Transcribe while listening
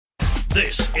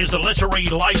This is the Literary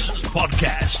License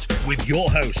Podcast with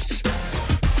your hosts,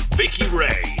 Vicky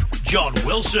Ray, John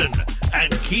Wilson,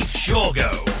 and Keith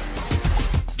Shorgo.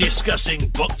 Discussing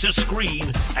book to screen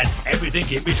and everything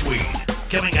in between.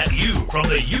 Coming at you from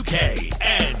the UK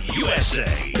and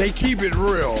USA. They keep it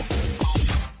real.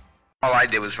 All I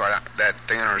did was write out that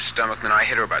thing on her stomach, and then I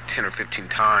hit her about 10 or 15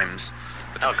 times.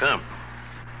 But how come?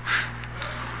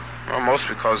 Well,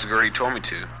 mostly because Gertie told me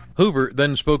to. Hoover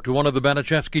then spoke to one of the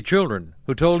Baniszewski children,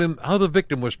 who told him how the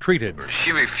victim was treated.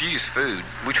 She refused food.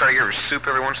 We tried to get her soup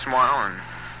every once in a while and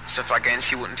stuff like that, and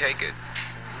she wouldn't take it.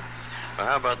 Well,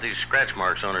 how about these scratch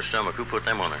marks on her stomach? Who put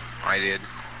them on her? I did.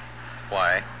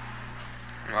 Why?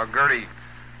 Well, Gertie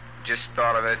just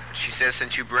thought of it. She said,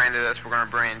 since you branded us, we're going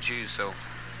to brand you, so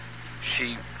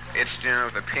she etched it in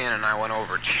with a pen, and I went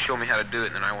over it. She showed me how to do it,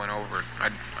 and then I went over it.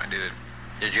 I did it.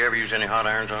 Did you ever use any hot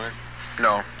irons on her?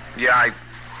 No. Yeah,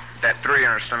 that 3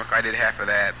 on her stomach, I did half of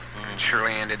that.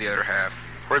 Shirley Ann did the other half.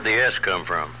 Where'd the S come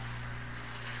from?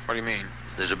 What do you mean?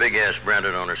 There's a big S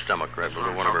branded on her stomach, right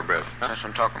below one of her breasts. Huh? That's what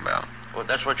I'm talking about. Well,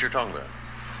 that's what you're talking about.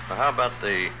 Well, how about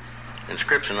the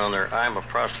inscription on there, I'm a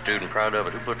prostitute and proud of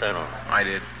it? Who put that on her? I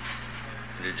did.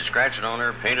 Did you scratch it on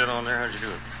there, paint it on there? How'd you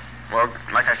do it? Well,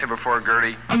 like I said before,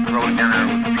 Gertie wrote it down there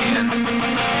with a pen,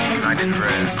 and I did the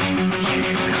rest. She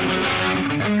showed me how to do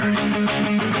it.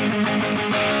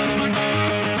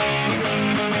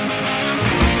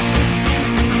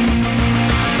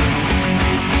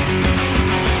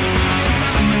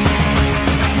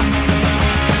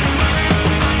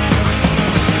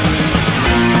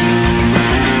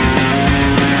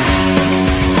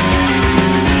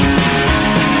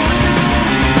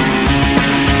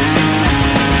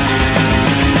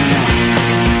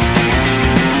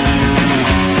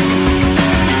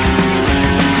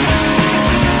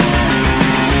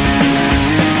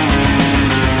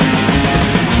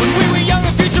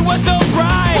 Was so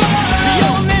bright. The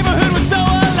old neighborhood was so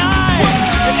alive.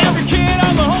 And every kid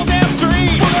on the whole damn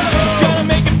street was gonna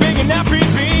make it big and not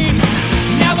repeat.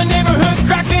 Now the neighborhood's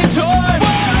cracked and torn.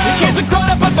 The kids are grown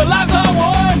up, but their lives are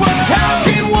worn. How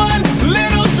can one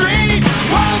little street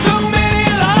swallow so many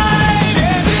lives?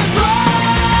 Chance is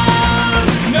gone,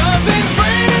 nothing's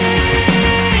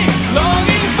free.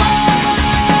 Longing for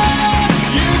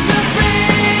used to be,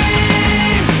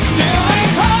 still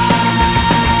ain't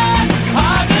hard.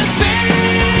 Hard to see,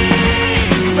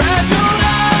 fragile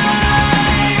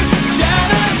lives,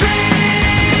 shattered dreams.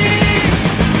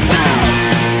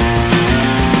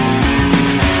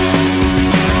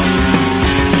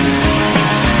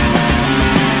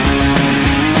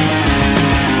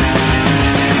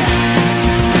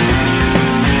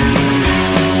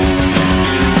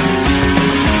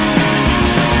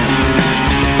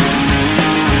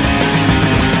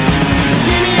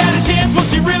 Jamie had a chance, well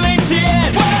she really did.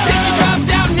 Instead she dropped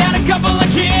out and had a couple of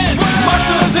kids.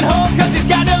 Marshall lives at home cause he's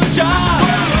got no job.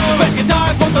 She plays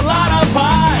guitar, smokes a lot of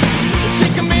pot. She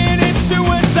committed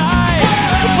suicide.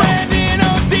 Brandon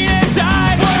OD and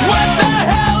died. What the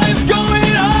hell is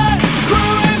going on?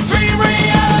 Cruelest dream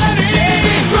reality. Chance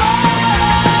is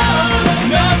gone,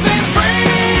 nothing's free.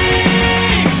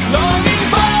 Longing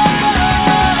for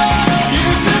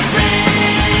used to be,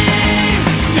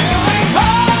 still ain't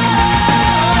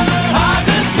hard. Hard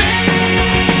to see,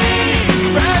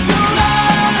 fragile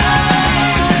lives,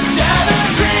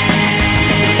 shattered dreams.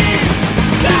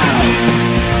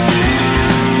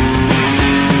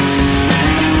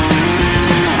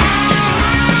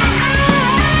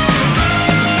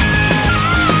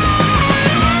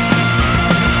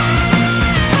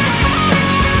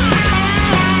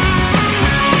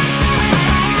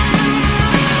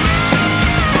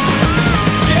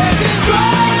 Chance is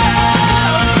gone,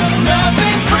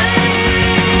 nothing's free.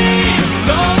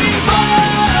 Longing for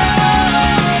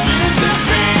used to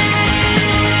be,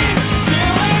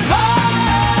 still ain't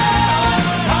hard.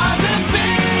 Hard to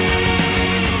see,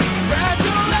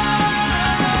 fragile lives,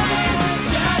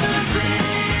 shattered dreams.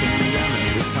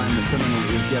 This time the criminal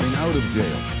is getting out of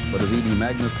jail, but as Eden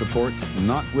Magnus reports,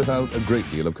 not without a great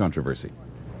deal of controversy.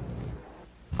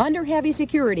 Under heavy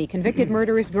security, convicted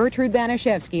murderess Gertrude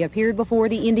Baniszewski appeared before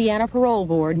the Indiana Parole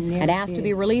Board and asked to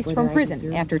be released from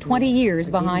prison after 20 years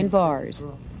behind bars.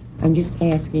 I'm just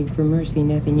asking for mercy,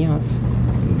 nothing else.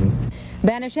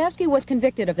 Baniszewski was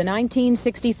convicted of the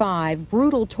 1965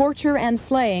 brutal torture and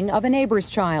slaying of a neighbor's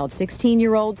child,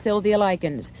 16-year-old Sylvia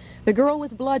Likens. The girl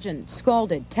was bludgeoned,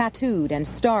 scalded, tattooed, and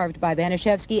starved by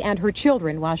Baniszewski and her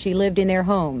children while she lived in their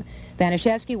home.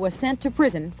 Baniszewski was sent to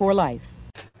prison for life.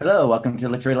 Hello, welcome to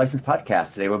Literary License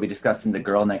Podcast. Today we'll be discussing The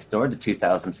Girl Next Door, the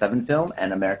 2007 film,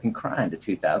 and American Crime, the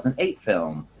 2008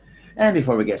 film. And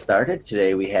before we get started,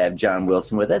 today we have John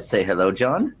Wilson with us. Say hello,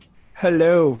 John.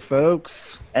 Hello,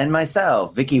 folks. And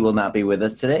myself. Vicky will not be with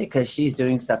us today because she's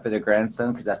doing stuff with her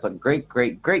grandson, because that's what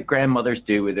great-great-great-grandmothers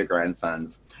do with their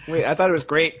grandsons. Wait, I thought it was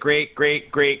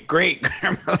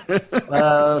great-great-great-great-great-grandmother.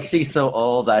 Well, she's so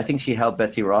old. I think she helped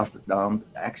Betsy Ross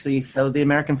actually sew the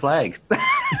American flag.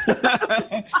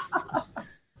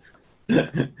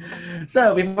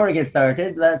 So before we get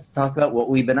started, let's talk about what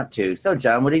we've been up to. So,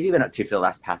 John, what have you been up to for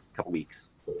the past couple weeks?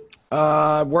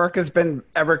 Work has been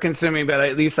ever-consuming, but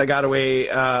at least I got away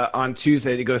on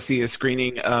Tuesday to go see a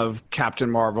screening of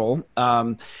Captain Marvel.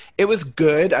 It was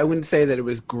good. I wouldn't say that it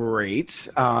was great.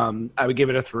 I would give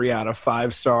it a 3 out of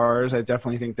 5 stars. I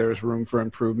definitely think there's room for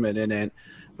improvement in it.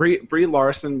 Brie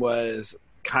Larson was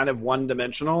kind of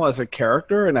one-dimensional as a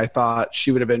character, and I thought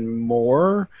she would have been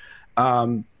more.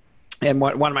 And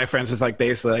one of my friends was like,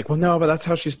 basically like, well, no, but that's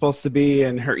how she's supposed to be,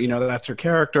 and her, that's her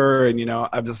character, and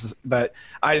but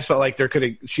I just felt like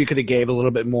she could have gave a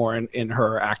little bit more in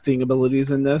her acting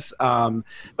abilities in this.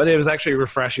 But it was actually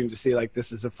refreshing to see like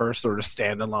this is the first sort of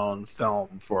standalone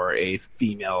film for a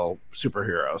female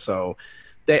superhero. So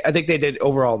I think they did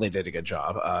a good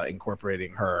job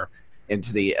incorporating her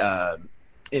into the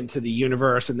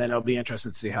universe, and then it'll be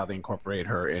interesting to see how they incorporate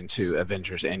her into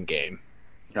Avengers Endgame.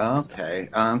 Okay.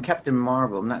 Captain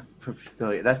Marvel, I'm not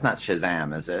familiar. That's not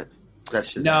Shazam, is it?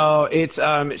 That's Shazam. No, it's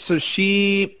so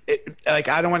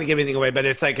I don't want to give anything away, but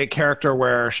it's like a character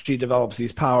where she develops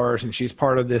these powers, and she's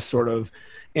part of this sort of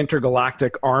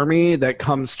intergalactic army that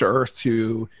comes to Earth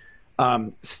to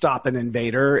stop an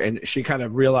invader, and she kind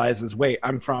of realizes, wait,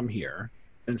 I'm from here.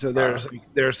 And so there's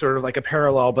sort of like a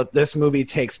parallel, but this movie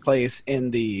takes place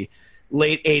in the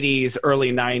late 80s,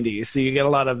 early 90s. So you get a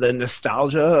lot of the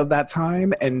nostalgia of that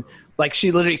time. And like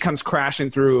she literally comes crashing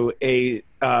through a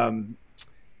ceiling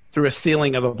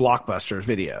of a Blockbuster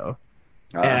video.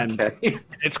 And it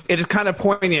is kind of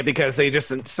poignant because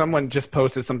someone just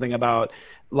posted something about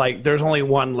like there's only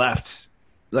one left,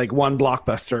 like one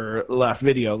Blockbuster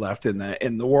video left in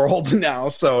the world now.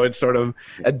 So it's sort of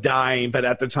a dying, but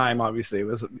at the time, obviously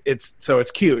it's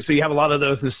cute. So you have a lot of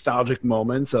those nostalgic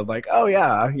moments of like, oh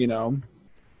yeah,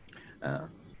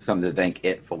 something to thank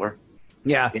it for.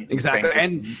 Yeah, exactly.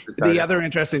 And the other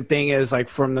interesting thing is like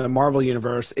from the Marvel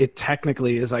universe, it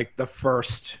technically is like the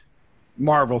first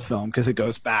Marvel film because it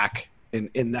goes back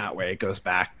in that way. It goes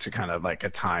back to kind of like a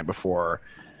time before,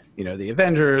 the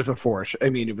Avengers, before,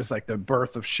 it was like the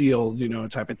birth of S.H.I.E.L.D.,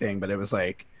 type of thing, but it was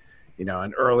like,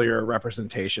 an earlier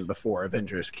representation before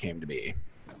Avengers came to be.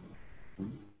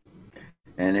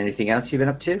 And anything else you've been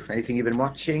up to? Anything you've been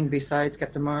watching besides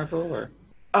Captain Marvel?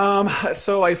 Or?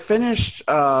 So I finished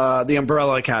The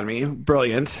Umbrella Academy,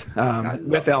 brilliant,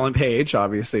 with Ellen Page,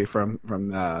 obviously from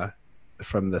one of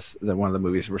the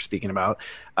movies we're speaking about.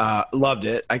 Loved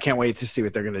it. I can't wait to see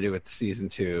what they're going to do with season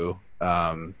 2.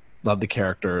 Love the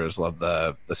characters, love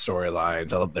the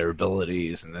storylines, I love their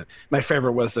abilities. And my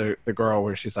favorite was the girl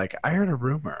where she's like, I heard a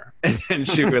rumor. And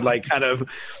she would like kind of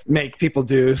make people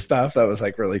do stuff. That was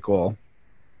like really cool.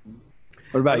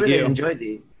 What about you? I enjoyed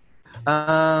the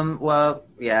well,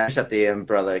 yeah, I shot the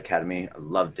Umbrella Academy. I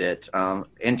loved it.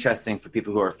 Interesting for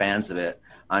people who are fans of it.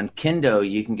 On Kindle,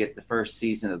 you can get the first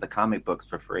season of the comic books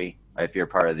for free if you're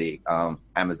part of the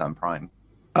Amazon Prime.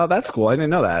 Oh, that's cool. I didn't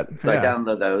know that. So I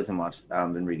download those and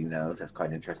been reading those. That's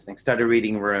quite interesting. Started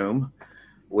reading Room,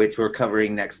 which we're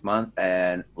covering next month,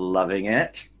 and loving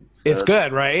it. So it's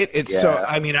good, right?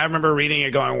 I remember reading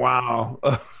it going, wow.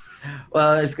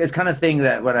 Well, it's kind of thing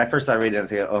that when I first started reading it, I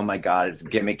was like, oh my God, it's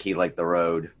gimmicky like The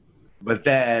Road. But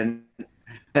then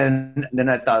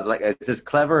I thought, like, is this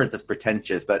clever or is this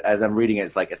pretentious? But as I'm reading it,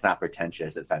 it's like, it's not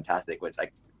pretentious. It's fantastic, which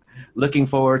like looking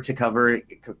forward to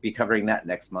covering that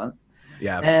next month.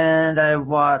 Yeah. And I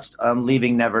watched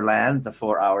Leaving Neverland, the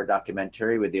 4-hour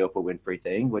documentary with the Oprah Winfrey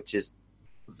thing, which is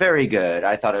very good.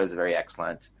 I thought it was very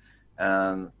excellent.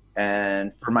 And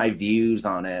for my views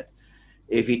on it,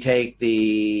 if you take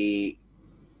the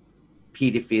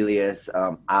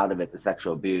pedophilia out of it, the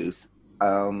sexual abuse,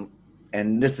 and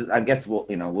this is, I guess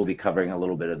we'll be covering a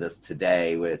little bit of this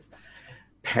today with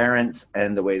parents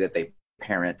and the way that they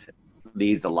parent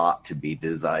leaves a lot to be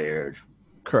desired.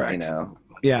 Correct.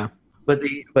 Yeah. But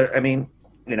I mean,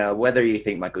 whether you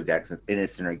think Michael Jackson's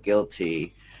innocent or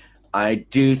guilty, I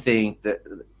do think that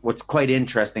what's quite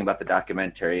interesting about the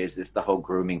documentary is the whole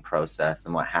grooming process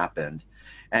and what happened.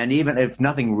 And even if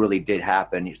nothing really did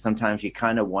happen, sometimes you're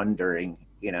kind of wondering,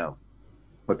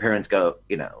 where parents go,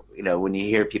 when you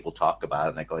hear people talk about it,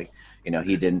 and they're going,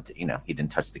 he didn't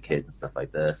touch the kids and stuff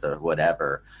like this or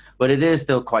whatever. But it is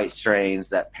still quite strange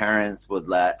that parents would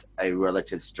let a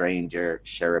relative stranger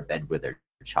share a bed with their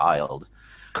child.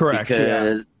 Correct.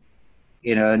 Because,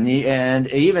 and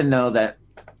even though that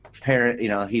parent,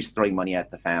 he's throwing money at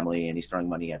the family and he's throwing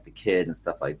money at the kid and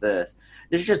stuff like this.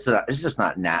 It's just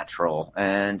not natural.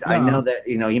 And I know that,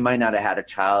 he might not have had a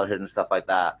childhood and stuff like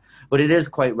that, but it is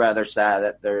quite rather sad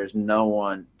that there's no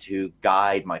one to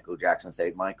guide Michael Jackson and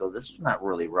say, Michael, this is not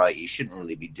really right. You shouldn't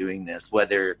really be doing this,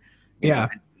 whether it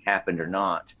happened or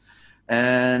not.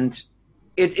 And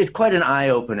it's quite an eye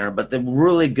opener, but the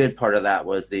really good part of that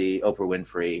was the Oprah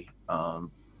Winfrey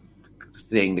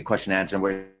thing, the question and answer,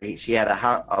 where she had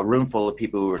a room full of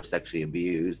people who were sexually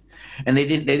abused, and they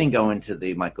didn't go into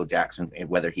the Michael Jackson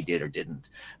whether he did or didn't,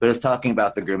 but it was talking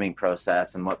about the grooming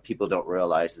process. And what people don't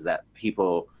realize is that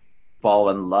people fall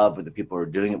in love with the people who are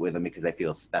doing it with them because they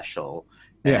feel special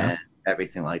and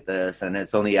everything like this. And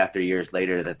it's only after years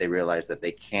later that they realize that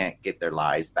they can't get their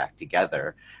lives back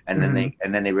together, and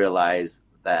then they realize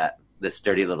that this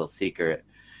dirty little secret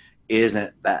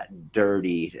isn't that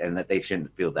dirty and that they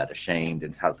shouldn't feel that ashamed,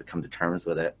 and how to come to terms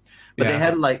with it. But they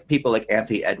had like people like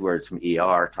Anthony Edwards from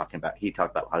ER talked about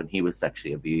how he was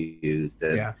sexually abused,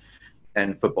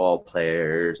 and football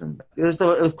players, and it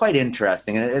was quite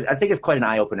interesting. And I think it's quite an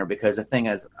eye opener, because the thing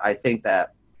is, I think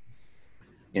that,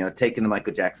 taking the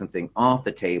Michael Jackson thing off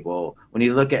the table, when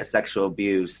you look at sexual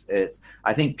abuse,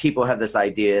 I think people have this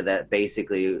idea that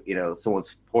basically,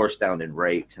 someone's forced down and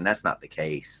raped, and that's not the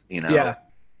case, Yeah.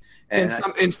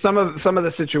 And some of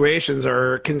the situations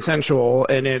are consensual,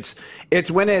 and it's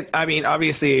when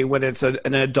obviously when it's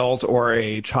an adult or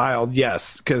a child,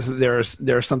 yes, because there's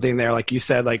something there, like you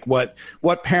said, like what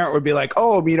parent would be like,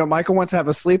 oh, Michael wants to have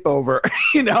a sleepover,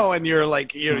 and you're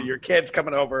like, your kid's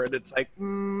coming over, and it's like,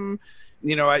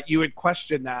 you would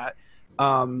question that.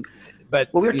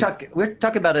 But we're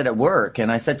talking about it at work, and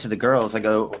I said to the girls, I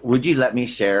go, would you let me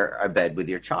share a bed with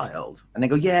your child? And they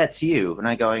go, yeah, it's you. And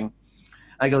I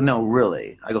go, no,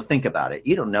 really. I go, think about it.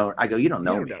 You don't know. I go, you don't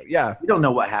know me. Yeah. You don't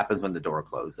know what happens when the door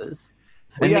closes.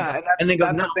 Well, and they go,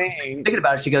 no. Thinking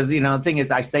about it, she goes, the thing is,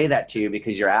 I say that to you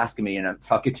because you're asking me, and I'm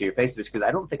talking to your face, because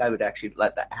I don't think I would actually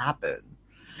let that happen.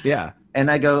 Yeah. And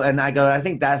I go, I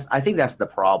think that's the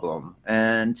problem.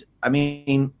 And I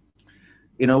mean,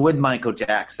 with Michael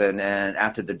Jackson, and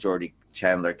after the Jordy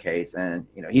Chandler case, and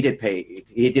he did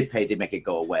pay to make it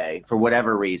go away for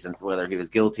whatever reasons, whether he was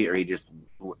guilty or he just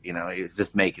he was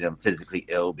just making him physically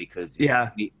ill because he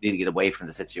needed to get away from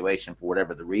the situation for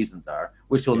whatever the reasons are,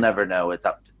 which we'll never know. It's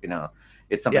up to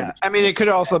it's something. Yeah, I mean, it could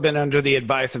also have been under the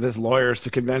advice of his lawyers to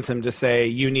convince him to say,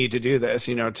 you need to do this,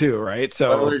 too, right?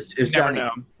 So it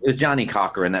was Johnny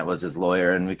Cochran that was his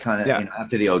lawyer, and we kind of,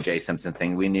 after the O.J. Simpson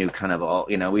thing, we knew kind of all,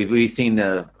 we've seen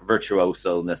the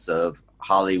virtuoso-ness of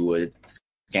Hollywood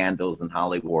scandals and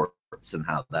Hollywood and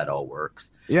how that all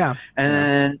works. Yeah.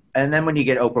 And then when you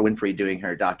get Oprah Winfrey doing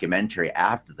her documentary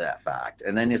after that fact,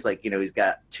 and then it's like, he's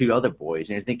got two other boys,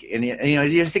 and you're thinking,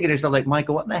 and you're thinking to yourself, like,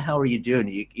 Michael, what the hell are you doing?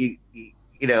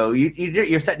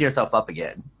 You're setting yourself up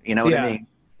again. You know what I mean?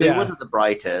 It wasn't the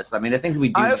brightest. I mean, the things we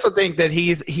do. I also think that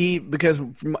because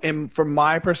from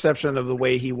my perception of the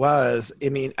way he was, I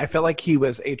mean, I felt like he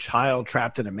was a child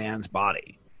trapped in a man's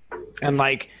body. And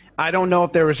like, I don't know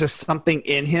if there was just something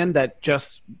in him that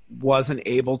just wasn't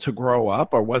able to grow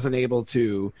up, or wasn't able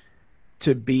to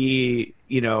be,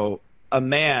 a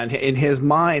man. In his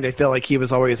mind, I feel like he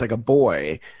was always like a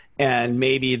boy. And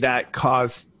maybe that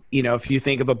caused, if you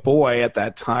think of a boy at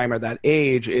that time or that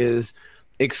age is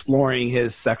exploring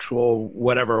his sexual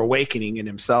whatever awakening in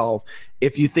himself.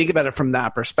 If you think about it from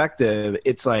that perspective,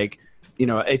 it's like,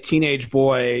 a teenage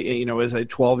boy, as a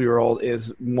 12-year-old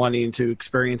is wanting to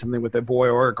experience something with a boy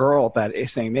or a girl at that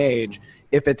same age.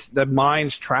 If it's the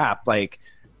mind's trapped, like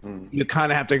you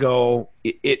kind of have to go,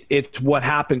 it's what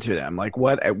happened to them. Like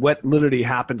what literally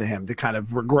happened to him to kind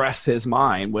of regress his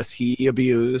mind. Was he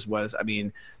abused?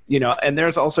 And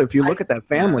there's also, if you look at that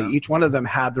family, each one of them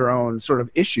had their own sort of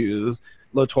issues.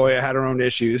 LaToya had her own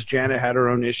issues. Janet had her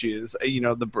own issues.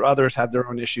 The brothers had their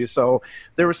own issues. So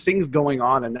there was things going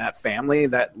on in that family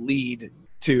that lead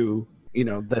to,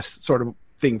 this sort of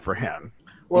thing for him.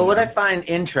 Well, what I find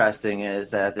interesting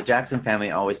is that the Jackson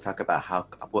family always talk about how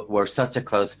we're such a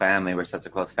close family. We're such a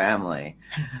close family.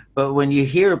 But when you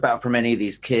hear about from any of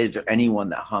these kids or anyone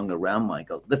that hung around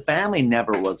Michael, the family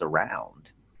never was around.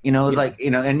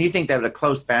 And you think that a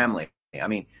close family. I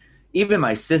mean, even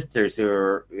my sisters who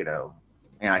are,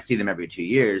 I see them every 2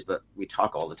 years, but we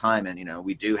talk all the time, and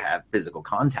we do have physical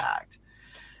contact,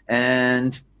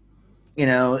 and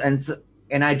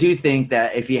And I do think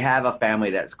that if you have a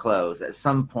family that's close, at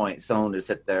some point someone would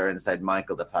sit there and said,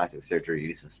 Michael, the plastic surgery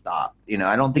needs to stop.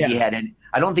 I don't think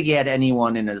I don't think he had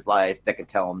anyone in his life that could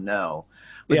tell him no.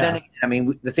 But then, I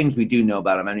mean, the things we do know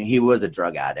about him, I mean, he was a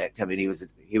drug addict. I mean,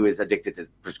 he was addicted to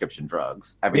prescription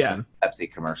drugs ever since the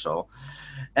Pepsi commercial.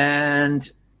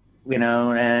 And,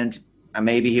 and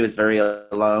maybe he was very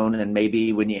alone. And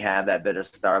maybe when you have that bit of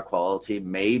star quality,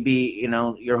 maybe,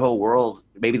 your whole world,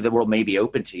 maybe the world may be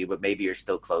open to you, but maybe you're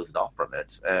still closed off from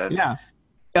it. And,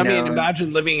 I mean,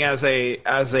 imagine living as a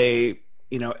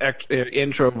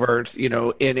introvert, in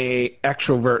a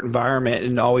extrovert environment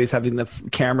and always having the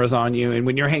cameras on you. And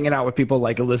when you're hanging out with people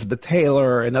like Elizabeth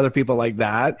Taylor and other people like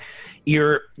that,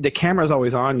 the camera's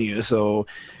always on you. So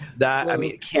that, I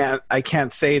mean, I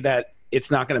can't say that it's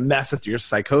not going to mess with your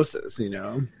psychosis,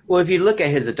 Well, if you look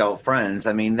at his adult friends,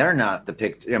 I mean, they're not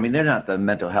they're not the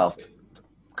mental health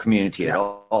community at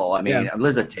all. I mean,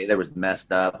 Elizabeth Taylor was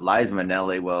messed up. Liza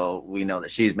Minnelli, well, we know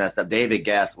that she's messed up. David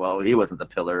Gass, well, he wasn't the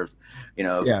pillar of,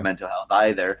 mental health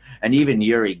either. And even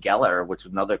Uri Geller, which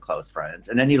was another close friend.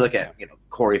 And then you look at,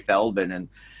 Corey Feldman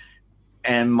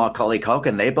and Macaulay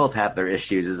Culkin, they both have their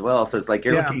issues as well. So it's like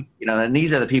you're looking, and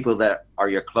these are the people that are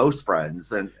your close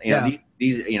friends. And,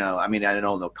 these, I mean, I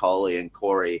know Macaulay and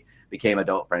Corey became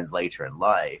adult friends later in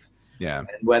life. Yeah. And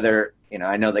whether,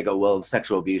 I know they go, well,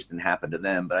 sexual abuse didn't happen to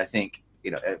them, but I think,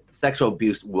 if sexual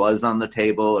abuse was on the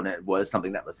table and it was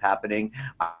something that was happening,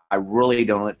 I really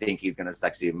don't think he's going to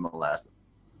sexually molest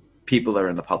people that are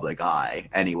in the public eye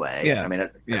anyway. Yeah. I mean,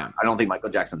 I don't think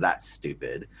Michael Jackson's that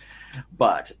stupid.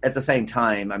 But at the same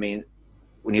time, I mean,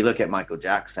 when you look at Michael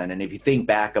Jackson, and if you think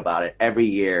back about it, every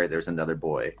year there's another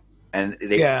boy. And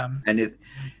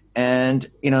And,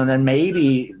 then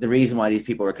maybe the reason why these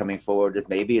people are coming forward is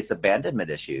maybe it's abandonment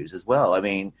issues as well. I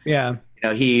mean,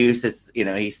 he used this,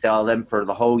 he saw them for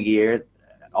the whole year.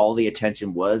 All the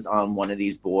attention was on one of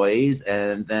these boys.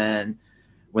 And then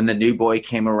when the new boy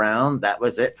came around, that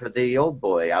was it for the old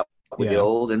boy, out with the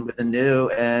old and with the new.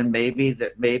 And maybe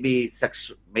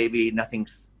nothing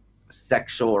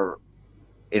sexual or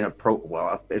inappropriate.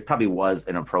 Well, it probably was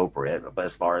inappropriate, but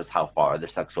as far as how far the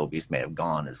sexual abuse may have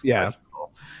gone is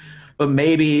questionable. But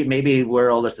maybe where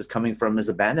all this is coming from is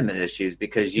abandonment issues,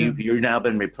 because you've now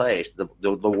been replaced. The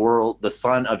world, the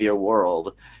sun of your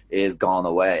world, is gone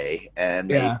away, and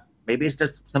maybe it's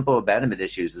just simple abandonment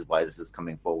issues is why this is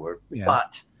coming forward.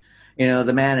 But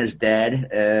the man is dead,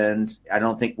 and I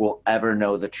don't think we'll ever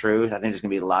know the truth. I think there's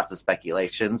going to be lots of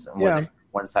speculations on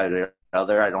one side or the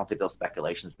other. I don't think those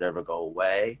speculations would ever go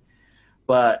away.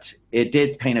 But it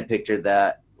did paint a picture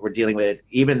that we're dealing with,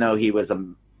 even though he was a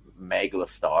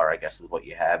megastar, I guess is what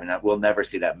you have, and we'll never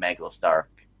see that megastar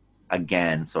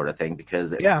again, sort of thing,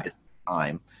 because it's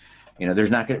time.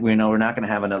 There's not going. We're not going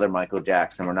to have another Michael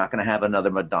Jackson. We're not going to have another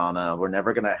Madonna. We're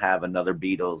never going to have another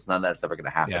Beatles. None of that's ever going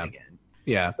to happen again.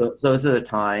 Yeah. So this is a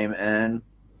time, and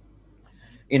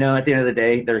at the end of the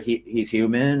day, he's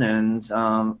human,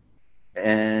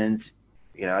 and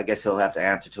I guess he'll have to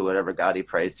answer to whatever God he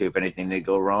prays to if anything did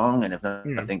go wrong, and if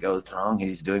nothing goes wrong,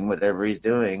 he's doing whatever he's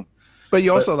doing. But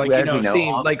you also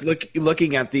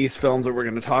looking at these films that we're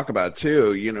going to talk about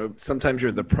too, sometimes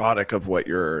you're the product of what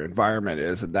your environment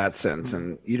is in that sense.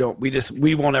 And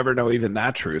we won't ever know even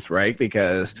that truth, right?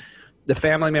 Because the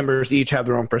family members each have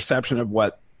their own perception of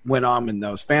what went on in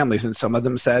those families. And some of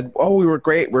them said, oh, we were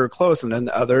great, we were close. And then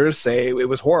others say it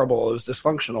was horrible, it was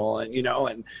dysfunctional.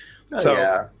 And,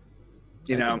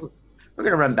 we're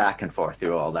going to run back and forth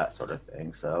through all that sort of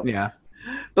thing. So,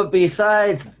 But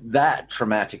besides that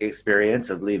traumatic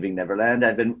experience of leaving Neverland,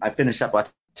 I finished up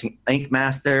watching Ink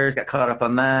Masters, got caught up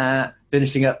on that,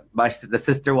 finishing up the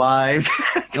Sister Wives.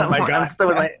 Oh my God!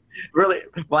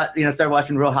 Started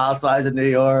watching Real Housewives of New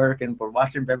York, and we're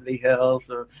watching Beverly Hills.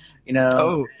 So,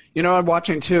 I'm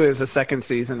watching too is the second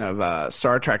season of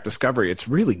Star Trek Discovery. It's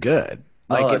really good.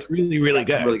 It's really, really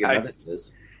good. Really good.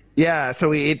 Yeah,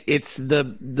 so it's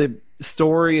the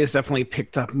story is definitely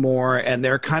picked up more, and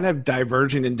they're kind of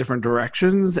diverging in different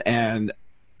directions, and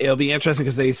it'll be interesting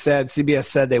because CBS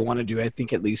said they want to do, I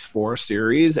think, at least 4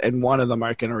 series, and one of them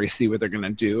are going to see what they're going to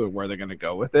do and where they're going to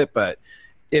go with it, but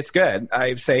it's good.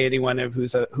 I say anyone who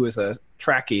is a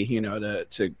Trekkie,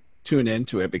 to tune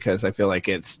into it, because I feel like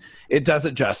it does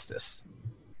it justice.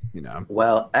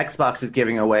 Well, Xbox is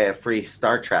giving away a free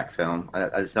Star Trek film.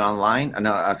 It's online.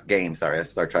 No, a game. Sorry, a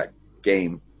Star Trek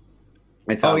game.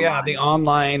 It's online. The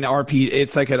online RPG.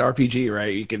 It's like an RPG,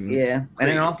 right? You can. Yeah, and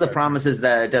it also promises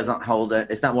that it doesn't hold it.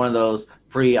 It's not one of those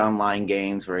free online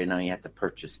games where you have to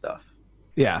purchase stuff.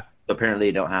 Yeah. So apparently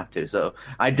you don't have to. So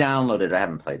I downloaded it. I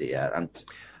haven't played it yet.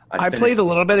 I played a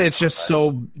little bit. It's just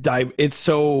so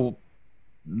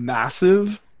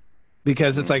massive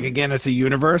because it's like, again, it's a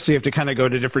universe. So you have to kind of go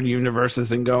to different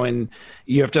universes and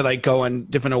you have to like go on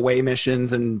different away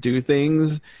missions and do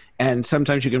things. And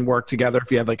sometimes you can work together.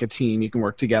 If you have like a team, you can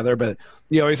work together, but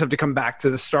you always have to come back to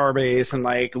the starbase and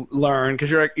like learn, because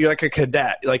you're like a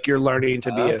cadet, like you're learning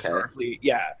to be a Starfleet.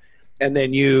 Yeah. And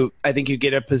then I think you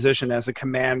get a position as a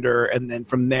commander, and then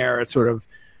from there it's sort of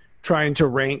trying to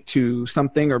rank to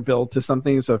something or build to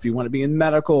something. So if you want to be in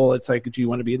medical, it's like, do you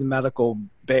want to be in the medical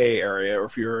bay area? Or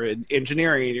if you're in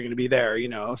engineering, you're going to be there,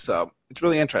 so it's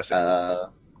really interesting.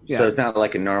 So it's not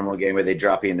like a normal game where they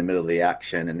drop you in the middle of the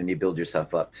action and then you build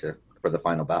yourself up for the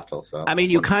final battle. So I mean,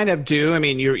 you kind of do. I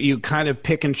mean, you kind of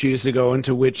pick and choose to go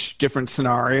into which different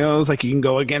scenarios. Like you can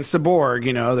go against the Borg.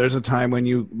 There's a time when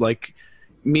you like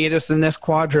meet us in this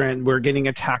quadrant. We're getting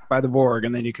attacked by the Borg,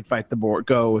 and then you could fight the Borg.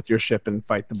 Go with your ship and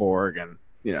fight the Borg, and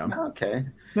Okay.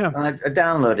 Yeah. I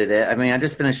downloaded it. I mean, I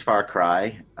just finished Far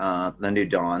Cry, The New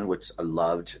Dawn, which I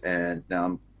loved, and now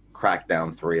I'm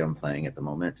Crackdown 3 I'm playing at the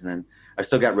moment, and then I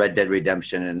still got Red Dead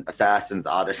Redemption and Assassin's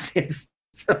Odyssey.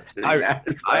 I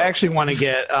actually want to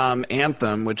get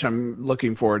Anthem, which I'm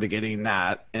looking forward to getting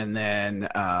that, and then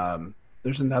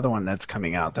there's another one that's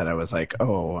coming out that I was like,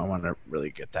 oh, I want to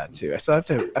really get that too.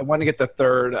 I want to get the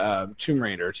third Tomb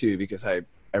Raider too, because I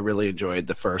really enjoyed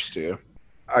the first two.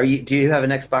 Do you have an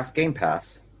Xbox Game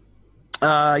Pass?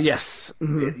 Yes.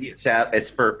 Mm-hmm. It's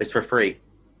for free.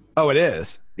 Oh, it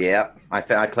is. Yeah, I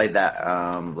played that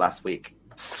last week.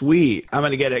 Sweet. I'm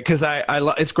gonna get it because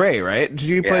it's great, right? Did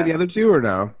you play the other two or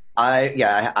no?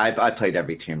 I played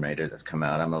every Tomb Raider that's come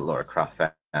out. I'm a Lara Croft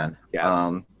fan.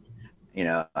 Yeah.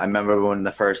 I remember when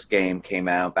the first game came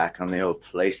out back on the old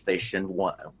PlayStation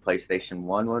 1. PlayStation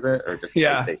 1 was it, or just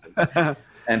PlayStation?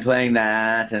 And playing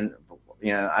that, and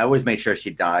I always made sure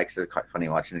she died because it was quite funny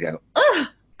watching her go.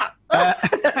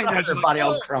 Her body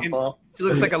all crumple. She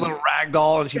looks like a little rag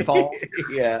doll, and she falls.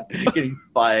 Yeah, getting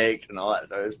spiked and all that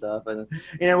sort of stuff, and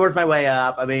worked my way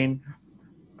up. I mean,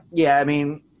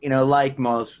 like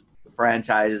most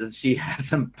franchises, she had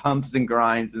some pumps and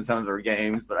grinds in some of her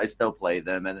games, but I still played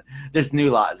them. And this new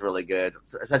lot is really good,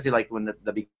 especially like when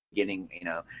the beginning,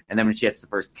 and then when she has to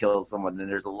first kill someone, then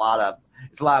there's a lot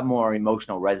more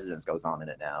emotional resonance goes on in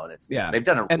it now, and they've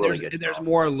done a really good job. There's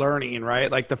more learning,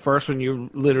 right? Like the first one, you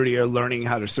literally are learning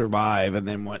how to survive, and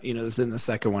then what in the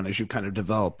second one is you kind of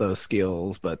develop those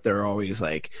skills, but they're always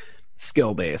like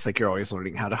skill based. Like you're always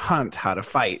learning how to hunt, how to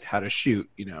fight, how to shoot.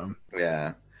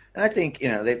 Yeah. And I think,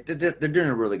 they're doing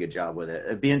a really good job with it.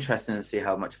 It'd be interesting to see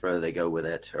how much further they go with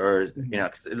it. Or,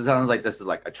 'cause it sounds like this is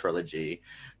like a trilogy.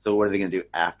 So what are they going to do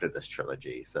after this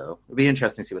trilogy? So it'd be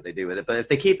interesting to see what they do with it. But if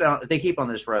they keep on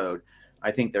this road,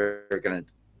 I think they're going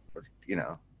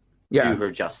to, do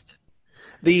her just.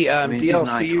 The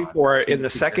DLC for it in the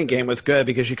second game was good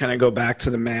because you kind of go back to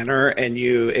the manor and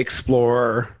you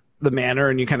explore the manor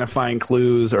and you kind of find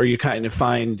clues, or you kind of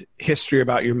find history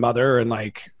about your mother and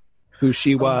like who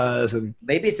she was, and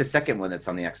maybe it's the second one that's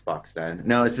on the Xbox. Then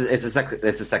no, it's the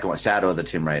second one. Shadow of the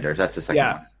Tomb Raider. That's the second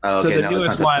one. Oh, okay, so the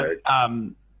newest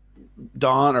one,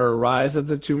 Dawn or Rise of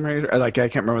the Tomb Raider. Like I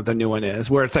can't remember what the new one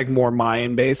is, where it's like more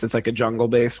Mayan based. It's like a jungle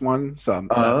based one. So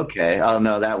okay. Oh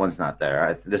no, that one's not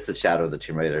there. This is Shadow of the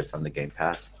Tomb Raider. It's on the Game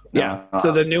Pass. Yeah.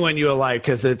 So the new one you will like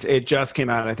because it just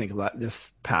came out, I think,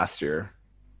 this past year.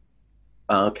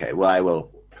 Okay. Well, I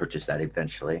will purchase that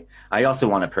eventually. I also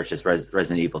want to purchase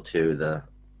Resident Evil 2, the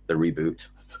reboot.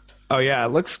 Oh yeah, it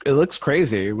looks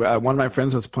crazy. One of my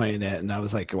friends was playing it, and I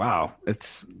was like, "Wow,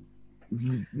 it's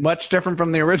much different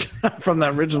from the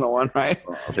original one, right?"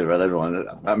 I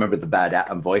remember the bad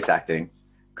voice acting.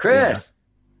 Chris,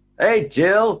 hey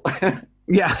Jill.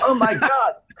 Yeah. Oh my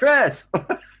God, Chris.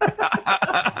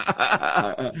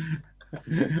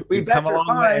 We better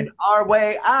find our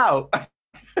way out.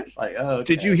 It's like, oh,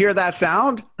 okay. Did you hear that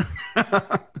sound?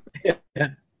 Yeah.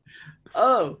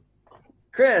 Oh,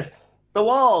 Chris, the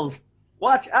walls,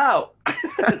 watch out.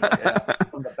 It's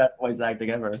like, one of the best voice acting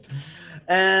ever.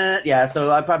 And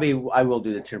so I will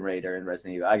do the Tomb Raider and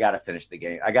Resident Evil. I gotta finish the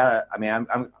game.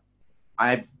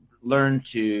 I've learned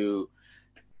to,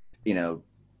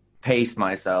 pace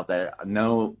myself. That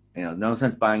no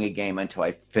sense buying a game until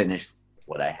I finish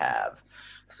what I have.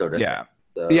 Sort of. Yeah.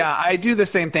 So. Yeah, I do the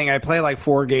same thing. I play like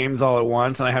 4 games all at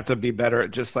once, and I have to be better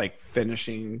at just like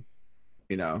finishing,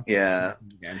 Yeah.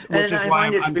 Games. Which is why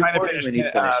I'm trying to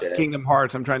finish Kingdom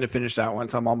Hearts. I'm trying to finish that one,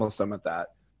 so I'm almost done with that.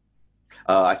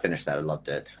 Oh, I finished that. I loved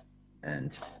it.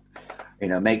 And,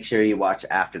 make sure you watch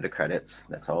after the credits.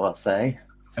 That's all I'll say.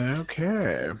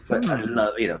 Okay. But I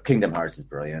love, Kingdom Hearts is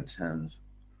brilliant. And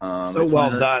so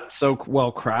well done, so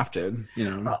well crafted,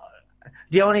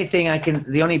 The only bad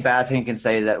thing I can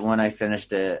say that when I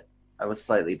finished it, I was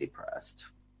slightly depressed.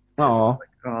 Oh,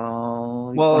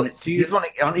 well, you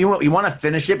want to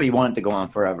finish it, but you want it to go on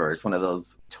forever. It's one of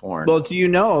those torn. Well, do you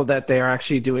know that they are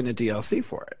actually doing a DLC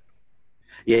for it?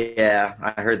 Yeah,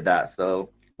 I heard that. So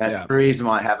that's the reason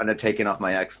why I haven't taken off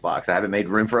my Xbox. I haven't made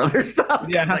room for other stuff.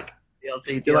 Yeah, like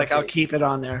DLC. You're like, I'll keep it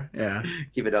on there. Yeah,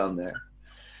 keep it on there.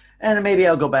 And maybe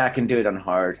I'll go back and do it on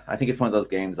hard. I think it's one of those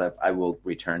games I will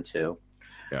return to.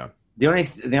 Yeah. The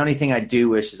only thing I do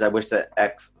wish is I wish that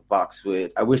Xbox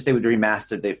would. I wish they would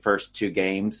remaster the first 2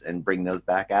 games and bring those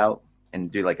back out and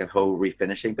do like a whole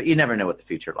refinishing. But you never know what the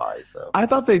future lies. So I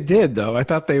thought they did though. I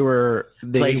thought they were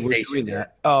PlayStation.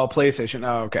 Oh, PlayStation.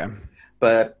 Oh, okay.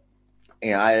 But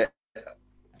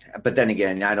But then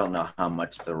again, I don't know how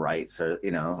much the rights are.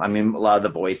 I mean, a lot of the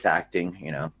voice acting.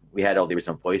 We had all the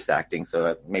original voice acting,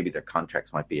 so maybe their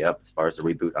contracts might be up as far as the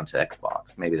reboot onto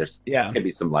Xbox. Maybe there's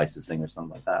maybe some licensing or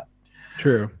something like that.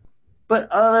 True. But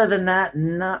other than that,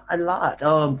 not a lot.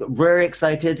 I'm very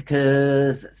excited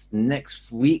because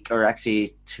next week, or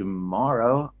actually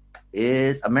tomorrow,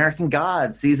 is American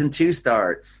Gods Season 2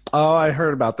 starts. Oh, I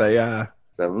heard about that, yeah.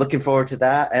 So I'm looking forward to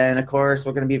that. And, of course,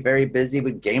 we're going to be very busy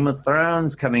with Game of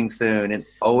Thrones coming soon. And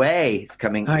OA is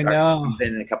coming in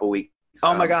a couple weeks.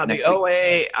 Oh, my God. The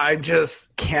OA, I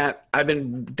just can't. I've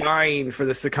been dying for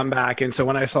this to come back. And so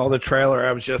when I saw the trailer,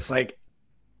 I was just like,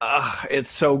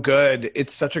 it's so good.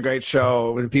 It's such a great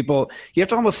show. And you have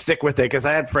to almost stick with it, because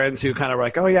I had friends who kind of were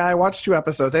like, oh, yeah, I watched 2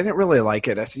 episodes. I didn't really like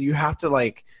it. I said, you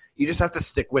just have to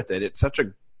stick with it. It's such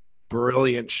a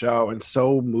brilliant show and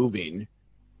so moving.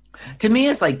 To me,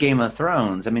 it's like Game of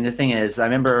Thrones. I mean, the thing is, I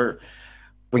remember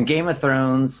when Game of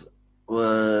Thrones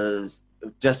was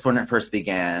just when it first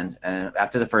began, and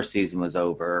after the first season was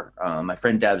over, my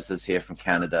friend Debs was here from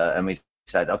Canada, and we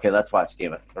said, okay, let's watch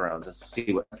Game of Thrones. Let's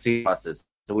see what is.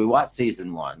 So we watched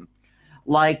season 1,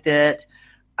 liked it.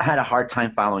 I had a hard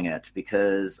time following it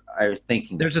because I was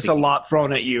thinking there's just a lot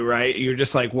thrown at you, right? You're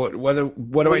just like, what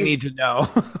do I need to know?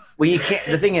 Well, you can't.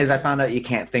 The thing is, I found out you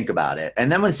can't think about it.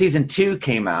 And then when season 2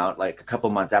 came out, like a couple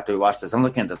months after we watched this, I'm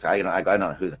looking at this. I don't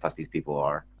know who the fuck these people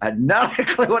are. I had no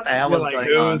clue what the hell was going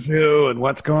on. Who's who and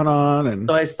what's going on. And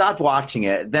so I stopped watching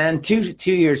it. Then two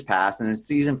years passed, and then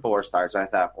season 4 starts. And I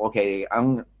thought, okay,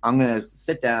 I'm gonna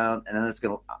sit down and I'm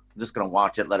just gonna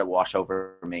watch it, let it wash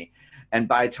over me. And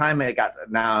by the time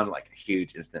now I'm like a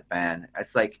huge instant fan.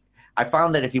 It's like, I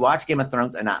found that if you watch Game of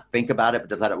Thrones and not think about it, but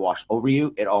just let it wash over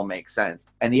you, it all makes sense.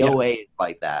 And the OA is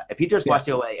like that. If you just watch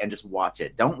the OA and just watch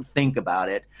it, don't think about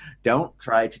it. Don't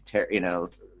try to,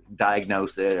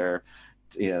 diagnose it or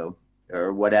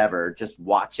whatever. Just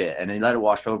watch it and then let it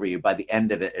wash over you. By the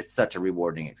end of it, it's such a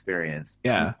rewarding experience.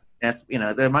 Yeah. And that's,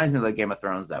 it reminds me of the Game of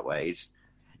Thrones that way.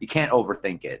 You can't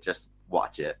overthink it. Just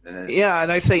watch it.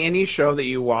 And I say any show that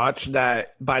you watch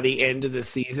that by the end of the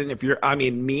season,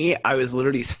 I was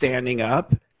literally standing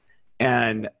up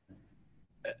and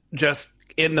just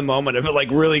in the moment of it, like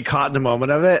really caught in the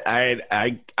moment of it.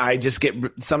 I just get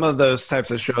some of those types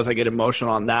of shows. I get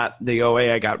emotional on that. The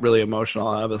OA, I got really emotional.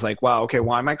 I was like, wow, okay,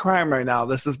 why am I crying right now?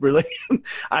 This is really,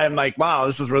 I'm like, wow,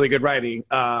 this is really good writing.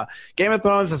 Game of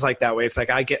Thrones is like that way. It's like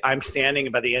I'm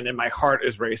standing by the end and my heart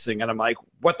is racing and I'm like,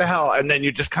 what the hell? And then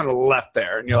you just kind of left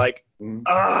there and you're like, like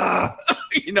now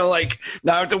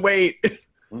I have to wait.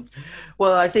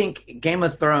 Well, I think Game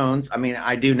of Thrones,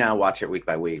 I do now watch it week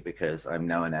by week because I'm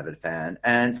now an avid fan.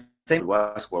 And same with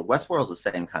Westworld. Westworld's the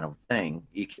same kind of thing.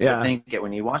 You can think it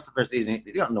when you watch the first season,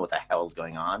 you don't know what the hell's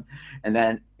going on. And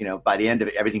then, by the end of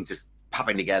it, everything's just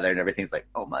popping together and everything's like,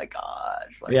 oh my God.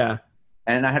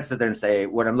 And I have to sit there and say,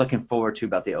 what I'm looking forward to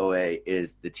about the OA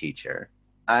is the teacher.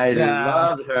 I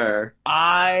love her.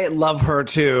 I love her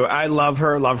too. I love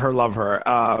her.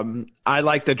 I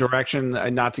like the direction,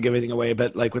 not to give anything away,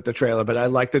 but like with the trailer, but I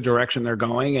like the direction they're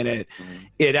going, and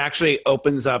it actually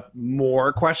opens up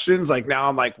more questions. Like now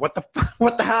I'm like, what the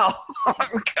hell?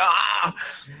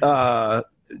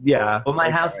 Yeah. Well, my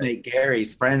housemate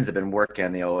Gary's friends have been working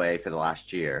on the OA for the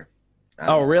last year.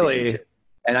 Oh, really?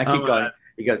 And I keep going.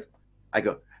 I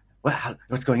go, well,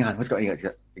 what's going on? What's going on?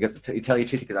 He goes, to tell you the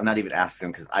truth, because I'm not even asking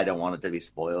him because I don't want it to be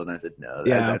spoiled. And I said, no,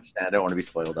 I don't want to be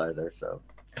spoiled either. So,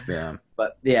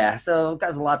 but so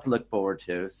there's a lot to look forward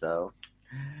to. So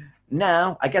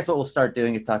now I guess what we'll start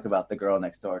doing is talk about The Girl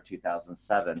Next Door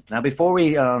 2007. Now, before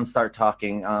we start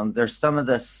talking, there's some of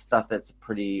this stuff that's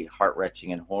pretty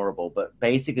heart-wrenching and horrible, but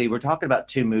basically we're talking about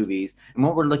 2 movies, and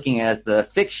what we're looking at is the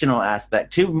fictional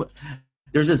aspect.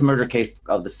 There's this murder case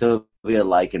of the Sylvia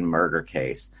Likens murder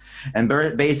case. And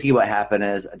basically what happened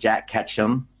is Jack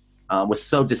Ketchum was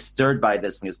so disturbed by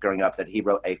this when he was growing up that he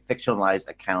wrote a fictionalized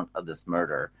account of this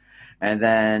murder. And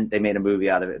then they made a movie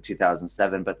out of it in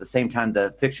 2007. But at the same time,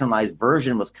 the fictionalized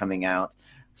version was coming out.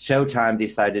 Showtime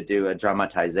decided to do a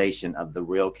dramatization of the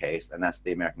real case, and that's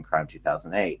The American Crime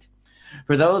 2008.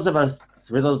 For those of us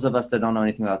that don't know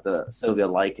anything about the Sylvia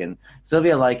Likens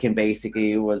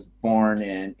basically was born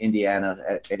in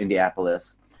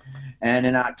Indianapolis. And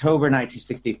in October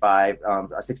 1965,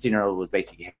 a 16-year-old was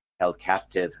basically held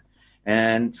captive.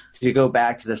 And to go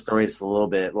back to the story just a little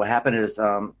bit, what happened is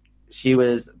she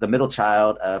was the middle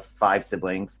child of 5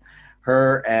 siblings.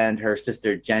 Her and her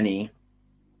sister Jenny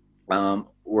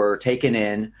were taken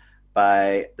in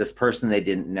by this person they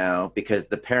didn't know because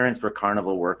the parents were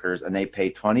carnival workers, and they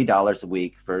paid $20 a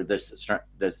week for this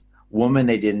woman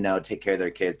they didn't know to take care of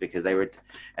their kids because they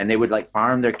would like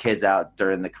farm their kids out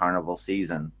during the carnival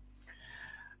season.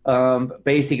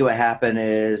 Basically what happened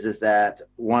is that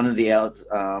one of the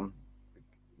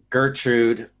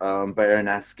Gertrude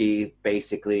Baranowski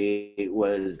basically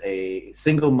was a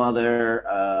single mother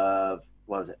of,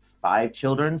 6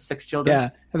 children? Yeah,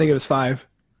 I think it was 5.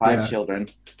 5 children.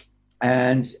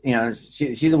 And,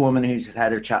 she's a woman who just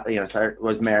had her child,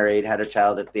 was married, had her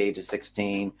child at the age of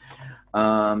 16,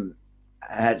 had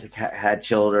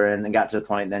children, and got to the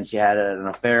point, then she had an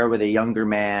affair with a younger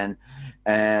man,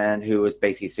 and who was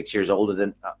basically 6 years older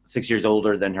than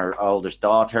her oldest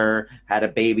daughter, had a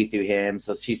baby through him.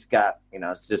 So she's got,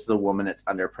 it's just a woman that's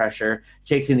under pressure,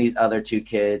 takes in these other 2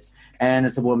 kids, and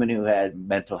it's a woman who had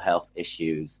mental health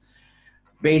issues.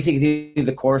 Basically,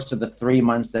 the course of the 3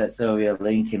 months that Sylvia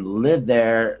Likens lived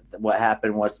there, what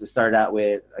happened was to start out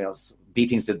with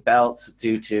beatings with belts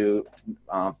due to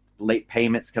late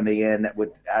payments coming in that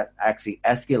would actually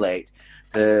escalate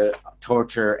the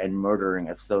torture and murdering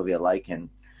of Sylvia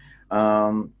Likens.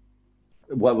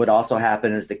 What would also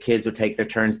happen is the kids would take their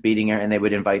turns beating her, and they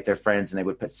would invite their friends, and they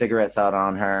would put cigarettes out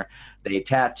on her. They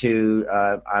tattooed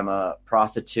 "I'm a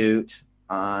prostitute"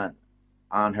 on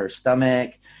her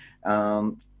stomach.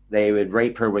 They would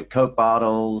rape her with Coke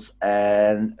bottles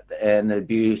and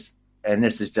abuse, and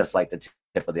this is just like the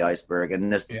tip of the iceberg.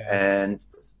 And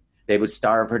they would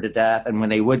starve her to death. And when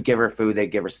they would give her food, they'd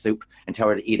give her soup and tell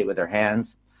her to eat it with her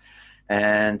hands.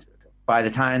 And by the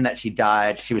time that she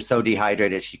died, she was so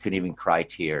dehydrated she couldn't even cry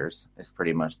tears. It's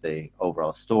pretty much the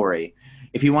overall story.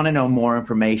 If you want to know more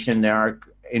information, there are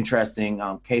interesting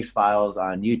case files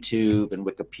on YouTube and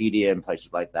Wikipedia and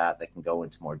places like that can go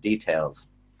into more details.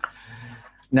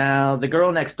 Now, The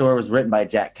Girl Next Door was written by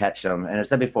Jack Ketchum. And as I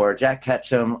said before, Jack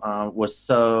Ketchum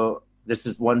this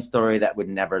is one story that would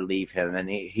never leave him. And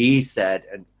he said,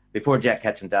 and before Jack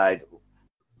Ketchum died,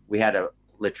 we had a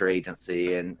literary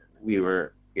agency, and we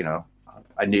were,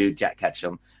 I knew Jack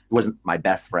Ketchum. He wasn't my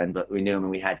best friend, but we knew him,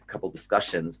 and we had a couple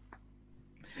discussions.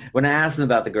 When I asked him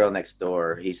about The Girl Next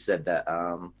Door, he said that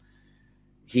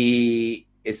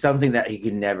it's something that he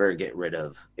could never get rid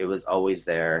of. It was always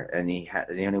there, and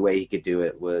the only way he could do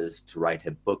it was to write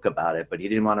a book about it. But he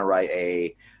didn't want to write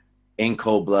a in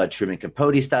cold blood Truman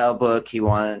Capote style book. He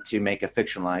wanted to make a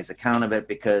fictionalized account of it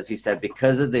because he said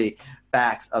because of the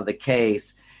facts of the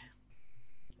case,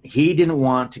 he didn't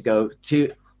want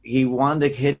to he wanted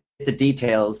to hit the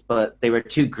details, but they were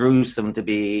too gruesome to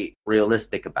be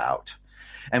realistic about.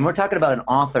 And we're talking about an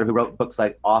author who wrote books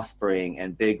like Offspring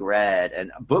and Big Red,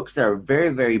 and books that are very,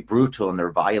 very brutal in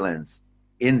their violence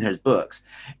in his books.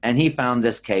 And he found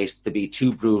this case to be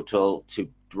too brutal to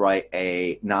write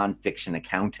a nonfiction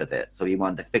account of it. So he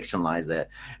wanted to fictionalize it.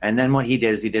 And then what he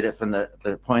did is he did it from the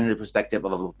point of the perspective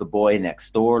of the boy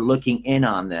next door looking in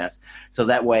on this. So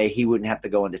that way he wouldn't have to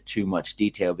go into too much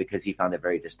detail because he found it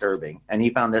very disturbing. And he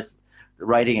found this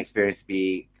writing experience to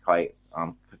be quite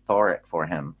cathartic for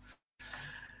him.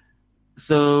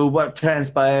 So what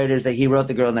transpired is that he wrote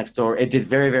The Girl Next Door. It did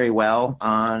very, very well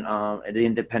on the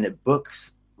independent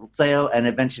books sale, and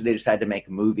eventually they decided to make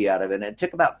a movie out of it. And it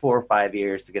took about 4 or 5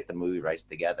 years to get the movie rights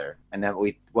together. And then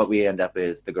what we end up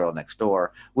is The Girl Next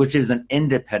Door, which is an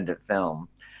independent film,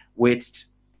 which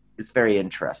is very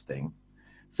interesting.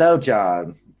 So,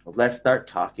 John, let's start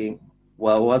talking.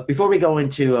 Well, before we go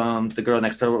into The Girl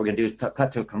Next Door, what we're going to do is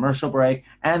cut to a commercial break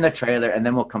and the trailer, and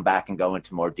then we'll come back and go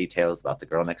into more details about The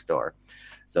Girl Next Door.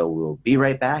 So we'll be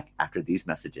right back after these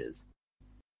messages.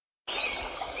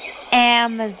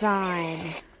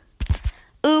 Amazon.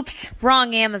 Oops,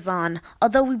 wrong Amazon.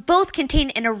 Although we both contain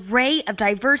an array of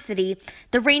diversity,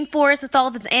 the rainforest with all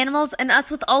of its animals and us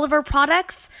with all of our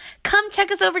products, come check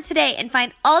us over today and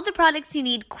find all the products you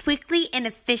need quickly and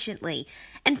efficiently.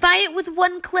 And buy it with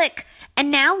one click. And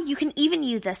now you can even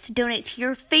use us to donate to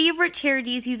your favorite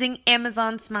charities using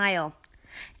Amazon Smile.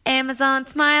 Amazon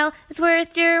Smile is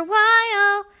worth your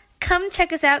while. Come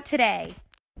check us out today.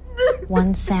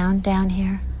 One sound down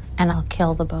here, and I'll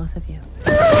kill the both of you.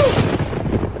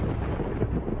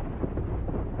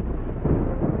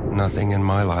 Nothing in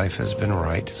my life has been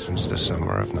right since the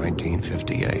summer of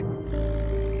 1958.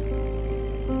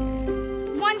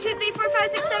 1, 2, 3, 4,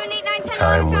 5, 6, 7, 8, 9, 10.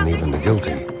 Time when even the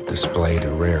guilty displayed a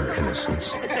rare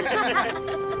innocence.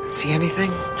 See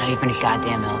anything? Not even a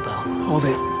goddamn elbow. Hold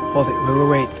it.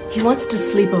 Wait. He wants to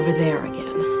sleep over there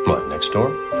again. What, next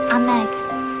door? I'm Meg.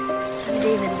 I'm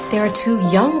David. There are 2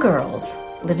 young girls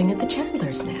living at the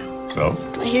Chandlers now. So?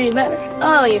 I hear you better.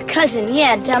 Oh, your cousin.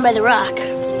 Yeah, down by the rock.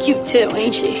 Cute too,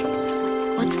 ain't she?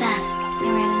 What's that? They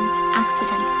were in an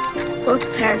accident.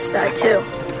 Both parents died too.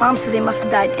 Mom says they must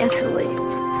have died instantly.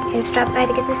 He just dropped by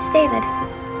to get this to David.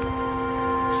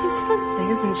 She's something,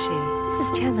 isn't she?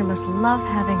 Mrs. Chandler must love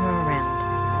having her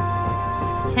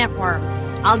around. Tent worms.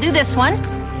 I'll do this one,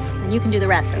 and you can do the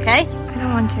rest, okay? I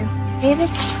don't want to. David?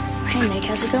 Hey, Meg,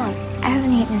 how's it going? I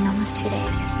haven't eaten in almost 2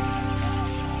 days.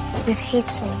 Ruth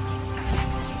hates me.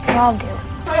 We all do.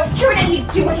 I don't care what you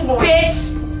do anymore.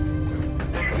 Bitch!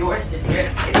 Your sister is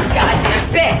a goddamn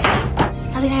bitch!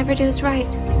 Nothing I ever do is right.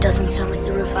 Doesn't sound like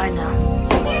the Ruth I know.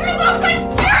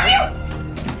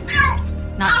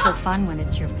 Not so fun when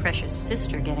it's your precious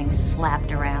sister getting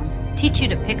slapped around. Teach you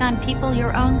to pick on people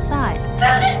your own size.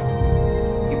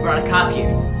 You brought a cop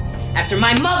here. After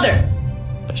my mother!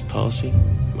 Best policy,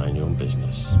 mind your own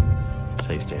business. That's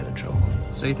how you stay out of trouble.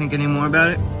 So you think any more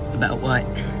about it? About what?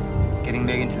 Getting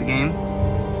Meg into the game?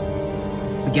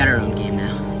 We got our own game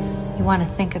now. You want to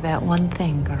think about one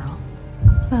thing, girl.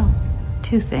 Well,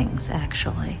 2 things,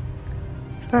 actually.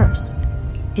 First,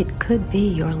 it could be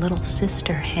your little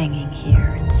sister hanging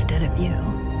here instead of you.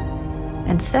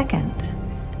 And second,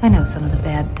 I know some of the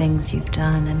bad things you've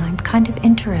done, and I'm kind of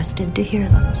interested to hear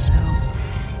them, so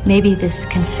maybe this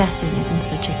confessing isn't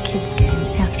such a kid's game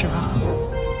after all.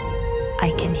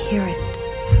 I can hear it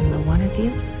from the one of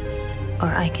you, or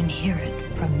I can hear it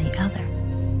from the other.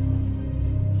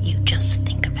 You just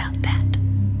think about that.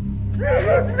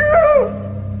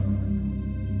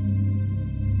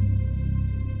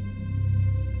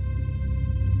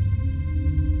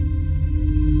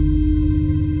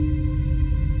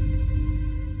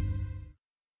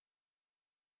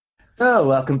 So,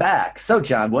 welcome back. So,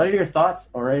 John, what are your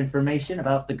thoughts or information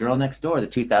about The Girl Next Door, the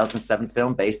 2007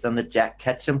 film based on the Jack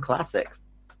Ketchum classic?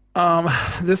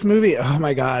 This movie, oh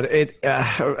my God,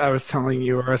 I was telling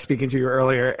you or speaking to you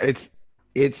earlier,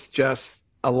 it's just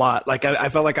a lot. Like I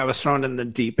felt like I was thrown in the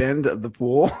deep end of the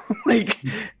pool.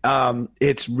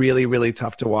 It's really, really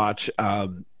tough to watch.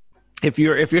 If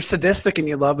you're sadistic and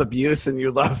you love abuse and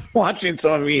you love watching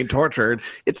someone being tortured,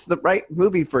 it's the right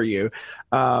movie for you.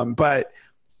 But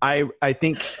I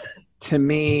think, to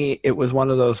me, it was one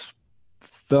of those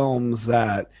films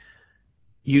that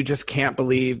you just can't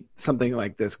believe something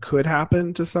like this could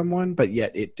happen to someone, but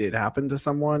yet it did happen to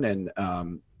someone.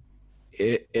 And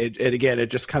it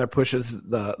just kind of pushes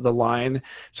the line.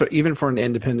 So even for an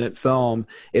independent film,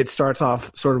 it starts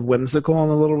off sort of whimsical in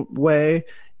a little way,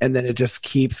 and then it just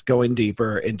keeps going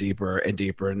deeper and deeper and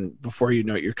deeper. And before you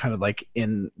know it, you're kind of like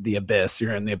in the abyss.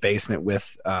 You're in the basement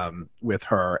with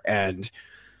her. And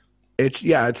it's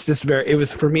just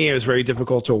for me, it was very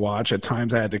difficult to watch. At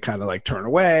times I had to kind of like turn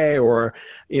away, or,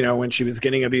 when she was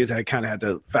getting abused, I kind of had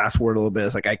to fast forward a little bit.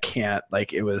 It's like, I can't,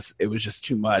 like, it was just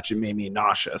too much. It made me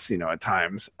nauseous, at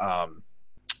times.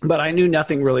 But I knew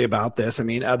nothing really about this. I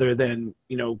mean, other than,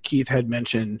 Keith had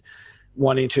mentioned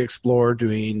wanting to explore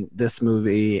doing this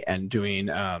movie and doing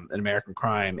An American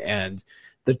Crime, and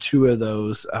the 2 of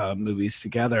those movies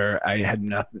together, I had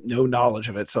no knowledge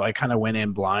of it. So I kind of went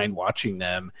in blind watching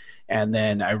them. And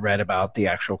then I read about the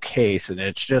actual case, and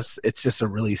it's just a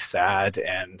really sad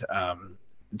and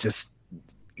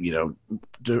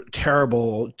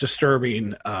terrible,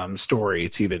 disturbing story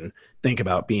to even think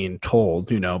about being told,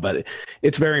 but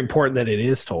it's very important that it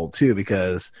is told too,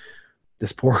 because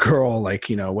this poor girl,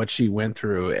 what she went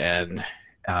through, and,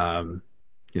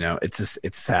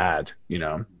 it's sad,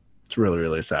 it's really,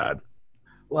 really sad.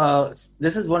 Well,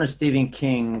 this is one of Stephen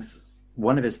King's,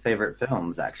 one of his favorite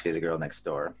films, actually, The Girl Next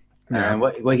Door. Yeah. And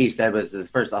what he said was the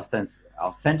first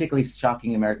authentically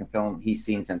shocking American film he's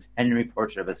seen since Henry,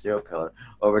 Portrait of a Serial Killer,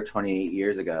 over 28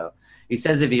 years ago. He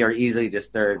says if you are easily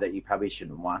disturbed that you probably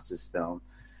shouldn't watch this film.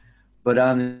 But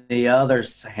on the other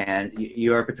hand,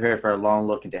 you are prepared for a long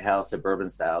look into hell, suburban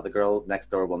style. The Girl Next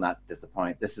Door will not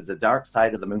disappoint. This is the dark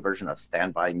side of the moon version of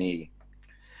Stand By Me.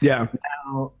 Yeah.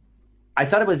 Now, I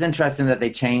thought it was interesting that they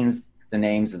changed the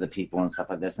names of the people and stuff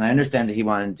like this. And I understand that he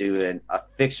wanted to do a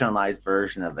fictionalized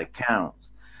version of the account.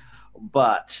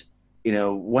 But,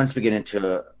 once we get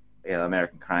into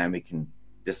American Crime, we can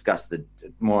discuss the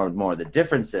more the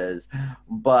differences.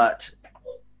 But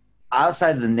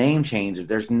outside of the name changes,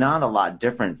 there's not a lot of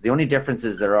difference. The only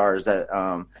differences there are is that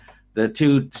the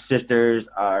two sisters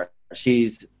she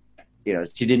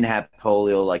didn't have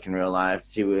polio like in real life.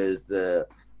 She was the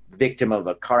victim of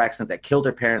a car accident that killed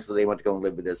her parents, so they went to go and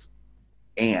live with this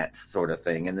aunt sort of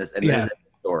thing in this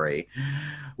story,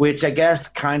 which I guess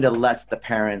kind of lets the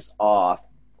parents off,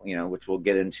 which we'll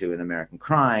get into in American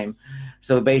Crime.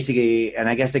 So basically, and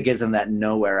I guess it gives them that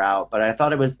nowhere out. But I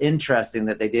thought it was interesting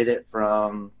that they did it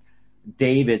from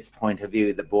David's point of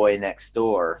view, the boy next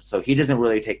door. So he doesn't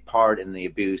really take part in the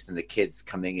abuse and the kids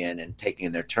coming in and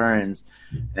taking their turns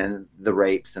and the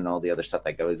rapes and all the other stuff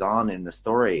that goes on in the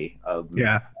story of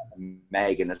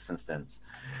Meg in this instance.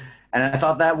 And I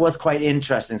thought that was quite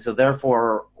interesting. So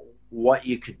therefore, what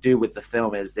you could do with the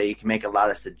film is that you can make a lot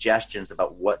of suggestions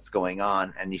about what's going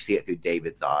on, and you see it through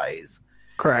David's eyes.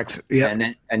 Correct. Yeah.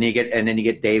 And then you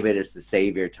get David as the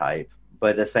savior type, but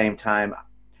at the same time,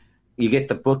 you get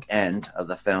the bookend of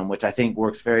the film, which I think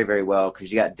works very, very well, because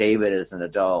you got David as an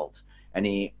adult, and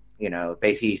he,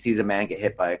 basically he sees a man get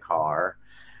hit by a car.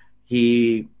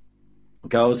 He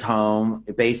goes home.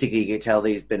 Basically, you can tell that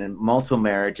he's been in multiple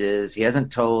marriages. He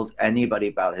hasn't told anybody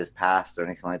about his past or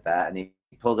anything like that, and he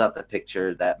pulls out the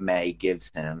picture that May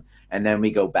gives him, and then we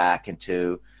go back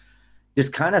into this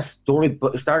kind of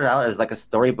storybook. Started out as like a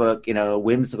storybook,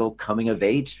 whimsical coming of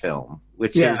age film,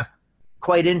 which is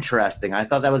quite interesting. I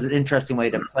thought that was an interesting way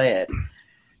to play it.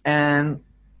 And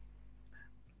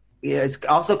it's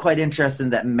also quite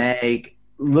interesting that Meg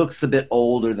looks a bit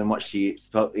older than what she,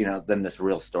 than this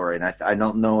real story. And I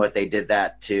don't know if they did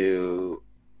that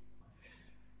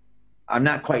I'm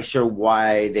not quite sure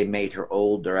why they made her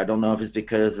older. I don't know if it's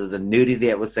because of the nudity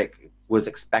that was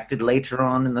expected later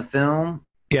on in the film.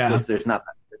 Yeah. Because there's not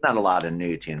a lot of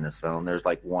nudity in this film. There's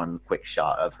like one quick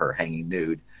shot of her hanging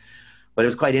nude. But it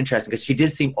was quite interesting because she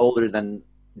did seem older than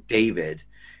David.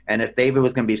 And if David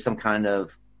was going to be some kind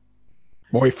of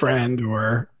boyfriend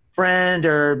or friend,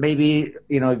 or maybe,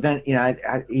 event,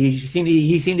 he seemed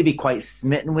to be quite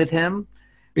smitten with him.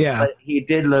 Yeah. But he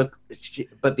did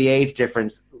but the age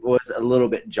difference was a little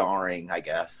bit jarring, I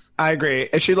guess. I agree.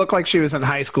 She looked like she was in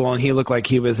high school, and he looked like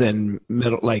he was in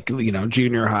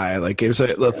junior high. Like it was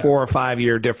a 4 or 5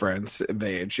 year difference of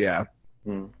age. Yeah.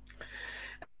 Hmm.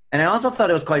 And I also thought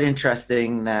it was quite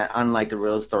interesting that, unlike the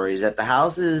real stories, that the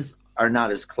houses are not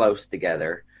as close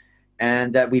together,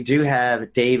 and that we do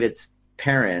have David's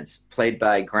parents, played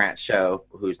by Grant Show,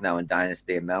 who's now in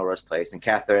Dynasty and Melrose Place, and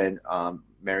Catherine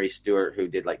Mary Stewart, who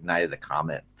did like Night of the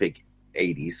Comet, big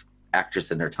 80s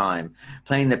actress in her time,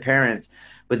 playing the parents,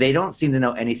 but they don't seem to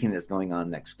know anything that's going on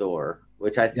next door,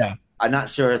 which I'm not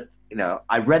sure.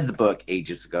 I read the book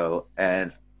ages ago,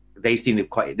 and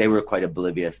they were quite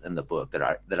oblivious in the book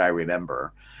that I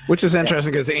remember. Which is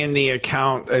interesting because in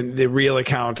the real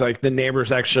account, like the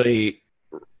neighbors actually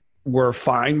were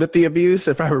fine with the abuse,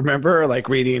 if I remember, like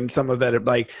reading some of it.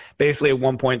 Like basically at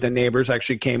one point the neighbors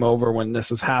actually came over when this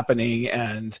was happening,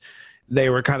 and they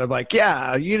were kind of like,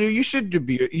 yeah, you should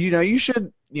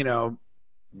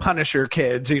punish your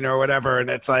kids, or whatever. And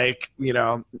it's like,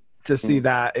 to see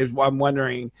that is, I'm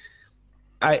wondering,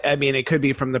 I mean, it could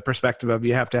be from the perspective of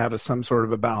you have to have some sort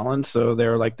of a balance. So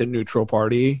they're like the neutral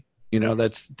party,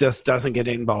 that's just doesn't get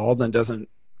involved and doesn't,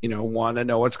 want to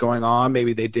know what's going on.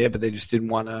 Maybe they did, but they just didn't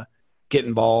want to get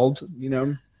involved,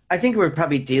 I think we're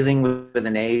probably dealing with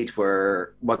an age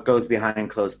where what goes behind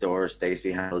closed doors stays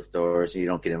behind closed doors, and you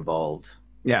don't get involved.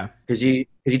 Yeah. Because you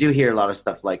do hear a lot of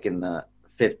stuff like in the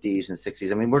 50s and 60s.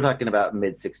 I mean, we're talking about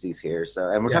mid 60s here.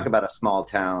 And we're talking about a small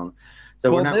town.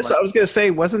 So I was going to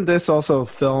say, wasn't this also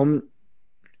film?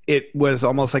 It was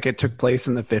almost like it took place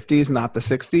in the 50s, not the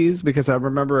 60s, because I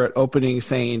remember it opening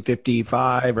saying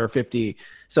 55 or 50.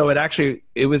 So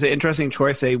it was an interesting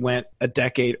choice. They went a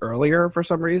decade earlier for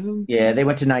some reason. Yeah, they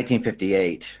went to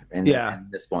 1958 in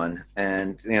this one.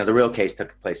 And, the real case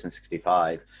took place in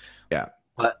 65. Yeah.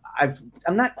 But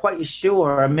I'm not quite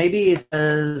sure. Maybe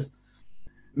because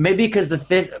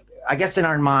I guess in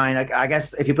our mind, I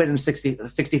guess if you put it in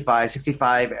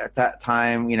 65 at that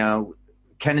time,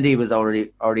 Kennedy was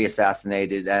already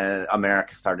assassinated, and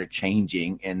America started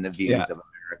changing in the views of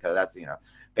America. That's,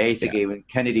 basically when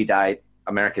Kennedy died,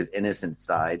 America's innocence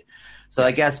died. So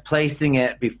I guess placing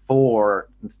it before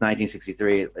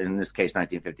 1963, in this case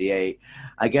 1958,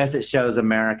 I guess it shows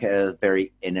America as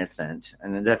very innocent.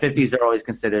 And in the 50s, they're always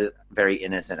considered very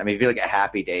innocent. I mean, if you look at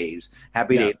Happy Days,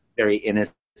 very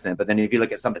innocent. But then if you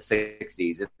look at some of the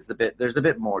 60s, there's a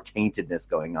bit more taintedness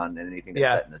going on than anything that's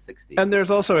set in the 60s. And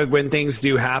there's also, when things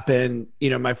do happen,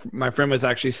 my friend was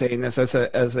actually saying this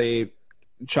as a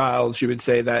child. She would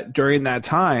say that during that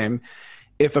time,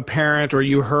 if a parent or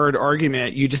you heard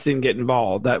argument, you just didn't get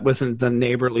involved. That wasn't the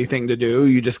neighborly thing to do.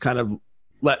 You just kind of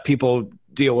let people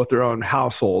deal with their own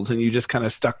households, and you just kind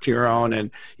of stuck to your own,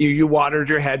 and you watered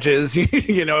your hedges,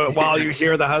 you know, while you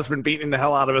hear the husband beating the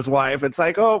hell out of his wife. It's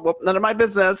like, oh, well, none of my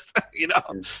business, you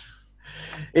know?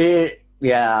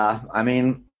 Yeah. I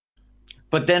mean,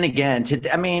 but then again,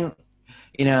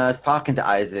 you know, I was talking to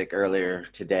Isaac earlier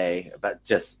today about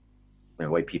just the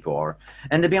way people are.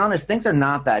 And to be honest, things are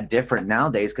not that different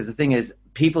nowadays, because the thing is,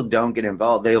 people don't get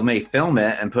involved. They may film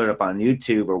it and put it up on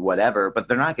YouTube or whatever, but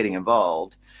they're not getting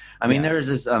involved. I mean, there's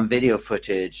this video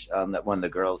footage that one of the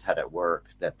girls had at work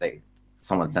that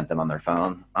someone sent them on their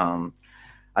phone.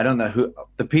 I don't know who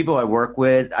the people I work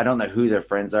with, I don't know who their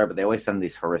friends are, but they always send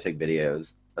these horrific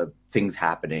videos of things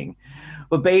happening.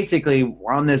 But basically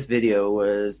on this video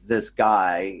was this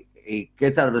guy, he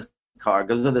gets out of his car,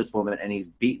 goes to this woman, and he's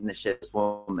beating the shit out of this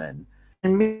woman.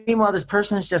 And meanwhile, this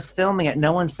person is just filming it.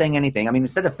 No one's saying anything. I mean,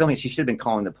 instead of filming it, she should have been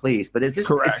calling the police. But it's just,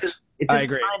 correct. It's just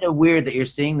kind of weird that you're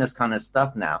seeing this kind of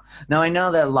stuff now. Now, I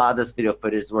know that a lot of this video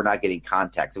footage, we're not getting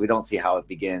context, so we don't see how it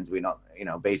begins. We don't, you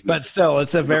know, basically. But still,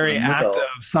 it's a very act of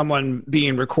someone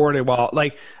being recorded while,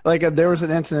 like there was an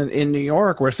incident in New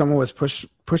York where someone was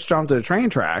pushed onto the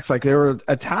train tracks, like they were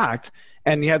attacked,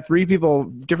 and you had 3 people,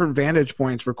 different vantage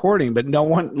points recording, but no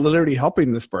one literally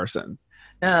helping this person.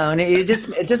 No, and it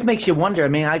just makes you wonder. I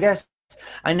mean, I guess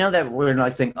I know that we're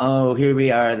like saying, oh, here we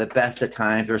are, the best of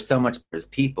times. There's so much as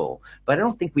people, but I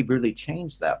don't think we've really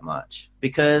changed that much,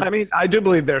 because I mean, I do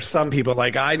believe there's some people,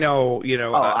 like I know, you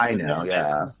know, I know,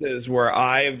 yeah, is where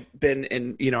I've been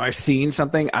in, you know, I've seen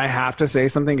something, I have to say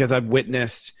something because I've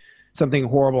witnessed something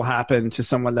horrible happen to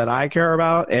someone that I care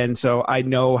about, and so I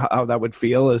know how that would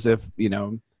feel, as if, you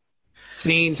know,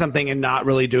 seeing something and not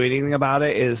really doing anything about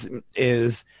it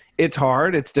is. It's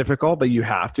hard, it's difficult, but you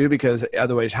have to, because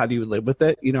otherwise, how do you live with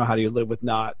it? You know, how do you live with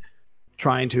not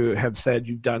trying to have said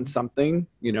you've done something,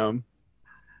 you know?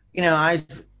 I'm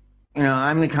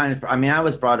the kind of, I mean, I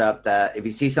was brought up that if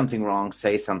you see something wrong,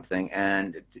 say something,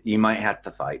 and you might have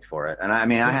to fight for it. And I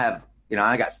mean, I have, you know,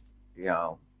 I got, you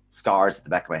know, scars at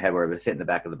the back of my head where I was hitting the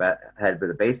back of the head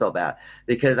with a baseball bat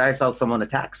because I saw someone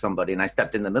attack somebody and I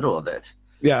stepped in the middle of it.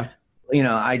 Yeah. You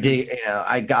know, I did, you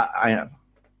know,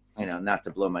 you know, not to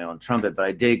blow my own trumpet, but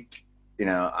I did, you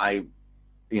know,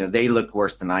 they looked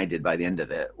worse than I did by the end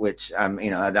of it, which you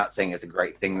know, I'm not saying it's a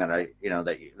great thing that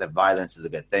that violence is a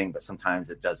good thing, but sometimes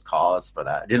it does cause for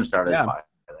that. It didn't start as violence.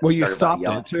 Well, you stopped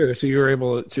it too, so you were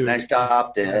able to. And I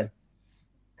stopped it.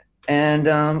 And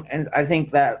I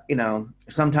think that, you know,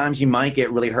 sometimes you might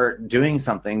get really hurt doing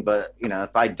something, but, you know,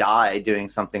 if I die doing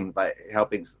something by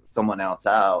helping someone else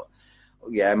out,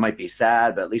 yeah, it might be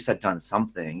sad, but at least I've done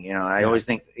something. You know, I always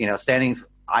think, you know, standing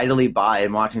idly by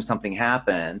and watching something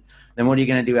happen, then what are you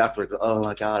going to do afterwards? Oh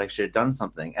my God, I should have done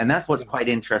something. And that's what's quite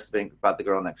interesting about The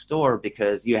Girl Next Door,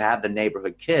 because you have the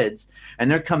neighborhood kids and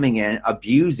they're coming in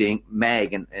abusing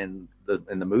Meg in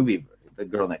the movie The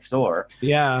Girl Next Door.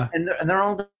 Yeah. And they're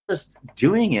all just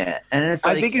doing it. And it's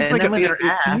like, I think it's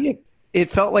like it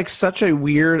felt like such a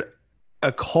weird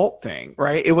occult thing,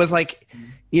 right? It was like,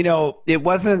 you know, it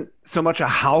wasn't so much a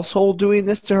household doing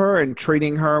this to her and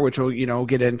treating her, which we'll, you know,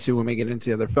 get into when we get into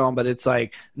the other film, but it's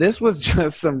like, this was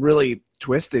just some really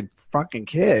twisted fucking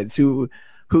kids who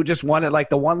just wanted, like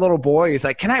the one little boy is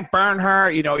like, can I burn her?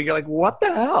 You know, you're like, what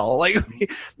the hell? Like,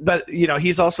 but you know,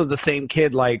 he's also the same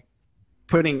kid, like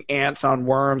putting ants on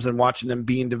worms and watching them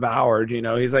being devoured. You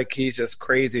know, he's just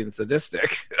crazy and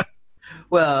sadistic.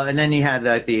 Well, and then you had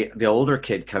like the older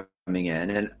kid coming in,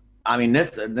 and I mean,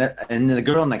 and The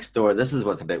Girl Next Door, this is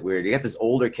what's a bit weird. You got this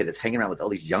older kid that's hanging around with all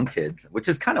these young kids, which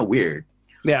is kind of weird.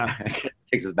 Yeah.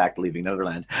 Takes us back to Leaving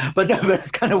Neverland. But no, but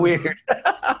it's kind of weird.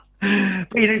 But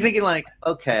you're thinking like,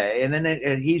 okay. And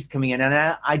then he's coming in.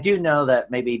 And I do know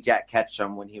that maybe Jack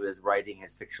Ketchum, when he was writing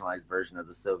his fictionalized version of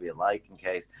the Sylvia Likens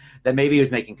case, that maybe he was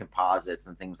making composites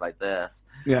and things like this.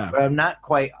 Yeah. But I'm not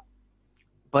quite...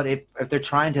 But if they're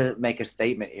trying to make a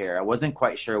statement here, I wasn't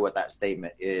quite sure what that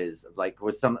statement is. Like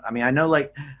with I know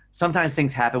like sometimes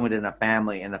things happen within a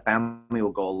family and the family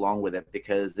will go along with it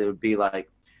because it would be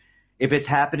like, if it's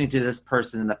happening to this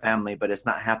person in the family, but it's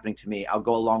not happening to me, I'll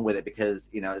go along with it because,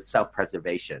 you know, it's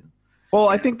self-preservation. Well,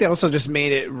 I think they also just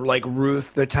made it like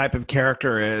Ruth, the type of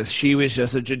character is, she was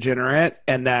just a degenerate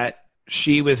and that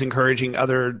she was encouraging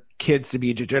other kids to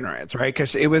be degenerates, right?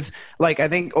 Because it was like, I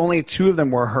think only 2 of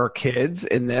them were her kids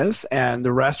in this, and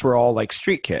the rest were all like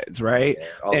street kids, right?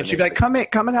 Yeah, and she'd be like, come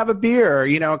and have a beer,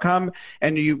 you know, come.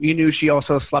 And you knew she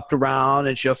also slept around,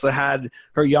 and she also had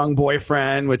her young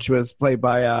boyfriend, which was played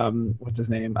by, what's his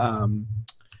name? Oh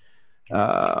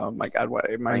my God, what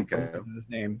am I his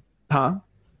name? Huh?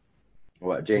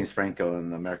 What, James Franco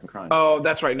in American Crime? Oh,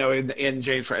 that's right. No, in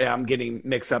James, yeah, I'm getting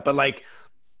mixed up. But like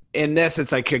in this,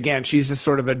 it's like, again, she's just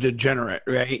sort of a degenerate,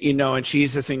 right? You know, and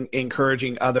she's just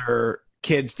encouraging other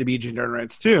kids to be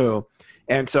degenerates too.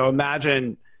 And so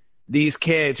imagine these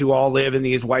kids who all live in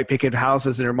these white picket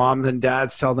houses and their moms and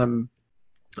dads tell them,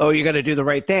 oh, you got to do the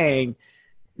right thing.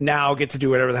 Now get to do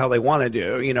whatever the hell they want to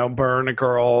do, you know, burn a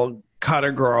girl, cut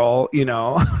a girl, you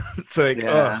know. It's like,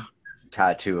 yeah.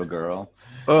 Tattoo a girl.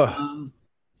 Ugh.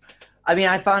 I mean,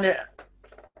 I found it.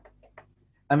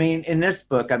 I mean, in this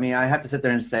book, I mean, I have to sit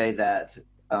there and say that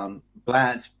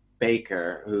Blanche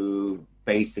Baker, who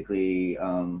basically,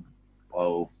 I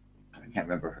can't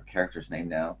remember her character's name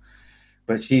now,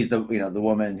 but she's the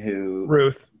woman who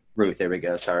Ruth. There we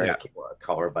go. Sorry, yeah. I keep on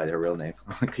calling her by her real name.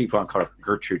 I keep on calling her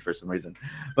Gertrude for some reason.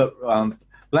 But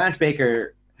Blanche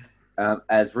Baker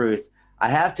as Ruth, I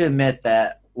have to admit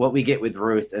that what we get with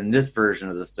Ruth in this version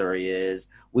of the story is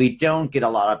we don't get a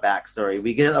lot of backstory.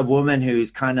 We get a woman who's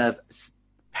kind of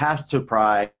past her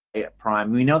prime.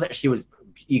 We know that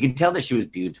you can tell that she was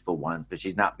beautiful once, but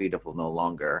she's not beautiful no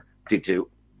longer due to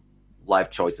life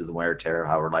choices and wear and tear,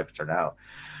 how her life turned out.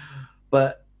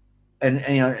 But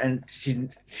and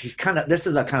she's kind of, this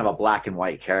is a kind of a black and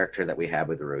white character that we have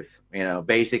with Ruth. You know,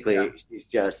 basically she's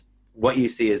just, what you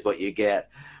see is what you get.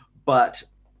 But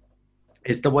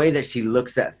it's the way that she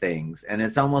looks at things, and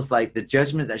it's almost like the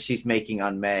judgment that she's making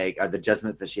on Meg are the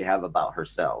judgments that she have about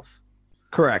herself.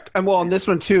 Correct. And well, in this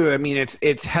one too, I mean,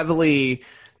 it's heavily,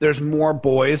 there's more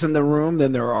boys in the room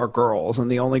than there are girls,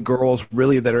 and the only girls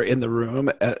really that are in the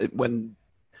room when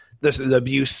the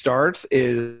abuse starts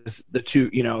is the two,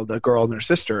 you know, the girl and her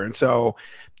sister. And so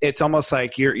it's almost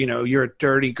like you're a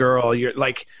dirty girl. You're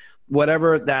like,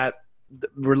 whatever that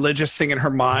religious thing in her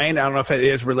mind, I don't know if it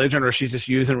is religion or she's just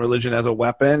using religion as a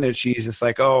weapon, and she's just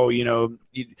like, oh, you know,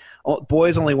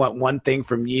 boys only want one thing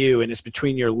from you, and it's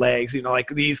between your legs, you know, like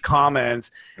these comments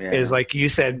is like you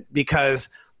said, because,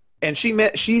 and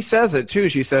she says it too,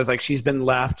 she says like she's been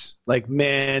left, like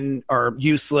men are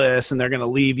useless and they're going to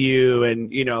leave you,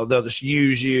 and you know, they'll just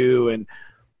use you,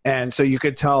 and so you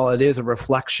could tell it is a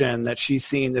reflection that she's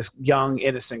seeing this young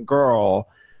innocent girl,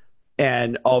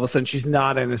 and all of a sudden she's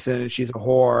not innocent and she's a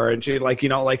whore, and she, like, you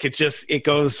know, like it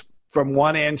goes from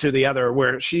one end to the other,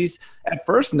 where she's at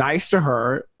first nice to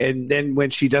her, and then when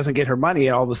she doesn't get her money, it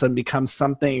all of a sudden becomes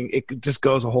something, it just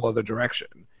goes a whole other direction.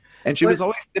 And she was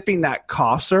always sipping that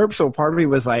cough syrup, so part of me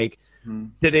was like,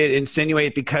 did it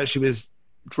insinuate because she was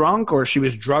drunk or she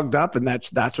was drugged up, and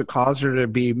that's what caused her to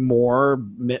be more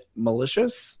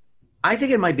malicious? I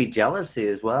think it might be jealousy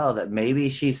as well, that maybe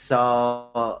she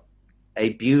saw a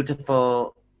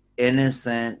beautiful,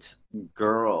 innocent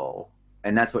girl,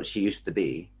 and that's what she used to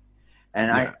be.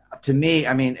 And to me,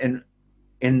 I mean,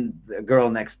 in The Girl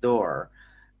Next Door,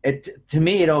 to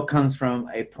me, it all comes from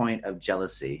a point of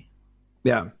jealousy.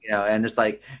 Yeah. You know, and it's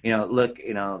like, you know, look,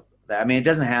 you know, I mean, it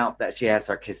doesn't help that she has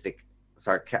sadistic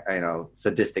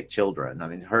children. I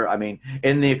mean,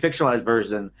 in the fictionalized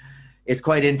version, it's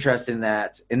quite interesting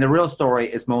that in the real story,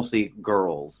 it's mostly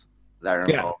girls that are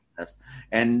involved in this.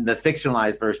 And the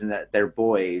fictionalized version, that they're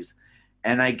boys.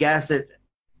 And I guess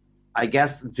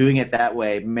doing it that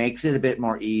way makes it a bit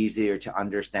more easier to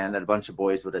understand that a bunch of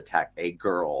boys would attack a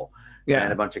girl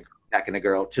and a bunch of attacking a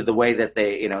girl, to the way that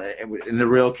they, you know, in the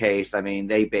real case, I mean,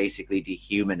 they basically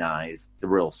dehumanized the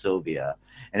real Sylvia.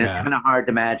 And it's kind of hard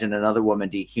to imagine another woman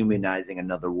dehumanizing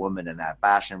another woman in that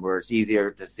fashion, where it's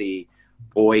easier to see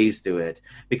boys do it.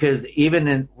 Because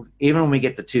even when we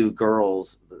get the two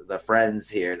girls, the friends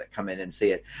here that come in and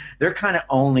see it, they're kind of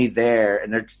only there,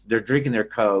 and they're drinking their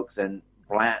Cokes, and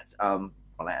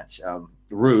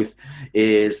Ruth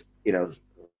is, you know,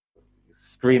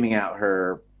 screaming out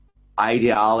her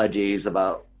ideologies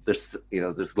about this, you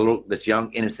know, this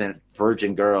young innocent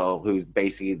virgin girl who's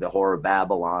basically the whore of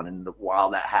Babylon, and while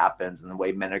that happens and the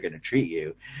way men are going to treat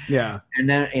you. And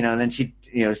then, you know, and then she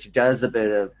does a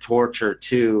bit of torture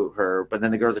to her, but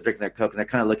then the girls are drinking their Coke and they're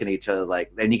kind of looking at each other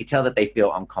like, and you can tell that they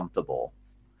feel uncomfortable.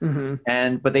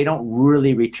 But they don't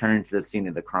really return to the scene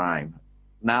of the crime.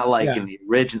 Not like in the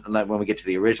original, like when we get to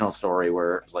the original story,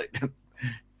 where it's like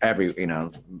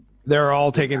they're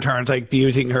all taking turns, like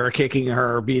abusing her, kicking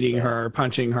her, beating her,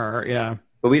 punching her. Yeah.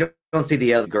 But we don't see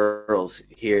the other girls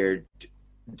here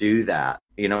do that.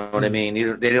 You know what I mean?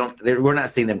 We're not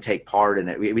seeing them take part in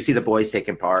it. We see the boys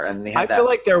taking part, and they have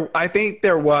I think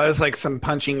there was like some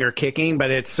punching or kicking,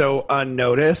 but it's so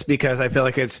unnoticed, because I feel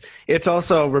like it's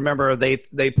also, remember,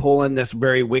 they pull in this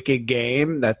very wicked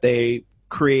game that they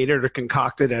created or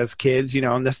concocted as kids. You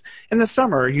know, in the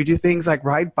summer, you do things like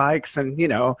ride bikes and, you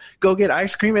know, go get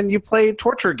ice cream, and you play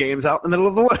torture games out in the middle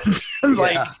of the woods.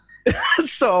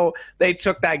 So they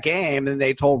took that game and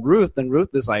they told Ruth, and Ruth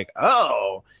is like,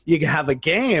 oh, you can have a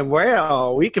game.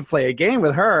 Well, we can play a game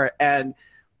with her. And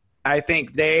I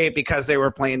think because they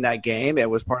were playing that game, it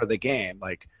was part of the game.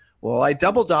 Like, well, I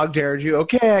double dog dared you.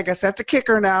 Okay, I guess I have to kick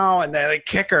her now. And then they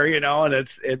kick her,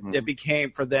 and it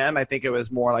became, for them, I think it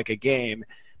was more like a game.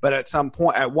 But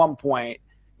at one point,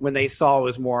 when they saw it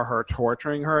was more her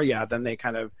torturing her, then they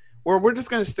kind of, we're just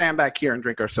going to stand back here and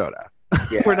drink our soda.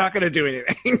 Yeah. We're not going to do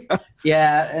anything.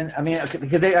 Yeah, and I mean,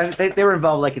 because they were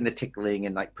involved like in the tickling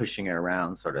and like pushing her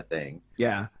around sort of thing.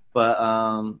 Yeah.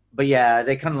 But yeah,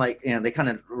 they kind of like,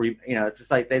 it's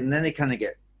just like then they kind of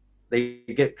get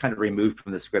kind of removed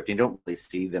from the script. You don't really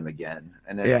see them again.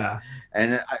 And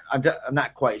and I'm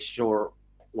not quite sure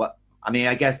what. I mean,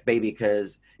 I guess maybe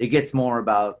because it gets more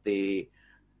about the.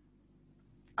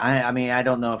 I mean, I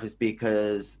don't know if it's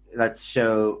because let's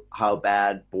show how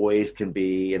bad boys can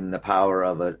be and the power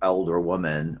of an older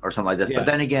woman or something like this. Yeah. But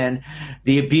then again,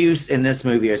 the abuse in this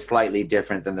movie is slightly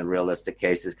different than the realistic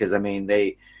cases. Because I mean,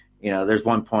 there's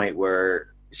one point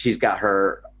where she's got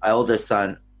her eldest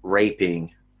son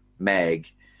raping Meg.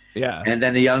 Yeah. And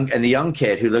then the young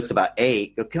kid who looks about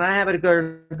 8, can I have it?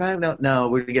 No,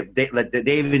 we're gonna get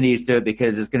David needs to,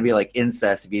 because it's gonna be like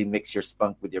incest if you mix your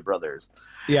spunk with your brothers.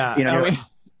 Yeah.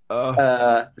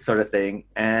 Sort of thing.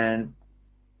 And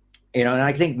and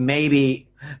I think maybe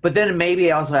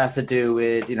it also has to do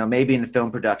with, maybe in the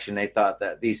film production they thought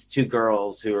that these two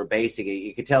girls who are basically,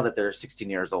 you could tell that they're 16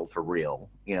 years old for real.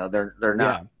 They're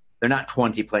not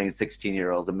 20 playing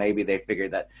 16-year-olds, and maybe they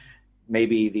figured that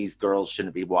maybe these girls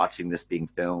shouldn't be watching this being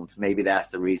filmed. Maybe that's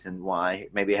the reason why.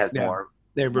 Maybe it has more.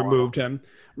 They removed him.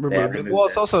 Well,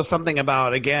 it's also something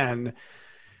about, again,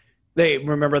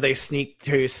 they sneak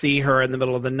to see her in the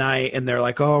middle of the night, and they're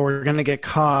like, oh, we're going to get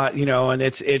caught, and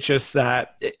it's just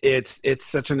that it's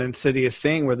such an insidious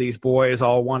thing where these boys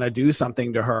all want to do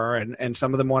something to her, and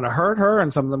some of them want to hurt her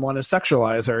and some of them want to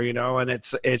sexualize her, and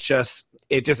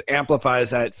it just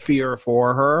amplifies that fear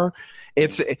for her.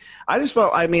 I just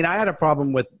felt, I mean, I had a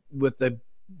problem with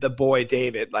the boy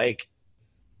David. Like,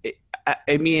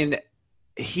 I mean,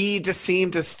 he just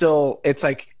seemed to still, it's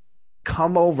like,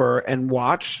 come over and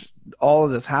watch all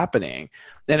of this happening.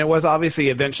 And it was obviously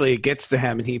eventually it gets to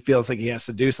him and he feels like he has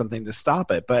to do something to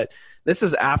stop it. But this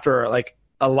is after like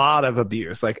a lot of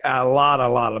abuse, like a lot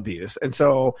of abuse. And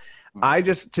so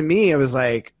to me, it was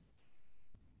like,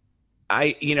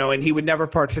 and he would never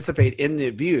participate in the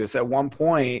abuse. At one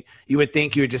point, you would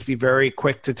think you would just be very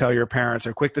quick to tell your parents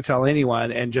or quick to tell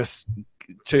anyone and just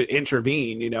to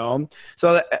intervene,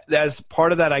 So as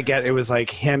part of that, I get it was like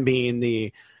him being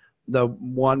the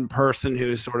one person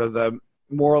who's sort of the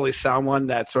morally sound one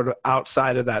that's sort of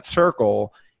outside of that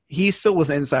circle. He still was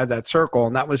inside that circle,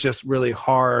 and that was just really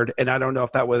hard. And I don't know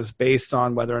if that was based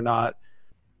on whether or not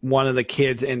one of the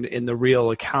kids in the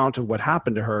real account of what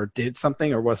happened to her did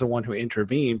something or was the one who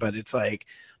intervened. But it's like,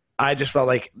 I just felt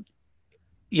like,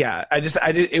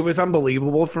 it was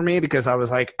unbelievable for me because I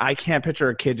was like, I can't picture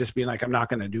a kid just being like, I'm not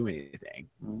going to do anything.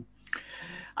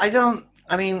 I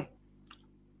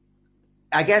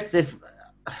guess if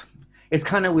it's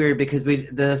kind of weird because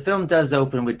the film does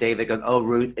open with David going, oh,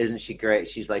 Ruth, isn't she great?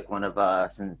 She's like one of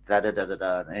us, and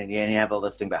da-da-da-da-da. And you have all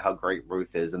this thing about how great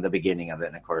Ruth is in the beginning of it.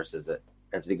 And, of course, as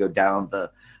they go down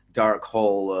the dark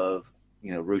hole of,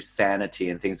 Ruth's sanity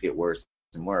and things get worse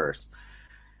and worse.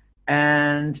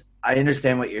 And I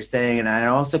understand what you're saying. And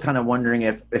I'm also kind of wondering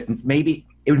if maybe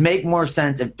it would make more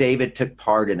sense if David took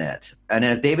part in it. And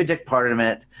if David took part in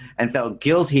it and felt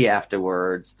guilty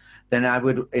afterwards, then I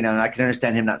would, and I can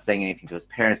understand him not saying anything to his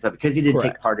parents, but because he didn't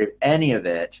take part in any of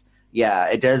it,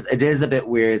 it is a bit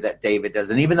weird that David does.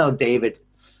 And even though David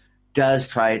does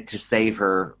try to save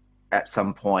her at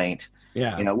some point,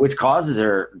 which causes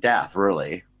her death,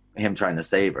 really, him trying to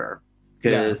save her,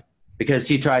 because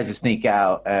she tries to sneak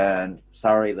out, and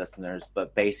sorry, listeners,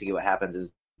 but basically what happens is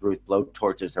Ruth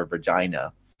blowtorches her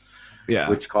vagina,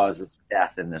 which causes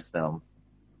death in this film.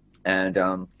 And,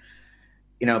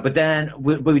 but then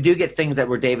we do get things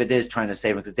where David is trying to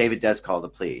save him, because David does call the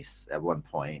police at one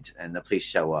point, and the police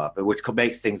show up, which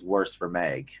makes things worse for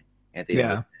Meg at the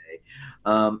end of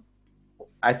the day.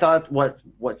 I thought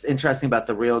what's interesting about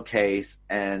the real case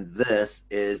and this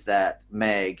is that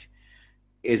Meg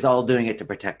is all doing it to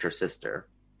protect her sister.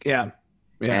 And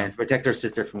to protect her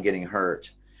sister from getting hurt.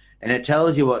 And it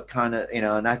tells you what kind of,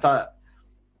 and I thought,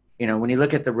 when you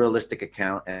look at the realistic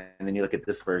account and then you look at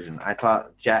this version, I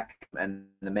thought Jack and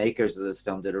the makers of this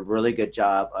film did a really good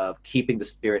job of keeping the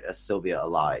spirit of Sylvia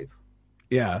alive.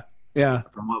 From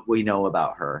what we know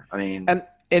about her. I mean,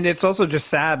 and it's also just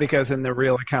sad because in the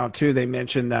real account too, they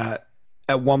mentioned that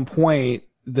at one point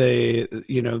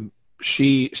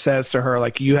she says to her,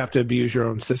 like, you have to abuse your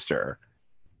own sister,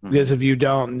 because if you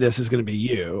don't, this is going to be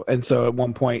you. And so at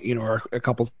one point, or a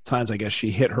couple times, I guess,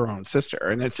 she hit her own sister.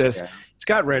 And it's just, it's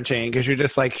gut wrenching, because you're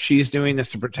just like, she's doing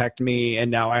this to protect me, and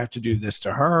now I have to do this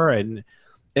to her. And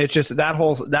it's just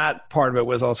that part of it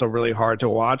was also really hard to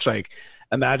watch. Like,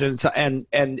 imagine, and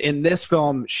in this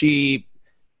film, she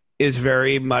is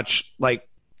very much like,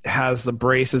 has the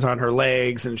braces on her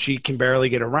legs, and she can barely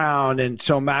get around. And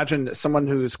so imagine someone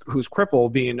who's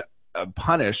crippled being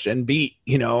punished and beat,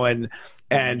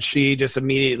 and she just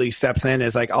immediately steps in,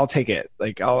 is like, I'll take it.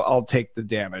 Like, I'll take the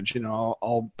damage,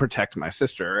 I'll protect my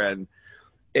sister. And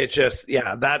it's just,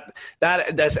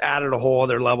 that's added a whole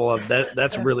other level of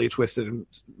that's really twisted and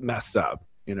messed up,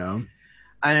 And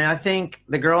I think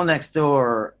The Girl Next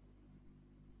Door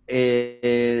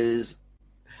is,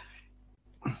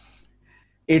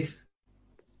 it's,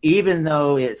 even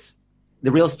though it's,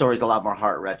 the real story is a lot more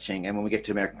heart-wrenching, and when we get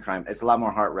to American Crime, it's a lot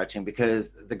more heart-wrenching,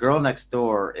 because The Girl Next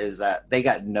Door is that they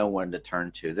got no one to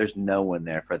turn to. There's no one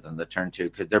there for them to turn to,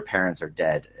 because their parents are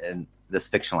dead in this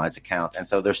fictionalized account, and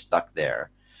so they're stuck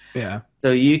there. Yeah.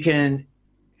 So you can,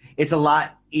 it's a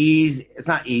lot easy. It's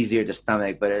not easier to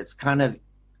stomach, but it's kind of,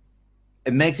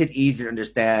 it makes it easier to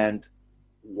understand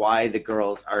why the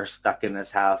girls are stuck in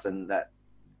this house, and that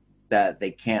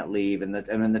they can't leave, and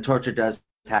the torture does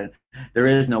happen. There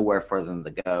is nowhere for them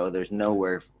to go. There's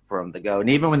nowhere for them to go. And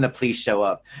even when the police show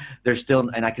up, they're still,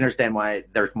 and I can understand why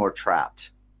they're more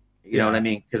trapped. You know what I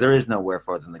mean? Because there is nowhere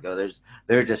for them to go.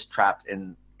 They're just trapped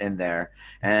in there.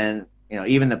 And,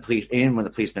 even when the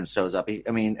policeman shows up,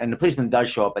 and the policeman does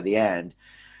show up at the end,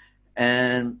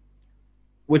 and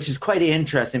which is quite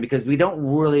interesting, because we don't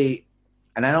really,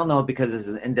 and I don't know, because it's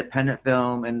an independent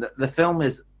film, and the film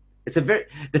is,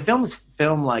 the film is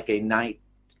filmed like a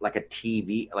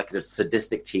TV, like a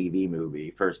sadistic TV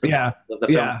movie. First, the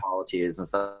film quality is and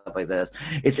stuff like this.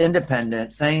 It's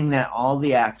independent, saying that all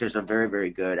the actors are very,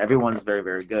 very good. Everyone's very,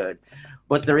 very good,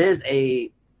 but there's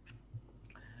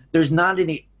not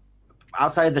any,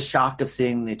 outside of the shock of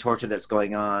seeing the torture that's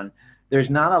going on. There's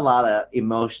not a lot of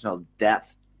emotional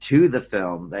depth to the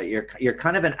film. That you're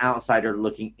kind of an outsider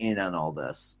looking in on all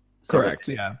this. Correct.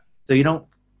 Yeah. So you don't.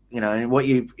 And what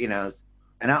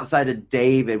and outside of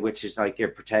David, which is like your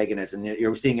protagonist, and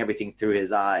you're seeing everything through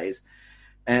his eyes.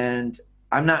 And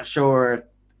I'm not sure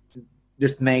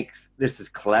if this is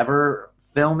clever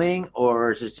filming,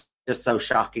 or is it just so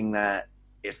shocking that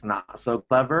it's not so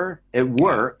clever. It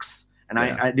works, and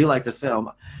I do like this film.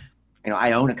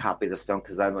 I own a copy of this film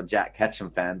because I'm a Jack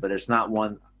Ketchum fan, but it's not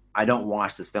one, I don't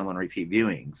watch this film on repeat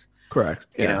viewings. Correct.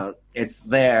 It's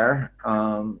there.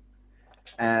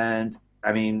 And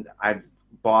I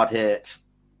bought it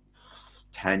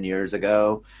 10 years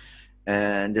ago,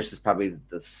 and this is probably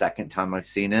the second time I've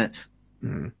seen it,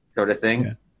 sort of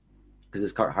thing, because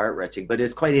it's quite heart-wrenching. But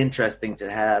it's quite interesting to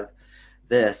have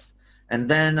this. And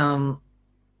then,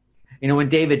 when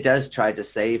David does try to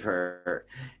save her,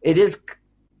 it is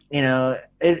a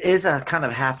kind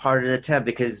of half-hearted attempt,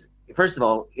 because first of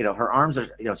all, her arms are,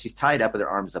 she's tied up with her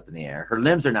arms up in the air. Her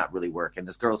limbs are not really working.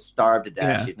 This girl's starved to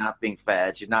death. Yeah. She's not being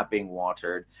fed. She's not being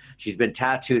watered. She's been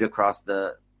tattooed across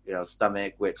the,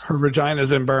 stomach, which her vagina's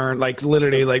been burned. Like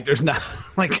literally, like there's not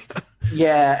like.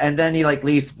 Yeah, and then he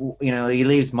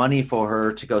leaves money for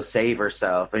her to go save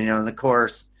herself, and of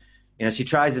course, she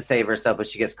tries to save herself, but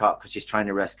she gets caught because she's trying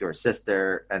to rescue her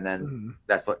sister, and then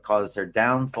that's what causes her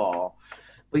downfall.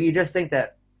 But you just think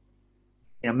that,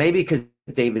 maybe because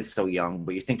David's so young,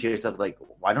 but you think to yourself, like,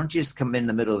 why don't you just come in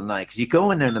the middle of the night? Because you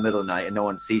go in there in the middle of the night and no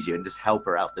one sees you, and just help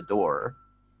her out the door.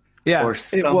 Yeah. Well,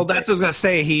 that's what I was going to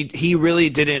say. He really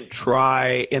didn't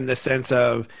try, in the sense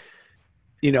of,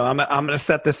 I'm going to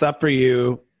set this up for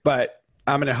you, but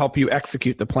I'm going to help you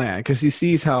execute the plan, because he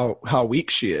sees how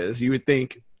weak she is. You would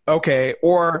think, okay,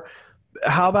 or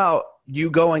how about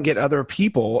you go and get other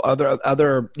people,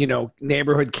 other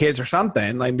neighborhood kids or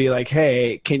something, like, be like,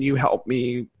 hey, can you help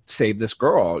me save this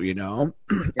girl? Yeah,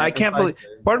 I can't believe.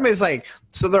 Part of me is like,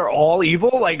 so they're all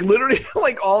evil, like literally,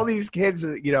 like all these kids,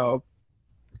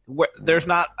 there's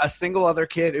not a single other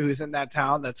kid who's in that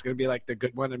town that's going to be like the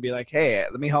good one and be like, hey,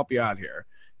 let me help you out here,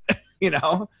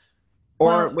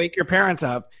 or wake your parents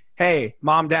up. Hey,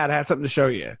 mom, dad, I have something to show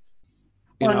you.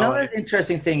 Another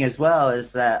interesting thing as well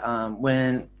is that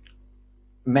when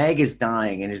Meg is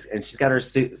dying and she's got her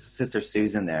sister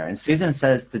Susan there, and Susan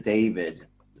says to David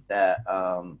that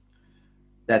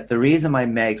that the reason why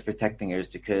Meg's protecting her is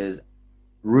because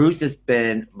Ruth has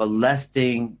been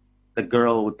molesting the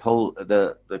girl with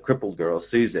the crippled girl,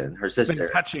 Susan, her sister, been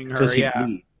touching her,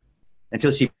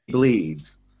 until she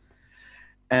bleeds,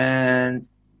 and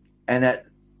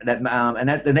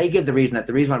and they give the reason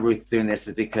why Ruth's doing this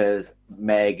is because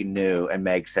Meg knew, and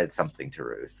Meg said something to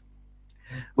Ruth,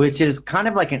 which is kind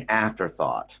of like an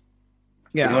afterthought.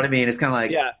 Yeah. You know what I mean? It's kind of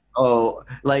like, oh,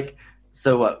 like,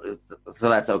 so what? So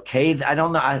that's okay. I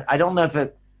don't know. I don't know if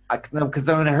it, because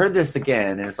when I heard this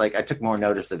again, and it's like I took more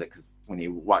notice of it, because when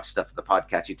you watch stuff for the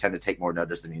podcast, you tend to take more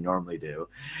notice than you normally do.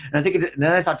 And I think, and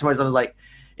then I thought to myself, I was like,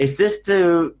 is this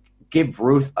to give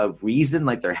Ruth a reason?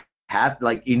 Like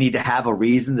you need to have a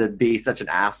reason to be such an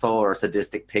asshole or a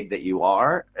sadistic pig that you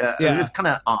are? It was just kind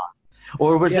of odd.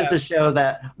 Or was this to show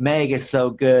that Meg is so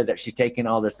good that she's taking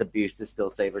all this abuse to still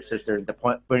save her sister,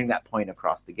 putting that point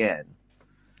across again?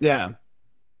 Yeah,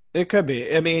 it could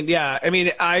be. I mean,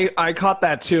 I caught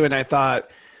that too, and I thought,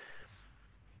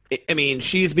 I mean,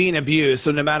 she's being abused,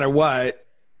 so no matter what,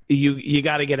 you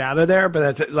got to get out of there.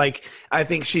 But that's like, I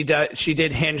think she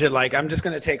did hinge it like, I'm just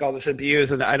going to take all this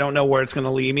abuse, and I don't know where it's going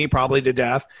to lead me, probably to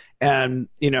death, and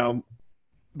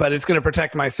but it's going to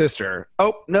protect my sister.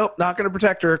 Oh, nope, not going to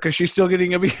protect her because she's still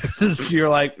getting abused. You're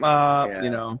like, But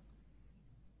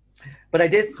I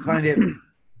did find it,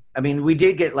 I mean, we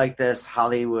did get like this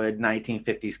Hollywood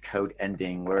 1950s code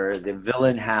ending where the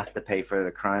villain has to pay for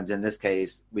the crimes. In this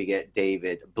case, we get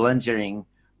David bludgeoning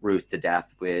Ruth to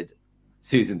death with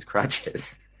Susan's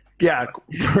crutches. Yeah,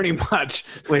 pretty much.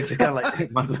 Which is kind of like,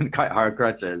 must have been quite hard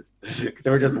crutches. They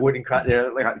were just wooden crutches,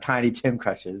 they're like tiny Tim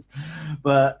crutches.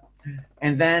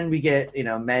 And then we get,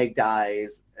 Meg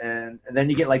dies, and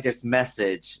then you get like this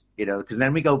message, because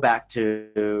then we go back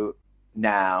to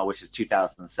now, which is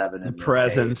 2007. The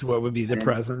present, what would be the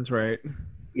present, right?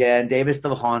 Yeah, and David's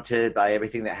still haunted by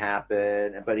everything that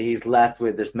happened, but he's left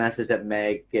with this message that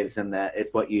Meg gives him, that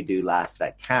it's what you do last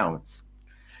that counts.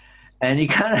 And he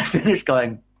kind of finished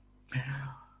going,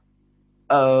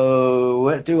 oh,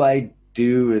 what do I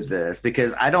do with this?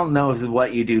 Because I don't know if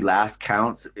what you do last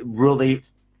counts. Really,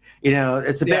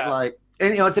 it's a bit like,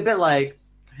 it's a bit like,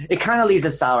 it kind of leaves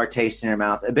a sour taste in your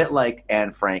mouth, a bit like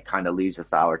Anne Frank kind of leaves a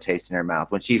sour taste in her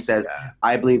mouth when she says,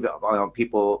 I believe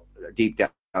people deep down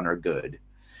are good.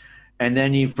 And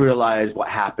then you realize what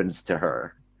happens to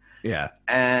her. Yeah.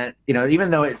 And, even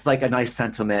though it's like a nice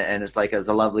sentiment, and it's like, it's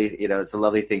a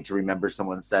lovely thing to remember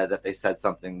someone said that they said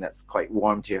something that's quite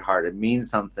warm to your heart. It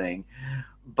means something.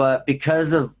 But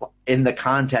because of in the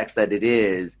context that it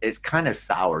is, it's kind of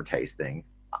sour tasting.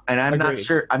 And I'm not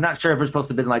sure if it's supposed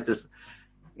to have been like this,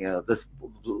 a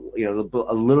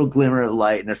little glimmer of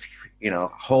light in this,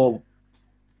 whole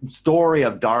story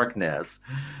of darkness,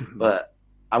 but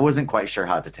I wasn't quite sure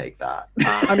how to take that.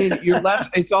 I mean, you're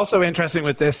left. It's also interesting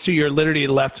with this too. You're literally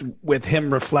left with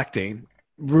him reflecting,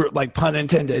 like pun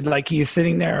intended. Like he's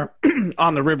sitting there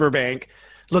on the riverbank,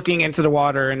 looking into the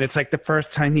water, and it's like the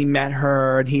first time he met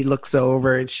her, and he looks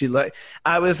over, and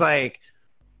I was like,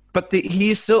 but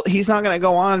he's not going to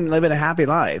go on living a happy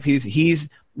life. He's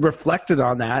reflected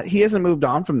on that. He hasn't moved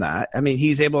on from that. I mean,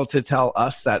 he's able to tell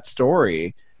us that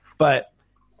story, but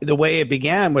the way it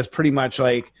began was pretty much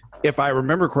like, if I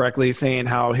remember correctly, saying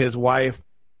how his wife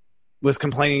was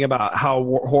complaining about how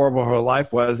horrible her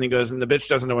life was, and he goes, and the bitch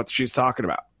doesn't know what she's talking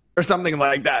about, or something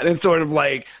like that. And sort of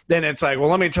like, then it's like, well,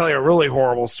 let me tell you a really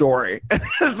horrible story.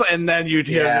 And then you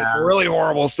hear this really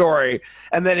horrible story,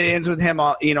 and then it ends with him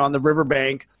on the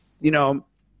riverbank,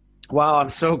 wow, I'm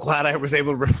so glad I was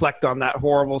able to reflect on that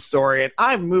horrible story, and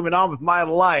I'm moving on with my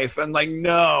life. And like,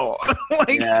 no,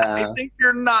 I think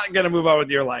you're not going to move on with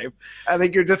your life. I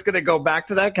think you're just going to go back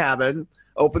to that cabin,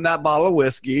 open that bottle of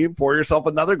whiskey, pour yourself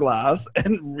another glass,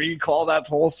 and recall that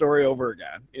whole story over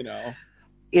again,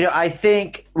 I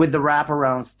think with the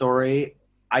wraparound story,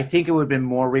 I think it would have been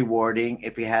more rewarding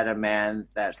if we had a man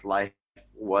that's life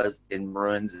was in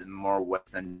ruins in more ways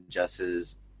than just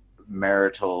his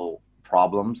marital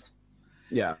problems.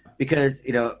 Yeah. Because,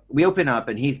 we open up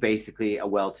and he's basically a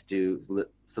well-to-do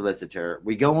solicitor.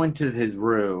 We go into his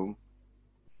room.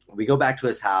 We go back to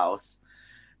his house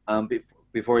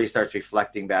before he starts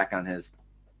reflecting back on his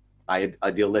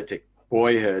idealistic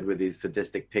boyhood with these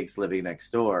sadistic pigs living next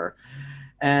door.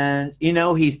 And,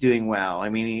 he's doing well. I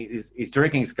mean, he's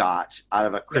drinking scotch out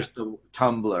of a crystal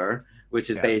tumbler, which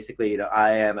is basically,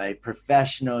 I am a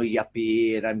professional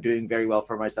yuppie and I'm doing very well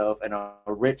for myself, and a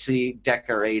richly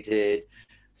decorated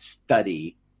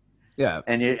study. Yeah.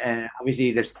 And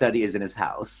obviously the study is in his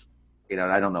house.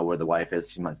 I don't know where the wife is.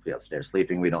 She must be upstairs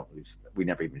sleeping. We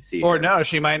never even see her. Or no,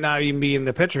 she might not even be in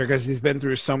the picture because he's been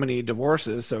through so many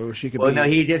divorces. So she could be. Well, no,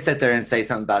 he did sit there and say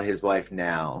something about his wife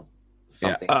now.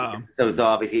 Something. Yeah. So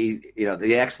obviously,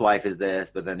 the ex-wife is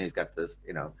this, but then he's got this,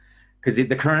 because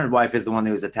the current wife is the one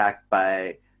who was attacked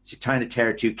by, she's trying to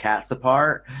tear two cats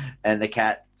apart, and the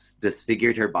cat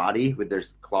disfigured her body with their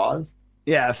claws.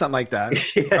 Yeah, something like that.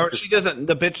 Yes. Or she doesn't.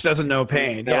 The bitch doesn't know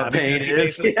pain. Know what pain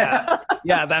is.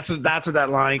 Yeah, that's what that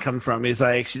line comes from. He's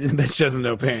like, the bitch doesn't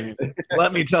know pain.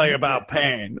 Let me tell you about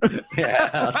pain.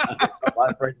 Yeah,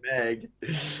 my friend Meg.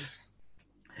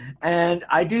 And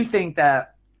I do think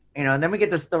that, and then we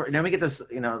get this story. Then we get this,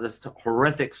 this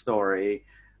horrific story,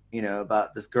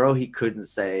 about this girl he couldn't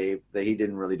save, that he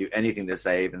didn't really do anything to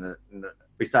save, and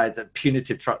besides the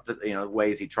punitive,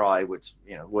 ways he tried, which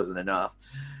wasn't enough.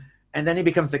 And then he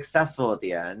becomes successful at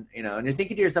the end, and you're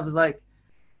thinking to yourself, it's like,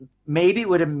 maybe it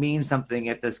would have mean something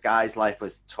if this guy's life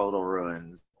was total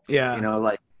ruins. Yeah.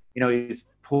 He's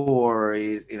poor,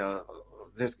 he's,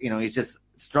 he's just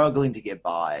struggling to get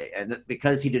by. And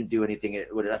because he didn't do anything, it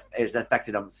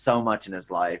affected him so much in his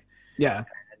life. Yeah.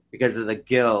 Because of the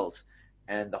guilt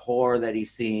and the horror that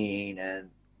he's seen. And,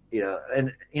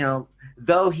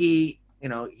 though he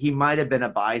might have been a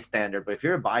bystander, but if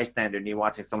you're a bystander and you're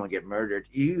watching someone get murdered,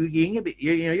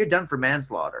 you're done for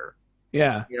manslaughter.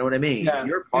 Yeah. You know what I mean? Yeah.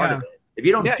 You're part of it. If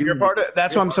you don't do you're part of it.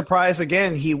 That's why I'm surprised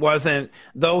again. He wasn't,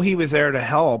 though he was there to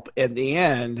help at the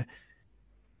end.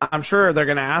 I'm sure they're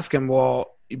going to ask him,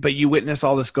 well, but you witnessed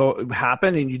all this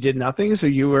happen and you did nothing. So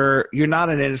you're not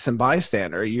an innocent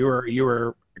bystander.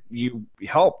 You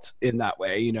helped in that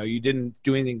way. You didn't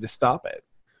do anything to stop it.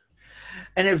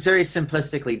 And it was very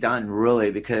simplistically done,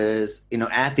 really, because,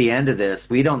 at the end of this,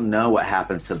 we don't know what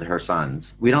happens to her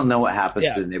sons. We don't know what happens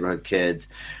to the neighborhood kids.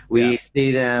 We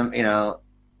see them,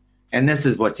 and this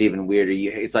is what's even weirder.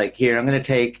 It's like, here, I'm going to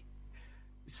take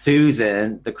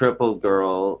Susan, the crippled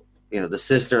girl, the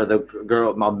sister of the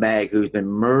girl, Meg, who's been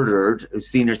murdered, who's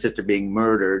seen her sister being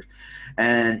murdered,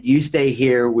 and you stay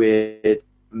here with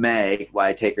Meg while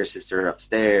I take her sister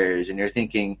upstairs. And you're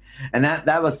thinking, and that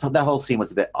whole scene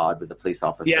was a bit odd with the police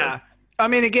officer. Yeah. I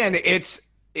mean, again,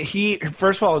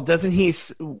 first of all, doesn't he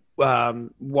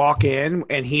walk in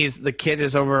and the kid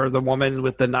is over the woman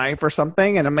with the knife or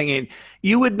something? And I'm thinking,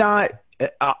 you would not,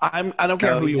 I don't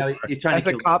care who you are. He's trying as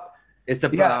to a cop. It's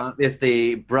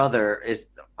the brother,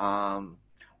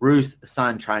 Ruth's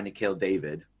son trying to kill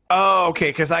David. Oh, okay.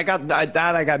 Because I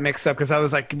got mixed up because I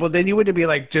was like, well, then you wouldn't be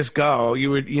like, just go.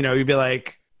 You would, you'd be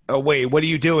like, oh wait, what are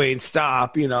you doing?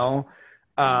 Stop.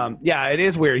 Yeah, it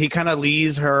is weird. He kind of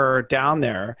leaves her down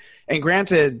there. And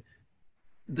granted,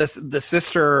 the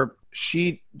sister,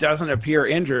 she doesn't appear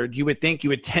injured. You would think you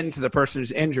would tend to the person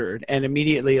who's injured and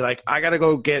immediately like, I got to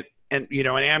go get an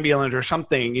ambulance or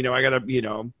something. I got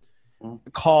to,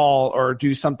 call or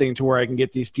do something to where I can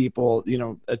get these people,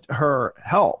 her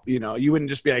help. You wouldn't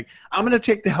just be like, I'm going to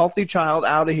take the healthy child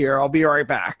out of here. I'll be right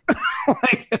back.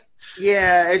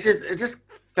 Yeah, it just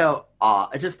felt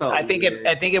odd. It just felt. I think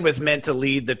it was meant to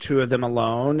leave the two of them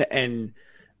alone, and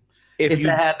if you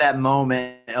to have that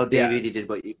moment, David, you did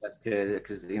what you best could,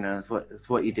 because it's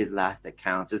what you did last that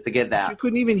counts. Is to get that. You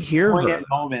couldn't even hear her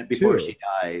moment before she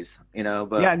dies.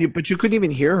 But but you couldn't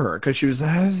even hear her because she was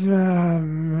like,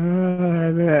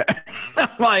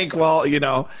 well,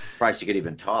 surprised she could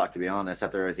even talk. To be honest,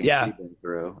 after everything she'd been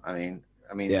through, I mean,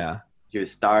 she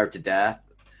was starved to death,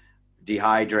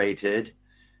 dehydrated,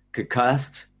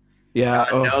 concussed. Yeah,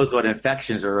 God knows what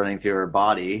infections are running through her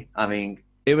body. I mean.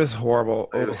 It was horrible.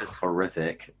 It was just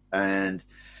horrific. And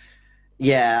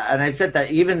and I've said that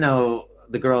even though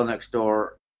The Girl Next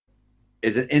Door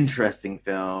is an interesting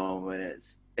film and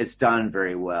it's done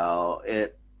very well,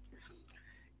 it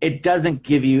doesn't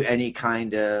give you any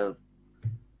kind of,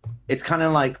 it's kind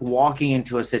of like walking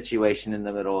into a situation in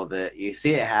the middle of it. You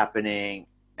see it happening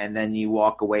and then you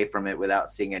walk away from it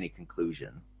without seeing any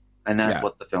conclusion. And that's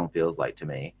what the film feels like to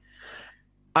me.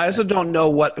 I also don't know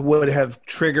what would have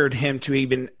triggered him to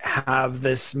even have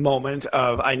this moment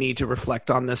of, I need to reflect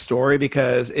on this story,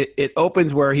 because it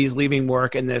opens where he's leaving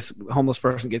work and this homeless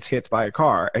person gets hit by a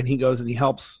car and he goes and he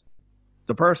helps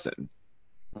the person.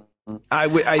 I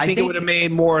think it would have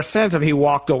made more sense if he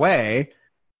walked away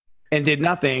and did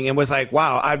nothing and was like,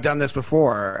 wow, I've done this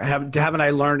before. Haven't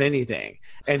I learned anything?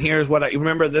 And here's what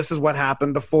remember, this is what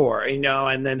happened before,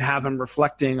 and then have him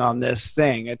reflecting on this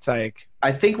thing. It's like,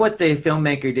 I think what the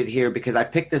filmmaker did here, because I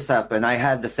picked this up and I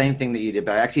had the same thing that you did,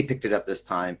 but I actually picked it up this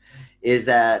time, is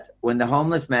that when the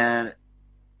homeless man,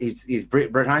 he's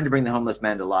trying to bring the homeless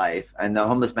man to life, and the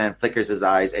homeless man flickers his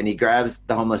eyes and he grabs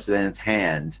the homeless man's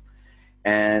hand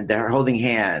and they're holding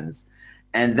hands.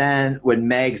 And then when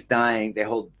Meg's dying, they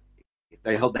hold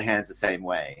the hands the same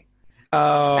way.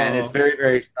 Oh, and it's very,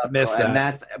 very subtle. That. And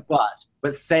that's,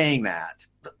 but saying that,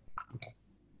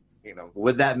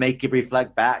 would that make you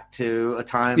reflect back to a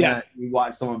time that you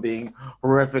watched someone being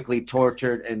horrifically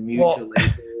tortured and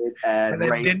mutilated And then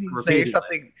raped didn't he say repeatedly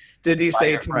something? Did he by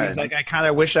say her to me, friends. he's like, I kind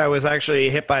of wish I was actually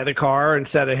hit by the car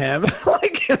instead of him.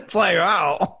 Like, it's like,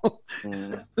 wow.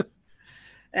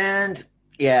 And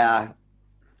yeah,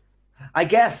 I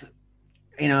guess,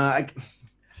 I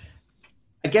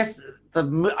guess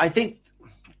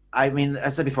I mean, I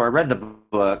said before, I read the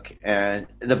book, and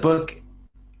the book,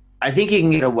 I think you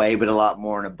can get away with a lot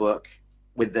more in a book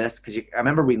with this, because I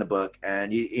remember reading the book,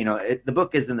 and the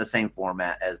book is in the same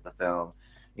format as the film.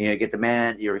 You get the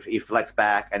man, you flex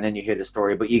back, and then you hear the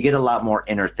story, but you get a lot more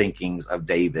inner thinkings of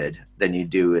David than you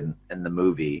do in the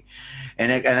movie,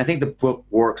 and I think the book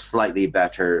works slightly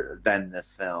better than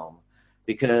this film,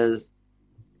 because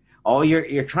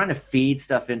you're trying to feed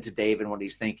stuff into David and what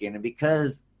he's thinking, and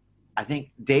because I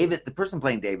think David, the person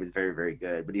playing David, is very, very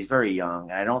good, but he's very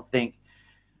young, and I think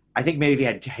maybe if you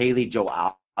had Haley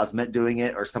Joel Osment doing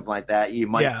it or something like that, you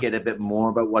might get a bit more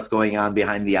about what's going on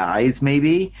behind the eyes,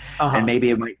 maybe, and maybe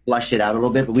it might flush it out a little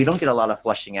bit, but we don't get a lot of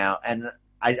flushing out. And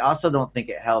I also don't think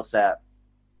it helps that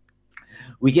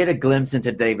we get a glimpse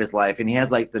into David's life, and he has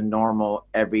like the normal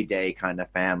everyday kind of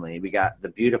family. We got the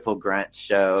beautiful Grant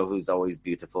Show, who's always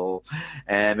beautiful,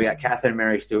 and we got Catherine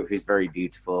Mary Stewart, who's very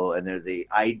beautiful, and they're the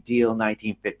ideal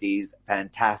 1950s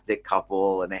fantastic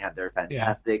couple, and they have their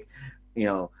fantastic,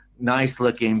 nice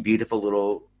looking, beautiful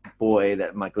little boy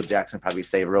that Michael Jackson probably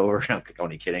saved over. I'm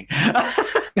only kidding.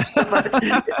 but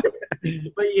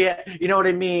yeah, you know what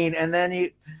I mean? And then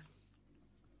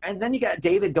you got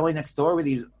David going next door with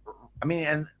these,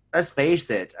 and let's face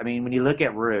it, when you look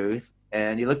at Ruth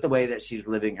and you look the way that she's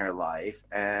living her life,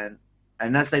 and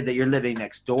let's say that you're living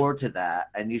next door to that,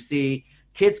 and you see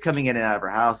kids coming in and out of her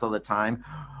house all the time,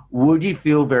 would you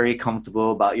feel very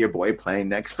comfortable about your boy playing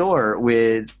next door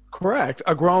with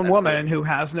a grown woman who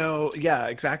has no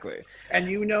exactly. And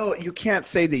you can't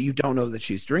say that you don't know that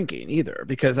she's drinking either,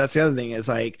 because that's the other thing is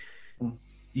like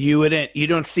you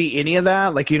don't see any of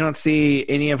that, like you don't see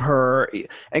any of her.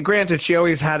 And granted, she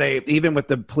always had even with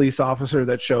the police officer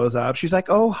that shows up, she's like,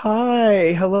 oh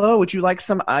hi, hello, would you like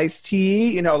some iced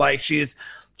tea? Like she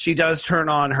does turn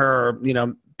on her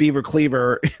Beaver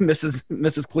Cleaver,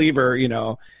 Mrs.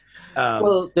 Cleaver,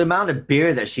 well, the amount of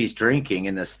beer that she's drinking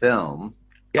in this film,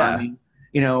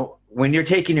 when you're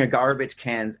taking your garbage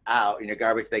cans out and your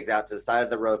garbage bags out to the side of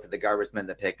the road for the garbage men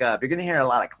to pick up, you're going to hear a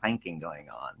lot of clanking going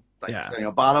on.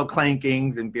 Bottle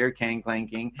clankings and beer can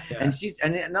clanking.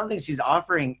 And another thing, she's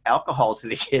offering alcohol to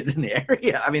the kids in the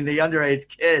area. The underage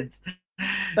kids.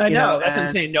 I know, that's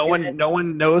insane. No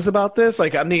one knows about this.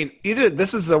 Like,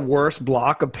 this is the worst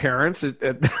block of parents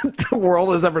the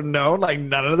world has ever known. Like,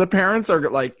 none of the parents are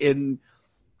like in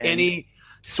any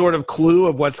sort of clue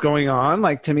of what's going on.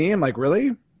 Like, to me, I'm like,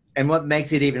 really? And what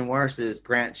makes it even worse is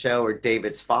Grant Show, or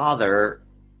David's father,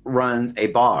 runs a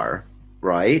bar,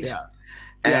 right? Yeah.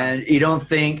 And you don't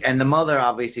think, and the mother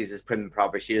obviously is prim and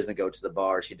proper. She doesn't go to the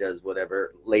bar. She does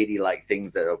whatever ladylike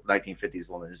things that a 1950s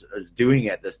woman is doing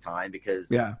at this time, because,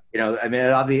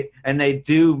 and they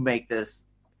do make this,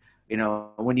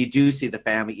 when you do see the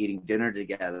family eating dinner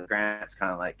together, Grant's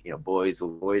kind of like, boys will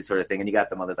boys sort of thing. And you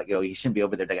got the mother's like, you shouldn't be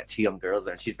over there. They got 2 young girls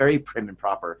there. And she's very prim and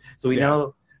proper. So we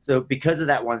know. So because of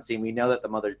that one scene, we know that the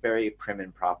mother's very prim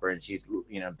and proper, and she's,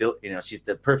 built, she's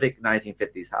the perfect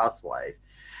 1950s housewife.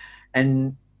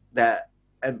 But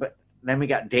then we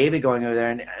got David going over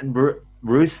there, and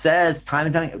Ruth says time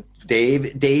and time,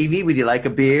 Davey, would you like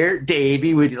a beer?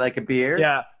 Davey, would you like a beer?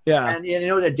 Yeah. And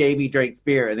that Davey drinks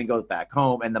beer and then goes back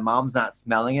home, and the mom's not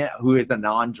smelling it, who is a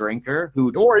non-drinker,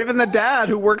 or even the dad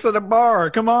who works at a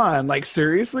bar. Come on, like,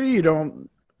 seriously, you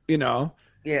don't,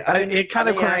 Yeah, it kind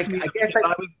of cracks me.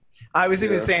 I was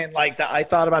even saying, like, that. I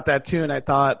thought about that too, and I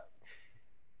thought,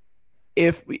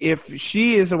 if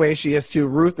she is the way she is too,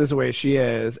 Ruth is the way she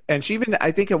is, and she even,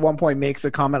 I think at one point makes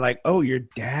a comment like, "Oh, your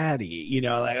daddy,"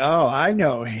 like, "Oh, I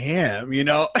know him," and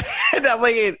I'm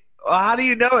like, how do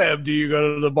you know him? Do you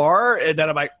go to the bar? And then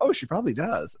I'm like, oh, she probably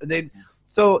does. And then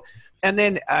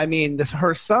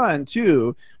her son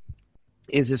too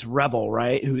is this rebel,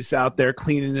 right? Who's out there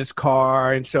cleaning his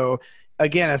car, and so.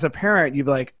 Again, as a parent, you'd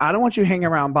be like, I don't want you hanging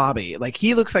around Bobby. Like,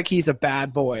 he looks like he's a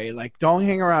bad boy. Like, don't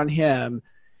hang around him.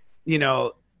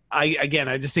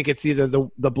 I just think it's either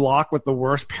the block with the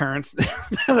worst parents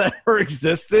that ever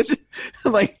existed.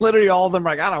 Like, literally all of them are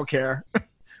like, I don't care.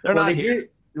 They're not here.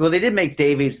 They did make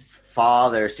David's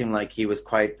father seem like he was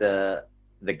quite the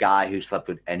guy who slept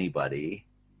with anybody.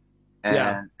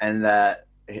 And that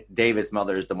David's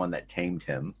mother is the one that tamed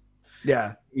him.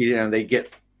 Yeah.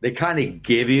 They kind of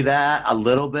give you that a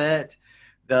little bit,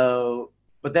 though.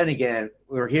 But then again,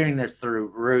 we're hearing this through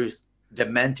Ruth's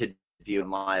demented view in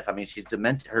life. She's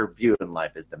demented. Her view in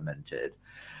life is demented.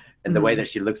 and the way that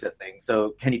she looks at things.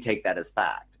 So can you take that as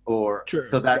fact? Or True.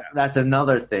 So that's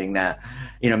another thing that,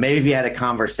 maybe if you had a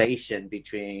conversation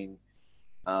between,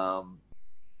 more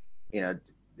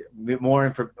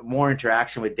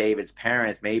interaction with David's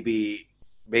parents, maybe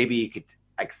you could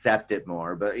accept it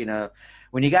more. But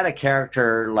when you got a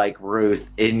character like Ruth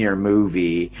in your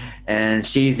movie, and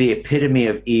she's the epitome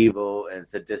of evil and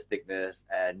sadisticness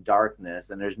and darkness,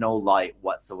 and there's no light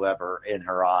whatsoever in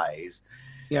her eyes.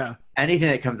 Yeah. Anything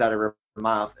that comes out of her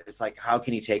mouth, it's like, how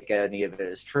can you take any of it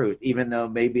as truth? Even though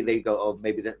maybe they go, oh,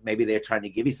 maybe they're trying to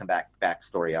give you some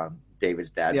backstory on David's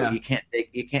dad, but you can't.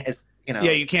 It's,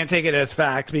 Yeah, you can't take it as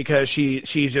fact because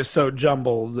she's just so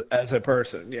jumbled as a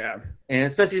person. Yeah. And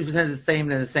especially if it says the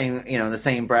same in the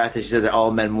same breath as she said that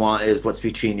all men want is what's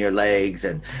between your legs,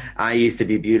 and I used to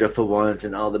be beautiful once,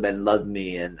 and all the men loved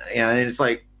me, and and it's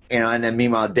like, and then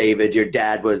meanwhile, David, your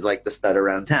dad was like the stud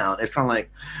around town. It's kind of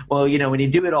like, well, when you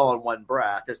do it all in one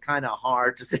breath, it's kind of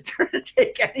hard to sit there and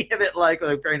take any of it like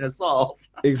with a grain of salt.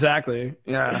 Exactly.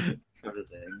 Yeah. Sort of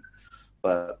thing.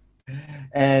 But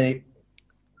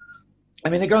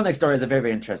The Girl Next Door is a very,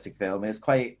 very interesting film. It's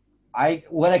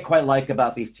what I quite like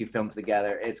about these two films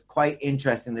together, it's quite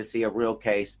interesting to see a real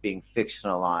case being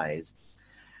fictionalized.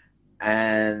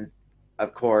 And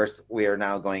of course, we are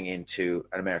now going into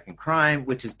An American Crime,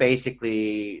 which is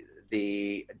basically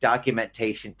the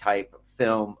documentation type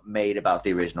film made about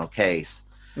the original case.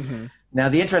 Mm-hmm. Now,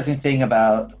 the interesting thing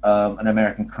about An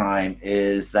American Crime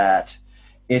is that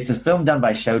it's a film done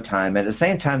by Showtime. At the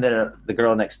same time that The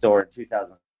Girl Next Door in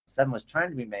 2007 was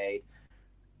trying to be made,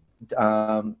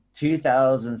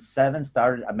 2007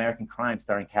 started American Crime,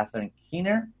 starring Kathleen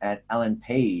Keener and Ellen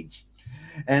Page.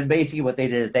 And basically what they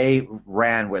did is they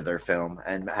ran with their film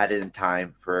and had it in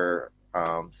time for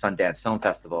Sundance Film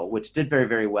Festival, which did very,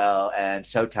 very well. And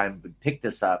Showtime would pick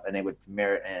this up and they would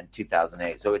premiere it in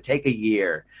 2008. So it would take a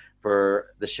year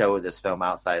for the show of this film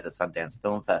outside of the Sundance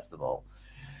Film Festival.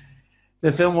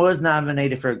 The film was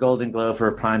nominated for a Golden Globe, for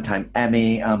a Primetime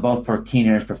Emmy, both for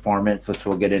Keener's performance, which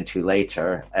we'll get into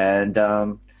later. And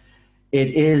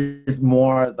it is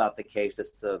more about the case of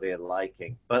Sylvia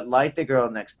Likens. But like The Girl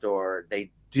Next Door,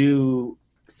 they do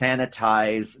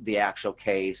sanitize the actual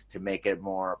case to make it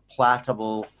more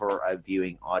palatable for a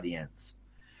viewing audience.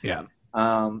 Yeah.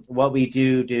 What we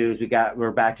do is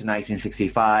we're back to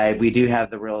 1965. We do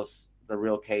have the real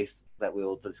case that we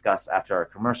will discuss after our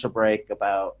commercial break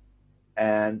about.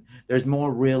 And there's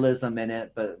more realism in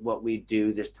it, but what we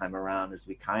do this time around is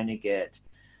we kind of get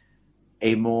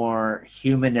a more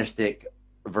humanistic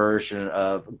version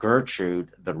of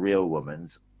Gertrude, the real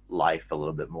woman's life, a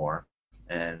little bit more.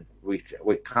 And we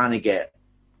kind of get,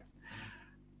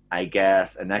 I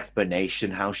guess, an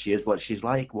explanation how she is, what she's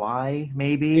like, why,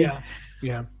 maybe.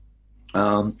 Yeah.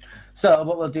 So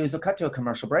what we'll do is we'll cut to a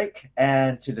commercial break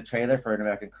and to the trailer for An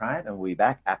American Crime, and we'll be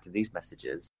back after these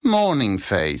messages. Morning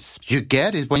face. You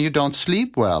get it when you don't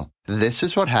sleep well. This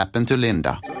is what happened to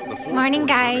Linda. Morning,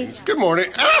 guys. Good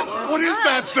morning. Ah, what is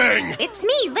that thing? It's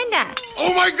me, Linda.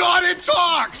 Oh my God, it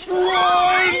talks!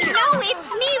 Run! No,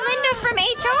 it's me, Linda from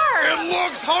HR. It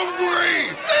looks hungry!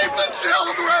 Save the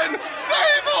children!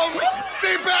 Save them! What?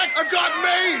 Stay back, I've got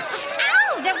mace!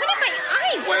 Ow, that went in my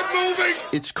eyes. Quit moving!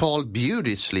 It's called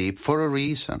beauty sleep for a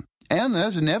reason. And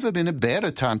there's never been a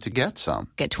better time to get some.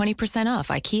 Get 20% off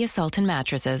IKEA Sultan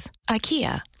mattresses.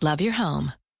 IKEA, love your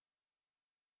home.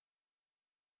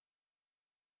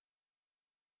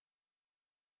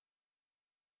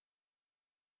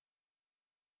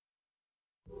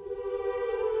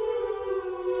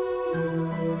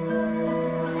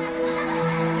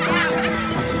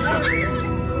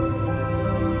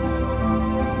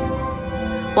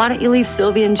 Why don't you leave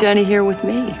Sylvia and Jenny here with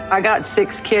me? I got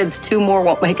 6 kids. 2 more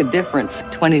won't make a difference.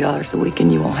 $20 a week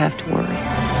and you won't have to worry.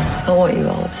 I want you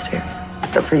all upstairs.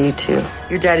 Except for you two.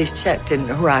 Your daddy's check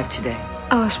didn't arrive today.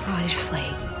 Oh, it's probably just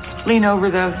late. Lean over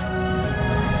those.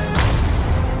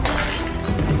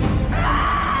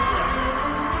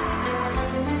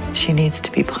 She needs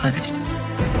to be punished.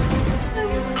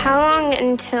 How long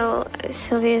until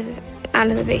Sylvia's out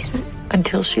of the basement?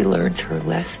 Until she learns her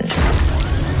lesson.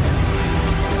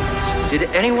 Did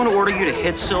anyone order you to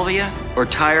hit Sylvia or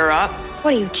tie her up?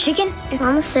 What are you, chicken? If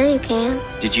Mama said you can.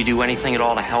 Did you do anything at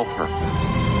all to help her?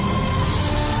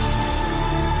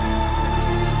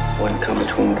 Wouldn't come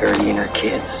between Gertie and her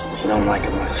kids. You don't like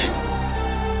her much.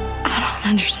 I don't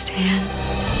understand.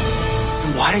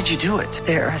 And why did you do it?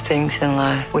 There are things in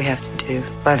life we have to do,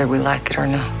 whether we like it or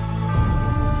not.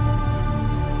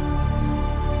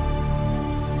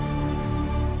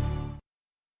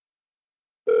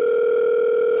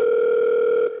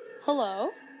 Hello?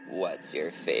 What's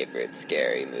your favorite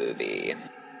scary movie?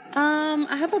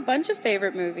 I have a bunch of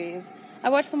favorite movies. I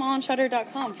watch them all on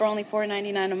Shudder.com for only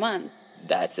 $4.99 a month.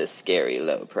 That's a scary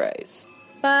low price.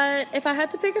 But if I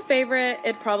had to pick a favorite,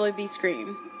 it'd probably be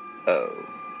Scream. Oh.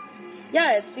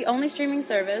 Yeah, it's the only streaming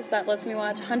service that lets me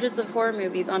watch hundreds of horror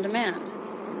movies on demand.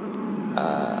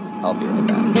 I'll be right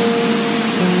back.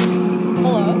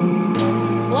 Hello?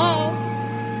 Hello?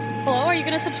 Hello, are you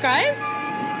gonna subscribe?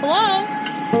 Hello?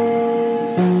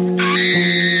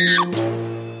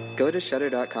 Go to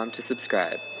Shudder.com to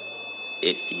subscribe,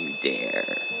 if you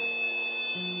dare.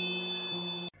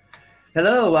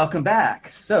 Hello, welcome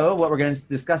back. So what we're going to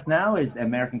discuss now is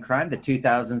American Crime, the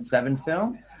 2007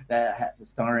 film that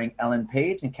starring Ellen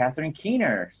Page and Catherine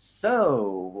Keener.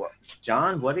 So,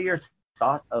 John, what are your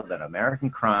thoughts of an American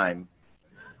Crime?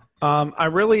 I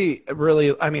really,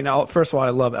 I mean, first of all, I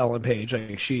love Ellen Page. I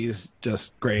think she's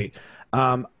just great.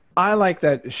 I like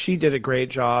that she did a great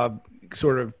job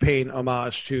sort of paying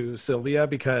homage to Sylvia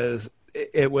because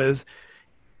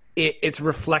it's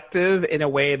reflective in a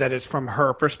way that it's from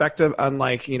her perspective,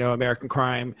 unlike, American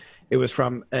Crime. It was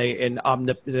from an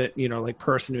omnipotent, like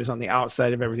person who's on the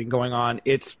outside of everything going on.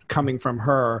 It's coming from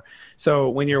her. So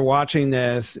when you're watching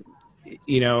this,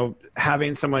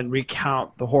 having someone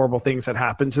recount the horrible things that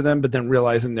happened to them, but then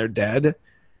realizing they're dead,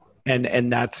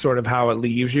 and that's sort of how it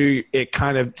leaves you. It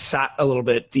kind of sat a little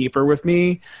bit deeper with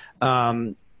me.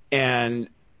 And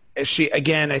I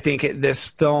think this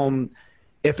film,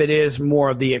 if it is more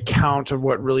of the account of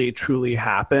what really truly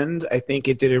happened, I think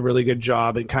it did a really good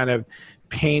job in kind of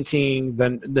painting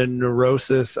the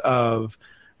neurosis of,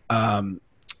 what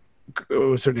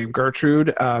was her name,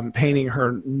 Gertrude, painting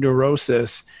her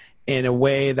neurosis in a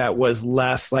way that was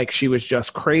less like she was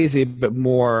just crazy, but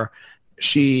more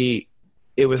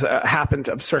it was a happened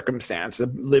of circumstance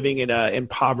of living in an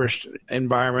impoverished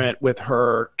environment with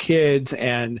her kids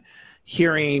and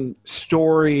hearing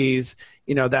stories,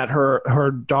 that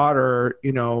her daughter,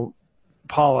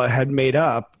 Paula, had made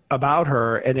up about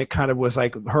her. And it kind of was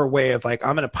like her way of like,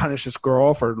 I'm going to punish this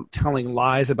girl for telling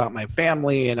lies about my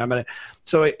family. And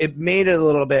so it made it a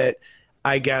little bit,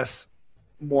 I guess,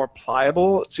 more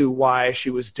pliable to why she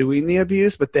was doing the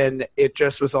abuse. But then it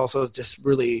just was also just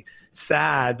really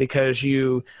sad because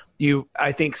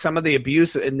I think some of the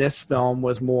abuse in this film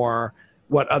was more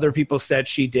what other people said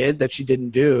she did that she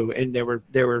didn't do, and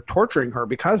they were torturing her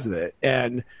because of it.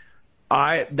 And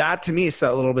that to me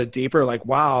set a little bit deeper, like,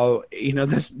 wow,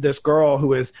 this girl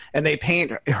who is, and they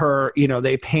paint her,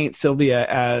 they paint Sylvia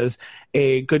as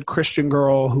a good Christian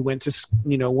girl who went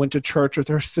to church with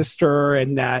her sister,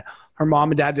 and that her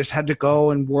mom and dad just had to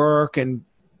go and work, and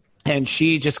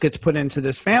she just gets put into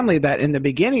this family that in the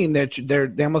beginning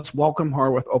they almost welcome her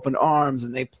with open arms,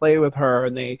 and they play with her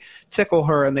and they tickle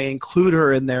her and they include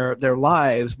her in their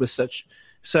lives with such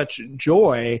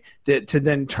joy to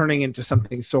then turning into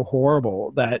something so horrible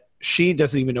that she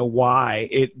doesn't even know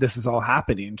why this is all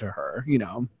happening to her.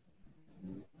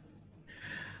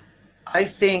 I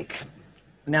think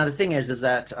now the thing is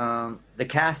that the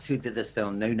cast who did this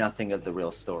film knew nothing of the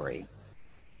real story.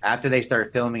 After they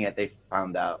started filming it, they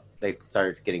found out. They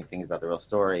started getting things about the real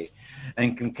story.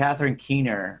 And when Catherine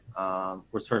Keener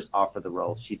was first offered the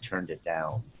role, she turned it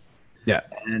down. Yeah.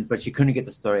 But she couldn't get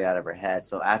the story out of her head.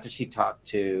 So after she talked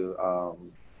to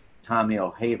Tommy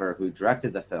O'Haver, who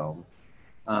directed the film,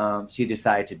 she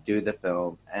decided to do the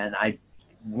film. And I'm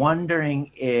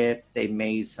wondering if they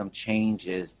made some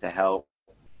changes to help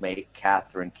make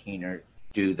Catherine Keener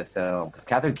do the film. Because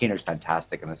Catherine Keener is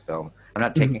fantastic in this film. I'm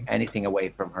not taking anything away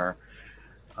from her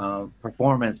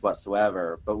performance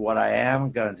whatsoever. But what I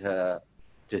am going to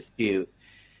dispute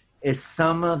is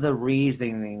some of the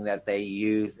reasoning that they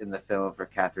used in the film for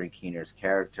Catherine Keener's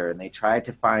character. And they tried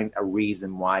to find a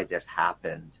reason why this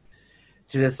happened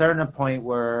to a certain point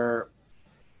where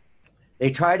they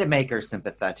tried to make her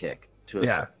sympathetic to a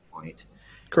certain point.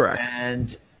 Correct.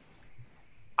 And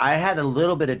I had a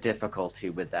little bit of difficulty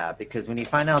with that because when you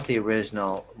find out the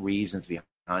original reasons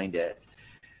behind it,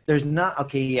 there's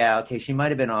not, she might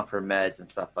have been off her meds and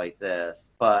stuff like this,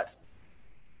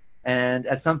 and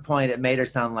at some point it made her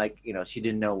sound like, she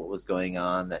didn't know what was going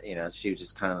on, that, she was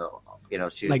just kind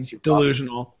of, she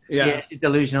delusional. She's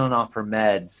delusional and off her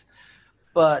meds.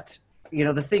 But,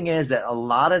 the thing is that a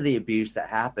lot of the abuse that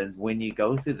happens when you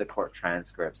go through the court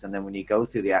transcripts and then when you go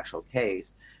through the actual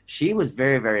case, she was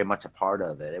very, very much a part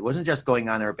of it. It wasn't just going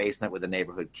on in her basement with the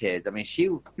neighborhood kids. I mean, she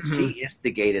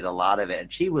instigated a lot of it,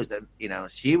 and she was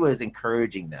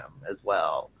encouraging them as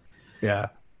well. Yeah.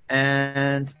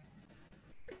 And,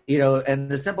 and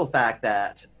the simple fact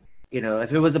that,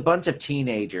 if it was a bunch of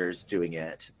teenagers doing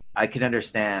it, I can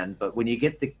understand. But when you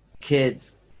get the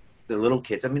kids, the little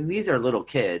kids, I mean, these are little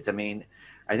kids. I mean,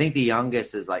 I think the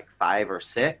youngest is like 5 or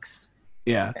 6.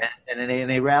 Yeah. And then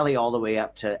they rally all the way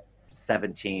up to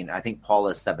 17. I think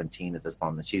Paula's 17 at this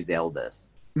moment. She's the eldest.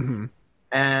 Mm-hmm.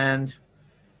 And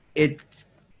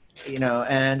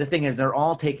and the thing is, they're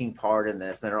all taking part in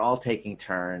this. And they're all taking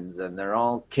turns, and they're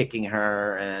all kicking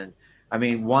her. And I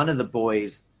mean, one of the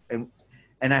boys, and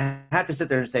I have to sit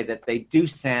there and say that they do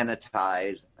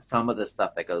sanitize some of the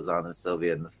stuff that goes on in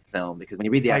Sylvia in the film, because when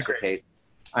you read the actual case,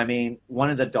 I mean, one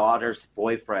of the daughter's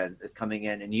boyfriends is coming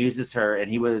in and uses her, and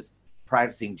he was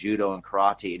practicing judo and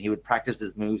karate, and he would practice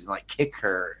his moves and like kick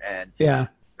her and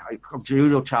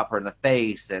judo chop her in the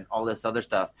face and all this other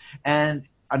stuff. And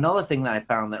another thing that I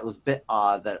found that was a bit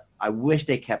odd that I wish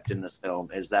they kept in this film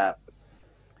is that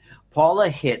Paula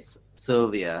hits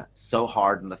Sylvia so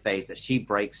hard in the face that she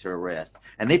breaks her wrist,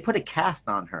 and they put a cast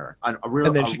on her. And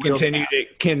then she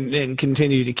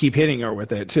continued to keep hitting her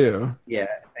with it too. Yeah,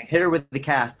 and hit her with the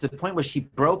cast to the point where she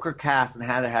broke her cast and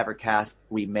had to have her cast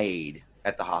remade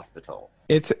at the hospital.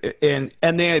 And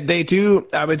they do,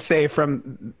 I would say,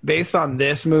 from based on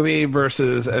this movie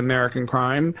versus American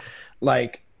Crime,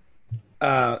 like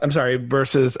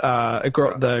versus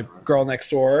the Girl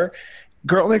Next Door.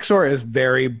 Girl Next Door is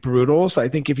very brutal. So I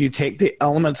think if you take the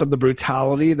elements of the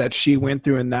brutality that she went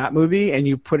through in that movie and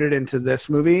you put it into this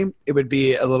movie, it would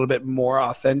be a little bit more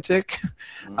authentic,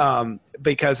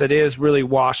 because it is really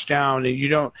washed down, and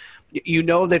you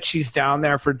know that she's down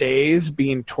there for days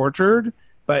being tortured,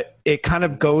 but it kind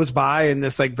of goes by in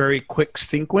this like very quick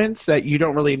sequence that you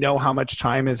don't really know how much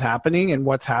time is happening and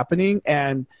what's happening.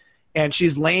 And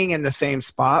she's laying in the same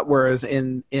spot, whereas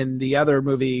in the other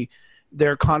movie,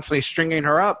 they're constantly stringing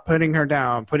her up, putting her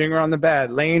down, putting her on the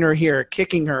bed, laying her here,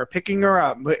 kicking her, picking her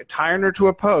up, tying her to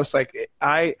a post. Like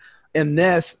in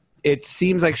this, it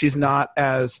seems like she's not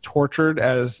as tortured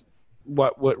as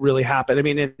what really happened. I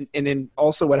mean, and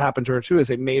also what happened to her too is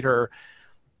they made her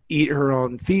eat her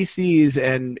own feces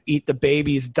and eat the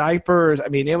baby's diapers. I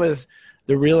mean, it was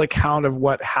the real account of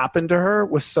what happened to her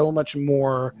was so much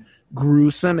more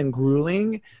gruesome and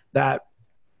grueling that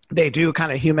they do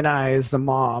kind of humanize the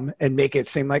mom and make it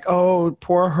seem like, oh,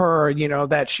 poor her,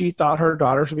 that she thought her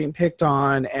daughters were being picked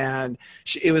on, and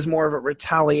it was more of a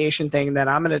retaliation thing that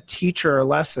I'm going to teach her a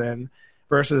lesson,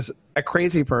 versus a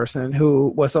crazy person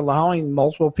who was allowing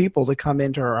multiple people to come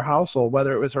into her household,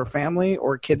 whether it was her family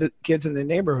or kids in the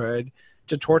neighborhood,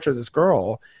 to torture this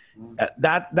girl.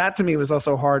 That to me was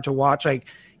also hard to watch. Like,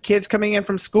 kids coming in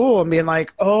from school and being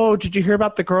like, oh, did you hear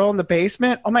about the girl in the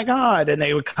basement? Oh my God. And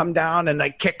they would come down and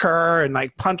like kick her and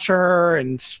like punch her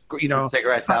and,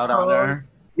 cigarettes out on her.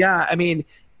 Yeah. I mean,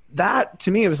 that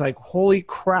to me, it was like, holy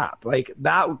crap. Like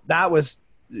that was,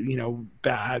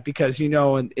 bad, because,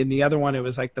 in the other one, it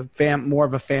was like more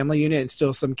of a family unit and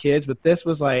still some kids, but this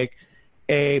was like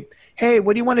hey,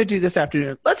 what do you want to do this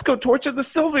afternoon? Let's go torture the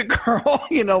Sylvia girl.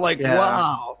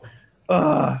 Wow.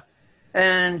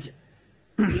 And,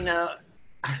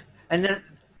 and then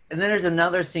there's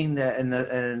another scene that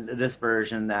in this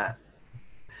version that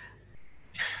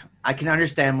I can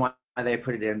understand why they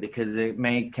put it in, because it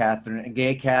made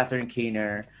Catherine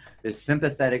Keener this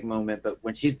sympathetic moment. But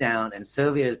when she's down and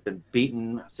Sylvia has been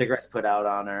beaten, cigarettes put out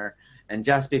on her, and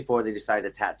just before they decide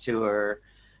to tattoo her,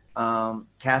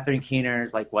 Catherine Keener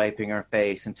is like wiping her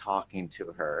face and talking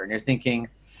to her, and you're thinking,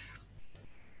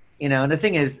 and the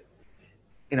thing is,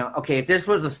 okay, if this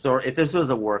was a story, if this was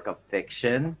a work of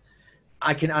fiction,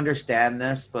 I can understand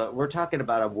this, but we're talking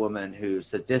about a woman who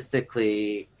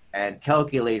sadistically and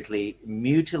calculatedly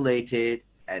mutilated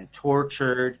and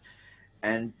tortured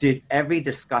and did every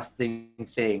disgusting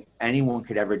thing anyone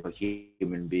could ever do, a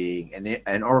human being,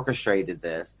 and orchestrated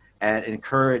this and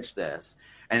encouraged this.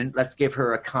 And let's give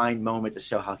her a kind moment to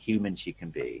show how human she can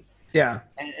be. Yeah.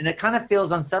 And it kind of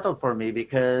feels unsettled for me,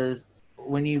 because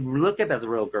when you look at the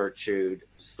real Gertrude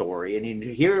story and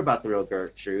you hear about the real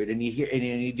Gertrude and you hear, and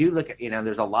you do look at,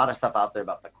 there's a lot of stuff out there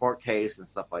about the court case and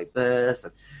stuff like this.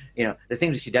 And, the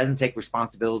thing is, she doesn't take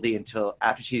responsibility until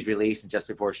after she's released and just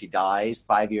before she dies.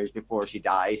 5 years before she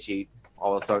dies, she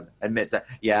all of a sudden admits that,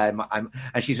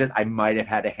 and she says, I might have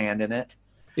had a hand in it.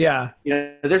 Yeah.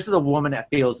 This is a woman that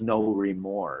feels no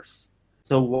remorse.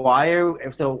 So why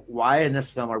in this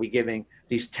film are we giving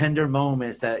these tender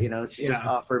moments that, she just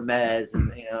off her meds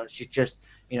and, she's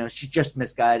just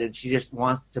misguided. She just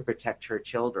wants to protect her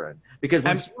children, because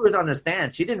when she was on the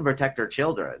stand, she didn't protect her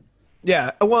children.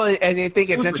 Yeah. Well, and I think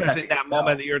it's interesting that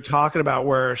moment that you're talking about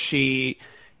where she,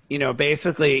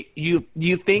 basically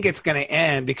you think it's going to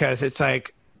end because it's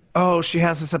like, oh, she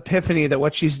has this epiphany that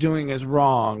what she's doing is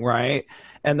wrong. Right.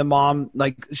 and the mom,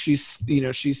 like, she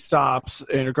stops,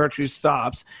 and Gertrude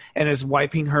stops and is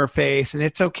wiping her face, and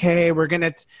it's okay, we're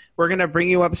gonna bring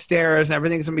you upstairs and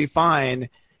everything's gonna be fine.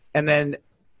 And then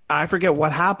I forget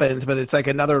what happens, but it's like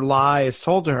another lie is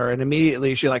told to her, and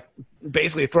immediately she like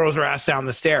basically throws her ass down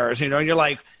the stairs, and you're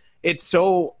like, it's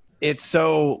so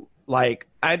like,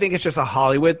 I think it's just a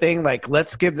Hollywood thing. Like,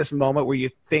 let's give this moment where you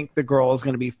think the girl is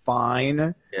going to be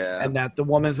fine, and that the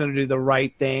woman's going to do the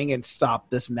right thing and stop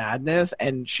this madness,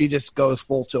 and she just goes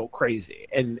full tilt crazy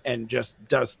and just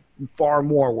does far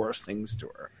more worse things to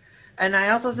her. And I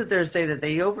also sit there and say that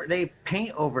they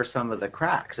paint over some of the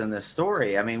cracks in the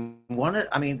story. I mean,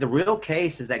 the real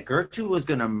case is that Gertrude was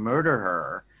going to murder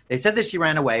her. They said that she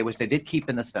ran away, which they did keep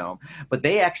in this film, but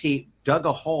they actually dug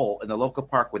a hole in the local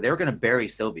park where they were going to bury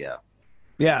Sylvia.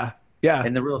 Yeah.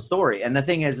 In the real story. And the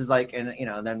thing is like, and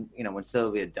then when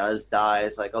Sylvia does die,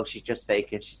 it's like, oh, she's just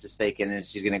faking, and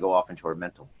she's going to go off into her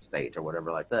mental state or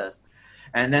whatever like this.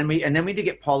 And then we do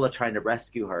get Paula trying to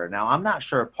rescue her. Now, I'm not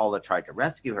sure if Paula tried to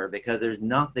rescue her, because there's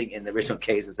nothing in the original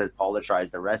case that says Paula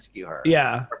tries to rescue her.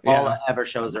 Yeah. Or Paula ever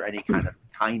shows her any kind of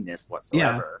kindness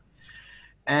whatsoever.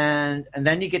 And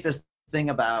then you get this thing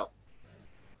about,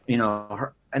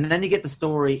 her, and then you get the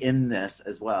story in this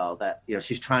as well that,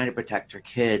 she's trying to protect her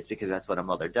kids because that's what a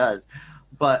mother does.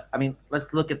 But, I mean,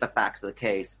 let's look at the facts of the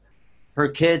case. Her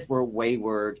kids were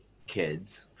wayward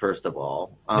kids, first of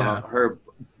all. Her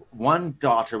one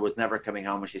daughter was never coming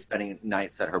home when she's spending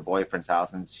nights at her boyfriend's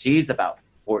house, and she's about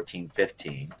 14,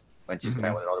 15 when she's going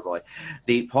out with an older boy.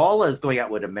 Paula is going out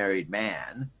with a married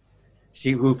man,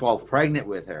 who falls pregnant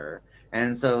with her.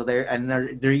 And so they're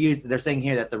saying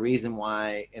here that the reason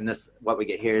why in this, what we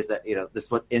get here is that, this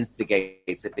is what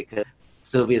instigates it, because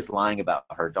Sylvia's lying about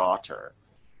her daughter.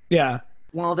 Yeah.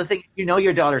 Well, the thing,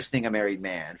 your daughter's seeing a married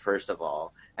man, first of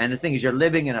all. And the thing is, you're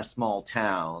living in a small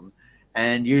town,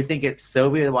 and you think it's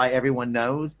Sylvia why everyone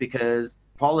knows, because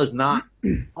Paula's not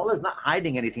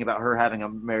hiding anything about her having a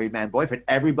married man boyfriend.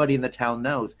 Everybody in the town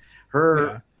knows.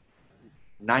 Her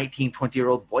 19,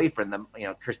 20-year-old boyfriend,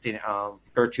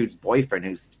 Gertrude's boyfriend,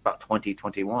 who's about 20,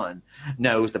 21,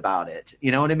 knows about it.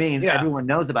 You know what I mean? Yeah. Everyone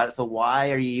knows about it. So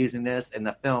why are you using this in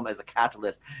the film as a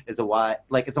catalyst? It's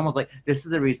almost like this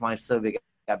is the reason why Sylvia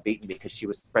got beaten, because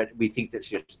we think that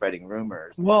she was spreading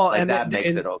rumors. Well, and that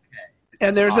makes it okay.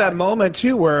 And there's that moment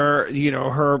too where,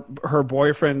 her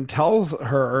boyfriend tells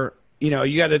her,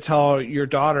 you got to tell your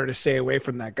daughter to stay away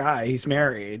from that guy. He's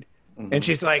married. And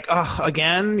she's like, oh,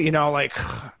 again,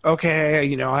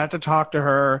 okay, I have to talk to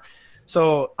her.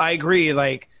 So I agree.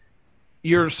 Like,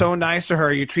 you're so nice to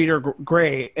her. You treat her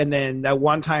great. And then that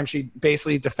one time she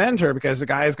basically defends her because the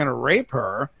guy is going to rape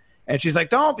her. And she's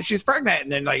like, don't, she's pregnant.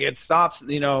 And then like it stops,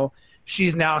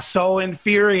 she's now so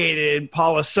infuriated.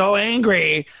 Paula's so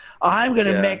angry. I'm going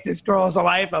to make this girl's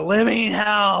life a living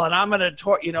hell. And I'm going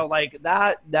to, like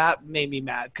that made me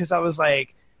mad. Because I was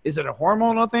like, is it a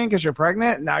hormonal thing because you're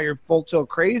pregnant? Now you're full tilt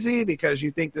crazy because you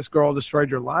think this girl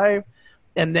destroyed your life.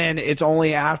 And then it's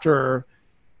only after,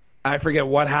 I forget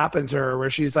what happens to her, where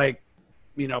she's like,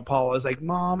 Paula's like,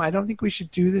 Mom, I don't think we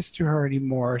should do this to her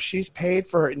anymore. She's paid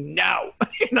for it. No.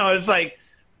 It's like,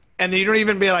 and then you don't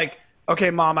even be like,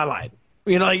 okay, Mom, I lied.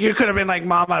 You could have been like,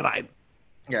 Mom, I lied.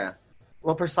 Yeah.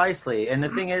 Well, precisely. And the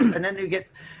thing is, and then you get,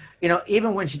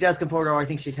 even when she does come forward, I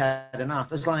think she's had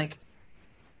enough. It's like,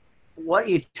 what are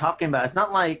you talking about? It's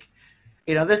not like,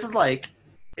 this is like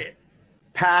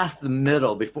past the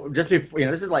middle just before,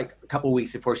 this is like a couple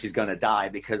weeks before she's going to die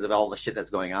because of all the shit that's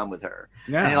going on with her.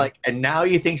 Yeah. And you're like, and now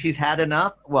you think she's had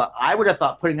enough? Well, I would have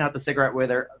thought putting out the cigarette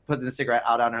with her, putting the cigarette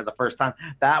out on her the first time,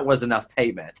 that was enough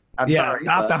payment. I'm sorry,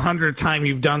 not the 100th time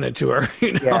you've done it to her.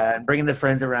 Yeah, and bringing the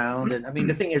friends around. And I mean,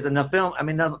 the thing is, in the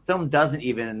film doesn't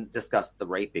even discuss the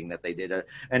raping that they did.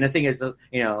 And the thing is,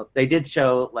 they did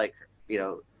show like,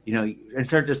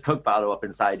 insert this Coke bottle up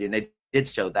inside you, and they did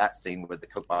show that scene where the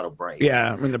Coke bottle breaks.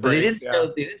 Yeah, when the breaks.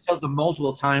 They didn't show the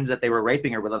multiple times that they were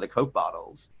raping her with other Coke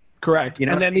bottles. Correct.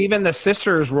 And then even the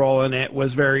sister's role in it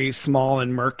was very small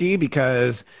and murky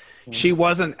because she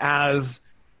wasn't as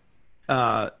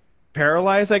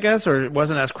paralyzed, I guess, or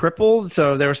wasn't as crippled.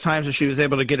 So there was times that she was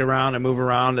able to get around and move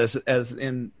around as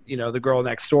in, the girl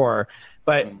next door.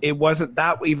 But it wasn't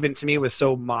that, even to me, was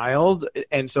so mild.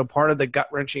 And so part of the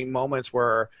gut-wrenching moments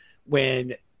were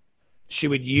when she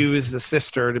would use the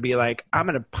sister to be like, I'm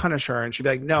going to punish her. And she'd be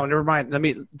like, no, never mind. Let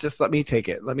me take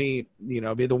it. Let me,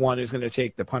 be the one who's going to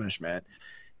take the punishment.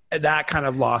 And that kind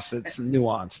of lost its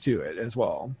nuance to it as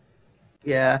well.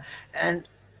 Yeah. And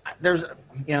there's,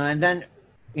 and then,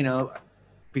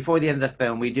 before the end of the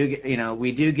film, we do get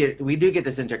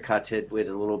this intercutted with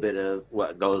a little bit of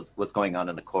what's going on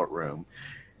in the courtroom.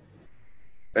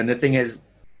 And the thing is,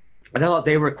 I thought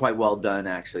they were quite well done,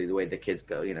 actually, the way the kids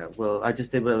go. Well, I just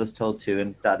did what I was told to,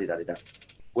 and da-di-da-di-da.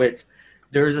 Which,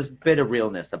 there's a bit of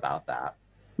realness about that.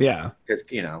 Yeah. Because,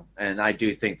 and I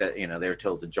do think that, they were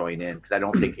told to join in, because I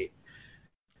don't think,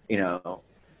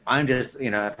 I'm just,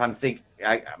 if I'm thinking,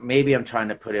 maybe I'm trying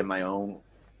to put in my own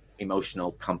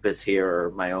emotional compass here,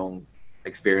 or my own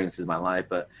experiences in my life,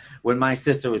 but when my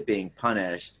sister was being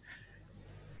punished,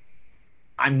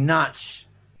 I'm not...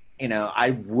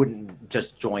 I wouldn't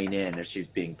just join in if she's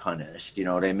being punished. You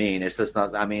know what I mean? It's just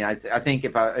not. I mean, I think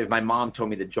if my mom told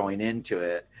me to join into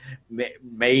it,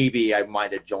 maybe I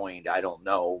might have joined. I don't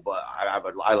know, but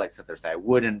I like to sit there and say I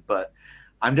wouldn't. But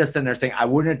I'm just sitting there saying I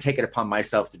wouldn't take it upon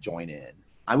myself to join in.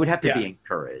 I would have to be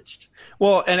encouraged.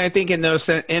 Well, and I think in those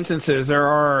instances, there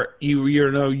are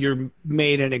you're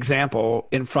made an example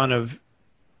in front of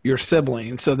your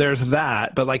sibling, so there's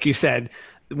that. But like you said,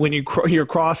 when you're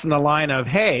crossing the line of,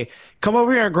 hey, come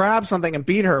over here and grab something and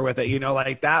beat her with it,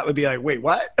 like that would be like, wait,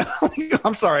 what?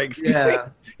 I'm sorry, excuse me.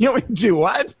 You want me to do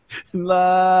what?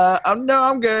 No,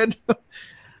 I'm good.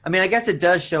 I mean, I guess it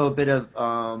does show a bit of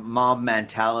mob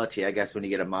mentality, I guess, when you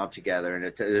get a mob together, and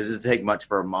it doesn't take much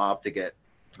for a mob to go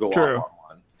true. off on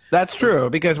one. That's true,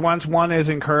 because once one is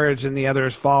encouraged and the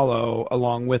others follow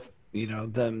along with,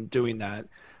 them doing that.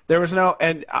 There was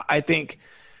and I think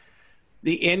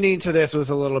the ending to this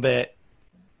was a little bit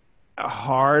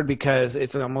hard because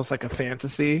it's almost like a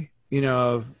fantasy,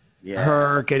 of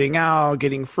her getting out,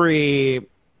 getting free,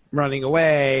 running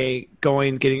away,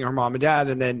 getting her mom and dad,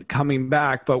 and then coming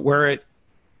back. But where it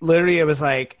was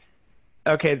like,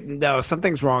 okay, no,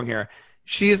 something's wrong here.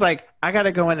 She's like, I got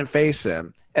to go in and face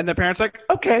him. And the parents are like,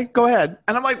 okay, go ahead.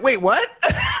 And I'm like, wait, what?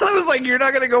 I was like, you're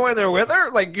not going to go in there with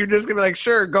her? Like, you're just going to be like,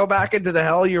 sure, go back into the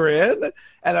hell you were in?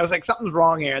 And I was like, something's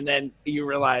wrong here. And then you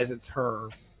realize it's her.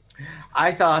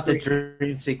 I thought the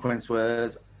dream sequence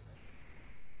was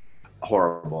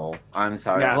horrible. I'm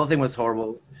sorry. The whole thing was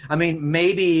horrible. I mean,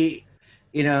 maybe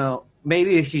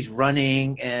if she's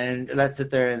running, and let's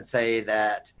sit there and say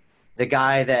that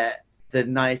the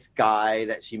nice guy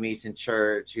that she meets in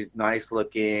church, who's nice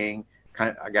looking,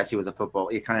 I guess he was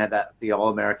he kind of had the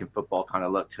all-American football kind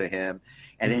of look to him.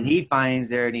 And then he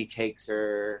finds her and he takes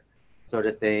her sort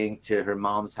of thing to her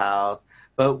mom's house.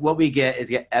 But what we get is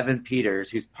Evan Peters,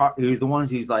 who's the one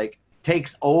who's like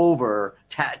takes over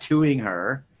tattooing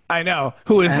her. I know,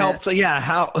 who had helped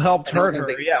hurt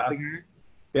her.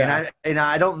 Yeah. And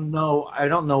I don't know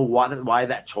why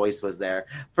that choice was there.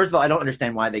 First of all, I don't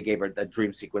understand why they gave her the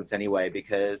dream sequence anyway,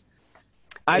 because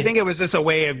I think it was just a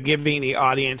way of giving the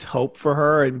audience hope for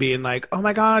her and being like, oh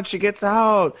my God, she gets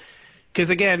out. Because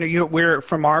again, we're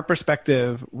from our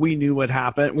perspective, we knew what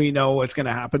happened. We know what's going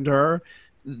to happen to her.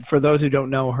 For those who don't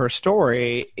know her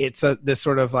story, it's this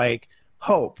sort of like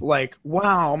hope, like,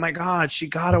 wow, oh my God, she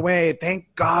got away.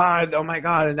 Thank God. Oh my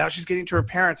God. And now she's getting to her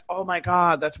parents. Oh my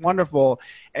God, that's wonderful.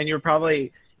 And you're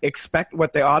probably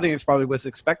what the audience probably was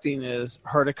expecting is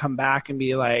her to come back and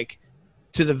be like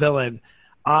to the villain,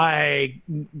 I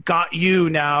got you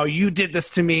now. You did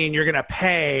this to me and you're going to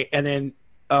pay. And then,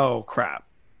 oh crap.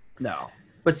 No.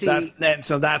 But see,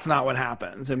 so that's not what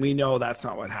happens. And we know that's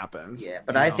not what happens. Yeah.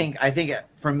 But I think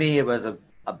for me, it was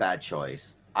a bad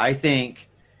choice. I think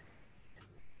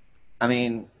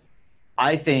the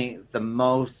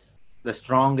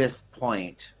strongest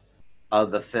point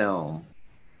of the film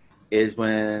is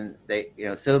when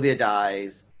Sylvia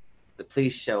dies, the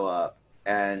police show up,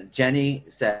 and Jenny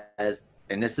says,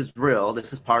 and this is real,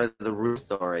 this is part of the Ruth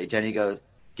story. Jenny goes,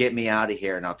 get me out of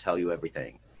here and I'll tell you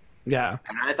everything. Yeah.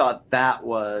 And I thought that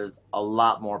was a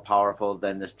lot more powerful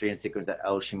than this dream sequence that,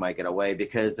 she might get away.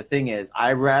 Because the thing is,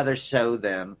 I'd rather show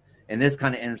them, in this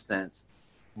kind of instance,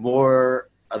 more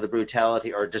of the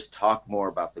brutality, or just talk more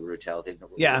about the brutality.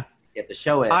 Yeah. Get to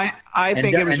show it. I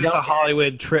think it was just a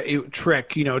Hollywood trick,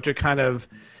 to kind of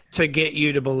to get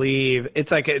you to believe.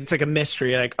 It's like a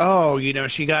mystery. Like, oh,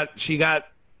 she got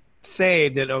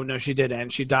saved, and oh no, she didn't.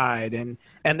 She died, and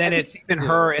then it's even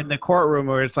her in the courtroom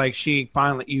where it's like she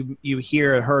finally you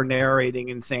hear her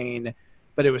narrating and saying,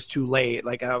 but it was too late.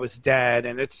 Like I was dead,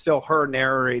 and it's still her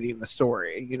narrating the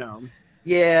story.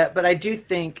 Yeah, but I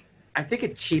think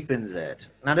it cheapens it.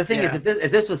 Now, the thing is,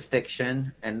 if this was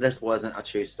fiction and this wasn't a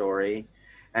true story,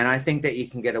 and I think that you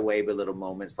can get away with little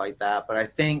moments like that, but I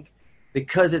think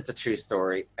because it's a true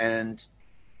story, and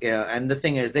and the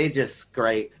thing is, they just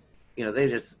scrape, they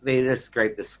just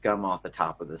scrape the scum off the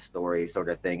top of the story, sort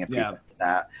of thing, and present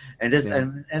that, and just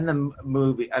and the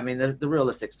movie. I mean, the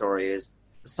realistic story is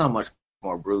so much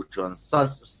more brutal and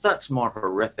such more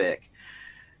horrific.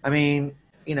 I mean,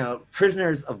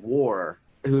 prisoners of war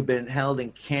who've been held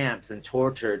in camps and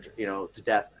tortured, to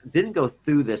death, didn't go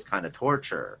through this kind of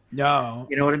torture. No.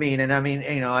 You know what I mean? And I mean,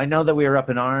 I know that we were up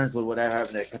in arms with whatever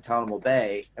happened at Guantanamo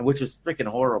Bay, and which was freaking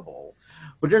horrible.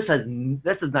 But this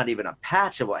is not even a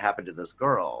patch of what happened to this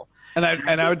girl. And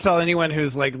I would tell anyone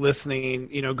who's like listening,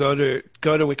 go to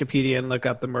Wikipedia and look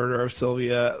up the murder of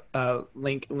Sylvia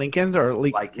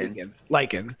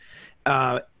Likens.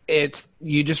 It's,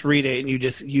 you just read it and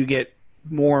you get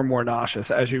more and more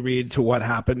nauseous as you read to what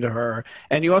happened to her.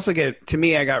 And you also get, to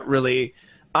me,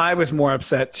 I was more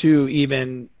upset too,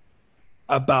 even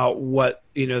about what,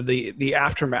 the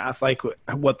aftermath, like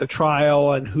what the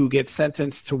trial and who gets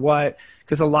sentenced to what,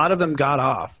 because a lot of them got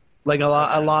off. Like a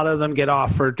lot of them get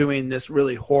off for doing this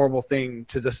really horrible thing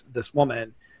to this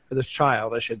woman, or this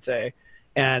child, I should say.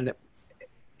 And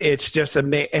it's just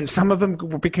amazing. And some of them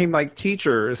became like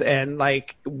teachers and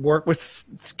like work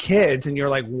with kids. And you're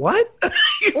like, what?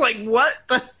 You're like, what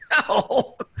the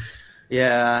hell?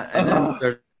 Yeah. And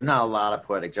there's not a lot of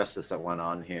poetic justice that went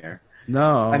on here.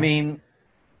 No. I mean,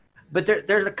 but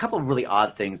there's a couple of really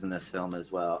odd things in this film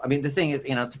as well. I mean, the thing is,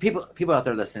 to people out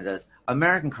there listening to this,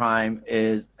 American Crime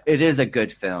is a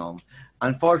good film.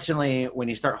 Unfortunately, when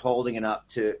you start holding it up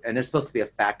to, and it's supposed to be a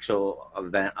factual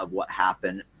event of what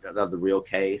happened, of the real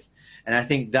case, and I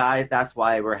think that's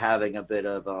why we're having a bit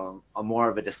of a more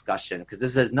of a discussion, because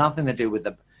this has nothing to do with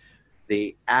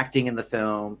the acting in the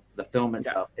film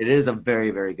itself. Yeah. It is a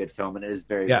very, very good film, and it is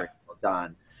very, very well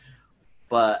done.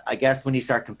 But I guess when you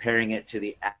start comparing it to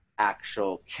the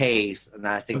actual case, and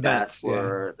I think that's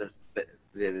where there's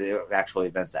the actual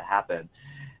events that happen.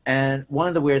 And one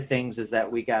of the weird things is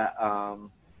that we got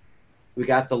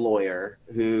the lawyer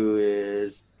who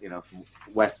is from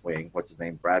West Wing. What's his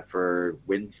name? Bradley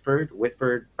Whitford.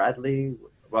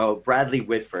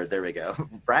 There we go.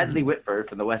 Bradley Whitford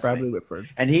from the West Wing. Bradley Whitford.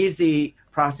 And he's the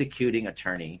prosecuting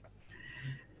attorney.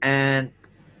 And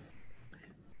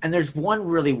there's one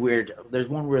really weird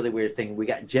thing. We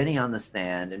got Jenny on the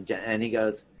stand, and he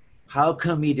goes, "How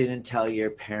come you didn't tell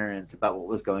your parents about what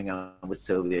was going on with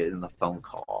Sylvia in the phone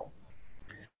call?"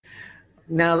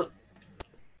 Now,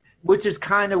 which is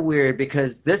kind of weird,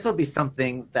 because this would be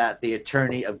something that the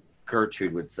attorney of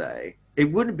Gertrude would say.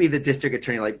 It wouldn't be the district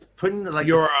attorney, like putting like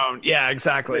your own. Yeah,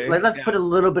 exactly. Like, let's put a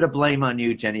little bit of blame on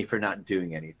you, Jenny, for not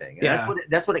doing anything. And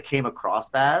that's what it came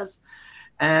across as.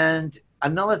 And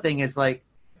another thing is, like,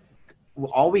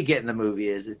 all we get in the movie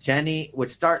is Jenny,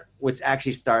 which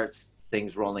actually starts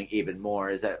things rolling even more,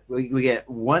 is that we get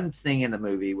one thing in the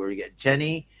movie where we get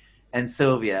Jenny and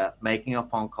Sylvia making a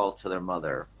phone call to their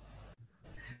mother.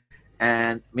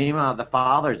 And meanwhile, the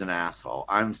father's an asshole.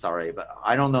 I'm sorry, but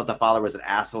I don't know if the father was an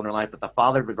asshole in her life, but the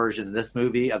father version in this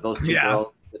movie of those two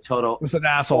girls, the total was an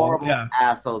asshole,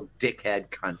 asshole, dickhead,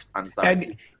 cunt. I'm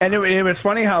sorry. And it was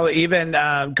funny how even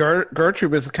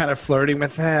Gertrude was kind of flirting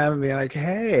with him, and being like,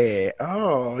 "Hey,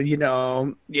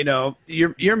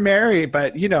 you're married,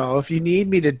 but if you need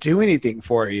me to do anything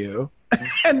for you,"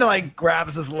 and like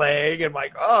grabs his leg and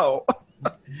like, "Oh."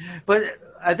 But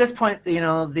at this point,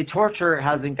 the torture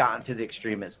hasn't gotten to the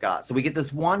extreme it's got. So we get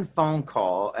this one phone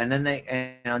call, and then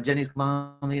Jenny's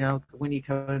mom, when are you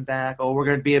coming back? Oh, we're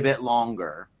going to be a bit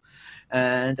longer.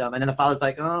 And then the father's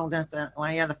like, "Oh,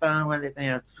 why are you on the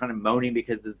phone?" Kind of moaning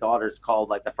because the daughter's called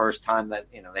like the first time that,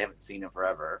 they haven't seen him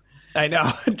forever. I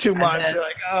know, 2 months. You're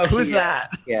like, "Oh, who's that?"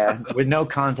 Yeah, with no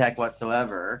contact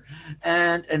whatsoever.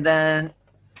 And then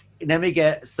we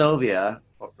get Sylvia,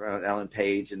 Ellen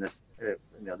Page, and this,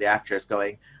 the actress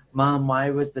going, "Mom,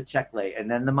 why was the check late?"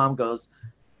 And then the mom goes,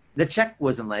 "The check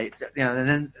wasn't late."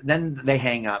 And then they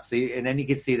hang up. See, and then you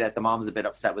can see that the mom's a bit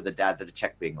upset with the dad that the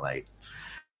check being late.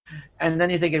 And then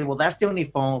you're thinking, well, that's the only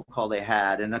phone call they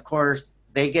had. And of course,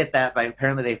 they get that by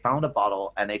apparently they found a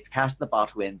bottle and they cast the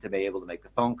bottle in to be able to make the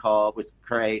phone call, which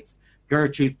creates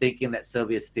Gertrude thinking that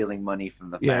Sylvia's stealing money from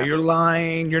the family. Yeah, you're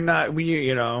lying. You're not.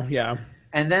 Yeah.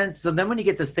 And then when you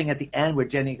get this thing at the end where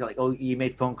Jenny like, "Oh, you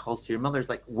made phone calls to your mother," it's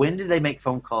like, when did they make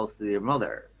phone calls to your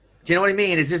mother? Do you know what I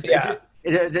mean? It's just,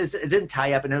 it didn't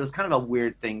tie up, and it was kind of a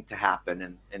weird thing to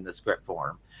happen in the script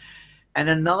form. And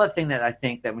another thing that I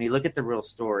think that when you look at the real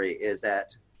story is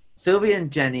that Sylvia and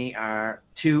Jenny are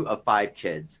 2 of 5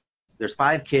 kids. There's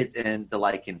 5 kids in the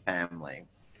Liken family.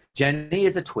 Jenny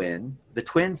is a twin. The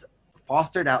twins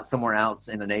fostered out somewhere else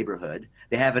in the neighborhood.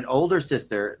 They have an older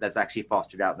sister that's actually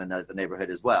fostered out in the neighborhood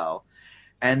as well.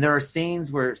 And there are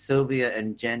scenes where Sylvia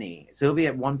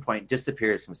at one point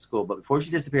disappears from school, but before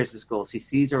she disappears from school, she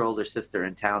sees her older sister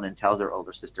in town and tells her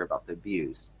older sister about the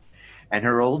abuse. And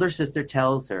her older sister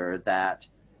tells her that,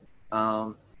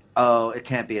 it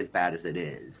can't be as bad as it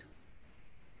is.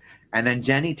 And then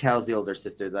Jenny tells the older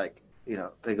sister, like,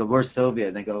 they go, where's Sylvia?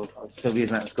 And they go, oh,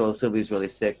 Sylvia's not in school. Sylvia's really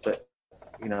sick, but,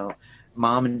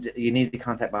 Mom, and you need to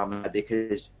contact Mom and Dad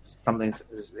because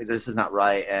this is not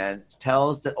right. And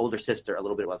tells the older sister a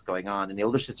little bit what's going on. And the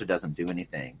older sister doesn't do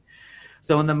anything.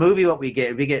 So in the movie, what we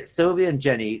get Sylvia and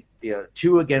Jenny,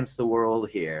 two against the world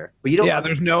here. But you don't. Yeah,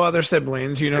 there's no other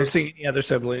siblings. You don't see any other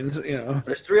siblings.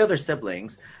 There's three other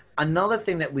siblings. Another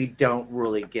thing that we don't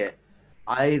really get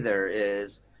either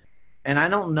is, and I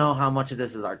don't know how much of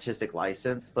this is artistic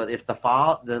license, but if the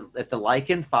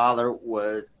Liken father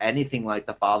was anything like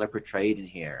the father portrayed in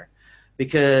here,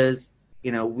 because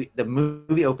the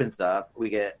movie opens up, we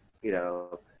get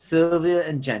Sylvia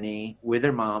and Jenny with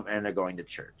their mom, and they're going to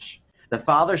church. The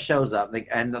father shows up,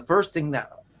 and the first thing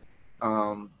that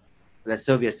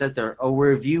Sylvia says to her, oh,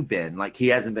 where have you been? Like, he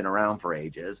hasn't been around for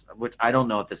ages, which I don't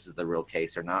know if this is the real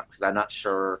case or not, because I'm not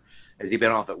sure. Has he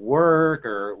been off at work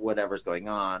or whatever's going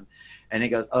on? And he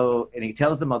goes, oh, and he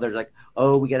tells the mother, like,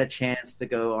 oh, we got a chance to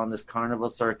go on this carnival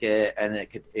circuit, and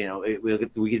it could,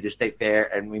 we could just stay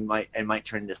fair, and it might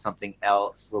turn into something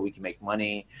else where we can make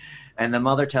money. And the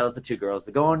mother tells the two girls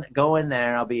to go in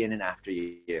there, I'll be in and after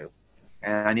you.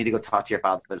 And I need to go talk to your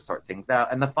father to sort things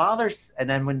out. And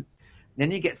then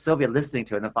you get Sylvia listening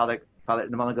to it, and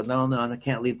the mother goes, no, I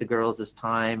can't leave the girls this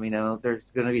time. They're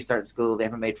going to be starting school. They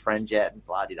haven't made friends yet, and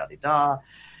blah-de-da-de-da.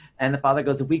 And the father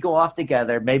goes, if we go off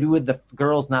together, maybe with the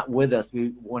girls not with us,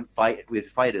 we wouldn't fight.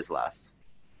 We'd fight as less.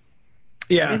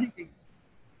 Yeah.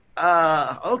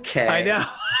 Okay. I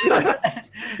know.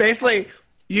 Basically,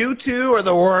 you two are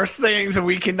the worst things, and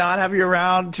we cannot have you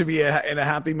around to be in a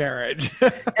happy marriage.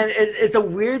 And it's a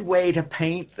weird way to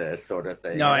paint this sort of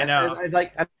thing. No, I know.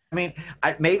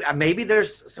 Maybe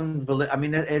there's some.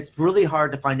 It's really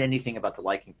hard to find anything about the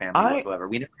Liken family whatsoever.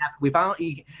 We found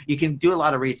you can do a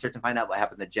lot of research and find out what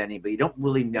happened to Jenny, but you don't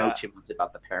really know too much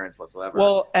about the parents whatsoever.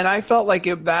 Well, and I felt like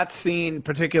that scene,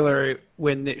 particularly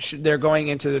when they're going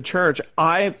into the church,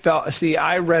 I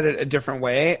read it a different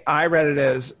way. I read it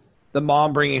as the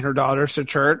mom bringing her daughters to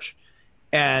church,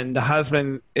 and the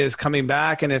husband is coming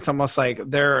back, and it's almost like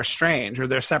they're estranged or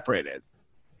they're separated.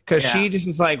 Because she just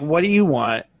is like, what do you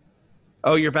want?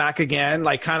 Oh, you're back again?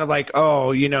 Like, kind of like,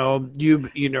 oh, you've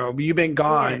been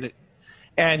gone. Yeah.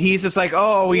 And he's just like,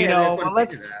 oh, well,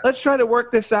 let's try to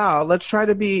work this out. Let's try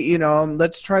to be,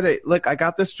 look, I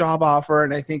got this job offer,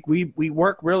 and I think we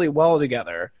work really well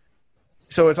together.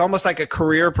 So it's almost like a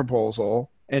career proposal.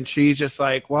 And she's just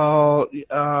like, well,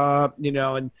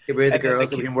 and get rid of the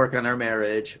girls so we can work on our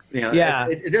marriage.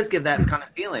 It does give that kind of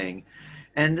feeling.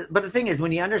 But the thing is,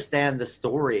 when you understand the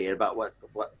story about what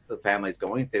the family's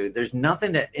going through, there's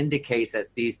nothing that indicates that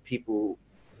these people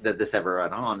that this ever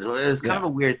went on. It's kind of a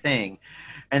weird thing.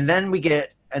 And then the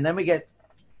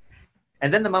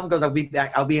mom goes, I'll be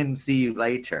back. I'll be in and see you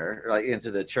later, like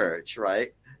into the church,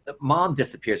 right? The mom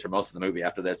disappears for most of the movie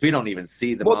after this. We don't even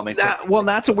see the mom.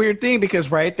 That's a weird thing because,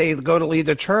 they go to leave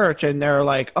the church and they're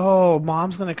like, oh,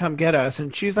 mom's going to come get us.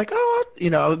 And she's like, oh,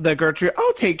 the Gertrude,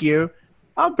 I'll take you.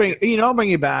 I'll bring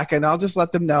you back, and I'll just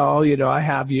let them know, I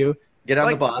have you. Get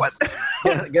on the bus.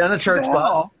 Get on the church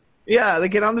bus. Yeah, they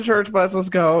get on the church bus. Let's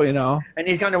go, And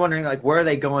he's kind of wondering, like, where are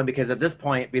they going? Because at this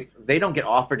point, they don't get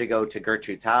offered to go to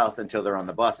Gertrude's house until they're on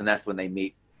the bus, and that's when they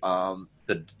meet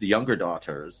the younger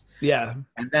daughters. Yeah.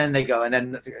 And then they go, and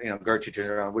then Gertrude turns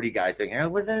around. What are you guys doing? Oh,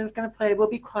 we're just gonna play. We'll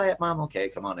be quiet, Mom. Okay,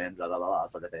 come on in. Blah blah blah,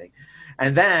 sort of thing.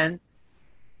 And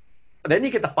then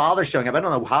you get the father showing up. I don't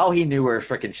know how he knew where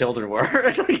freaking children were.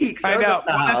 I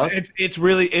know.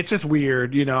 It's just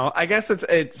weird, I guess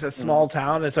it's a small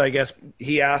town, and so I guess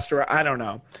he asked her. I don't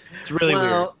know. It's really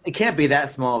weird. It can't be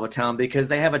that small of a town because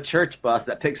they have a church bus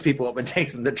that picks people up and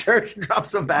takes them to church and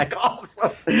drops them back off.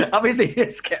 So obviously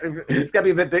it's got to be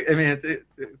a bit big. I mean,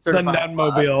 it's the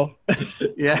Nutmobile.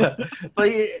 Yeah, but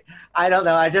I don't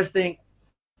know. I just think,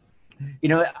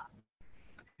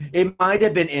 it might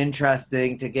have been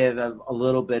interesting to give a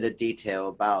little bit of detail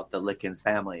about the Likens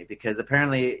family because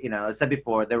apparently, I said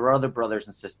before, there were other brothers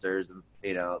and sisters,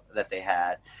 that they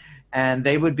had. And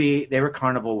they were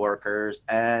carnival workers,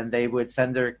 and they would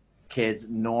send their kids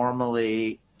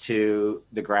normally to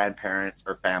the grandparents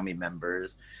or family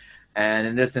members. And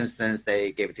in this instance,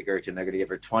 they gave it to Gertrude, and they're going to give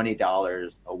her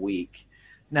 $20 a week.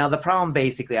 Now, the problem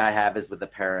basically I have is with the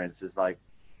parents is like,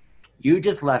 you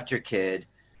just left your kid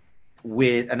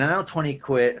with, and I know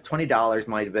 $20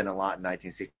 might have been a lot in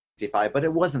 1965, but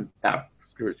it wasn't that.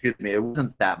 It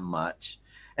wasn't that much.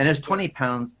 And it's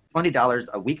 $20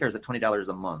 a week, or is it $20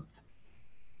 a month?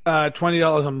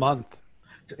 $20 a month.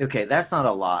 Okay, that's not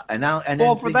a lot.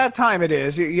 For that time it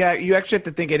is. Yeah, you actually have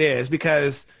to think it is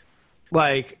because,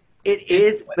 like, It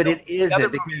is, but it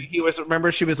isn't. He was,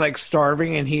 remember, she was like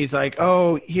starving, and he's like,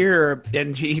 "Oh, here,"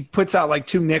 and he puts out like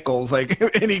 2 nickels, like,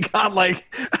 and he got like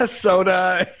a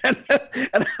soda and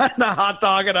a hot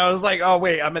dog, and I was like, "Oh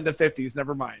wait, I'm in the 50s.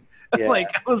 Never mind." Yeah. Like,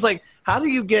 I was like, "How do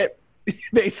you get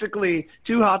basically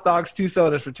 2 hot dogs, 2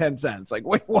 sodas for 10 cents?" Like,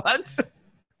 wait, what?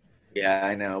 Yeah,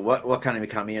 I know. What kind of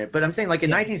economy? But I'm saying, like,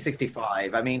 in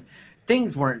 1965, I mean,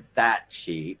 things weren't that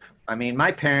cheap. I mean,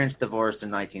 my parents divorced in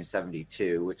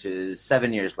 1972, which is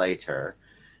 7 years later.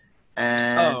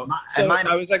 And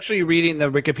I was actually reading the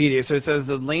Wikipedia. So it says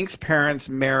the Link's parents'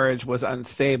 marriage was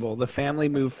unstable. The family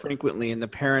moved frequently, and the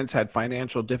parents had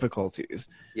financial difficulties.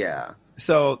 Yeah.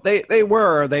 So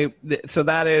so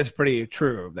that is pretty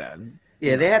true then.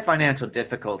 Yeah, they had financial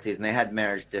difficulties and they had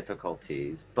marriage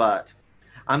difficulties, but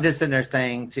I'm just sitting there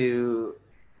saying to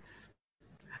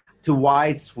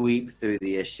wide sweep through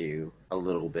the issue a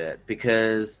little bit,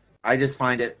 because I just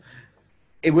find it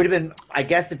would have been, I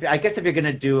guess if you're going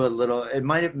to do a little, it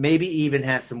might have maybe even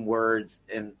have some words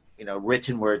and,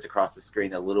 written words across the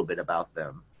screen a little bit about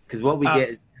them, because what we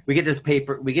get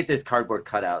this cardboard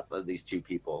cutouts of these 2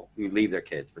 people who leave their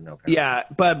kids for no parents. Yeah,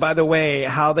 but by the way,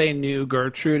 how they knew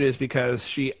Gertrude is because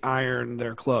she ironed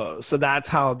their clothes. So that's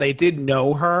how they did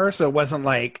know her. So it wasn't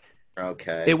like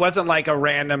a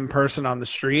random person on the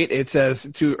street. It says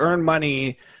to earn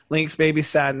money, Link's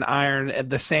babysat and ironed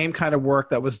the same kind of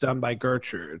work that was done by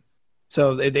Gertrude.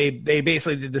 So they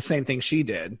basically did the same thing she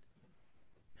did.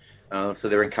 Oh, so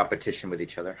they're in competition with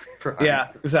each other.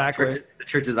 Yeah, exactly. The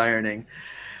church is ironing.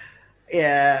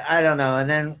 Yeah, I don't know. And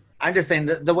then I'm just saying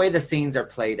the way the scenes are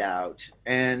played out,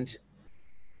 and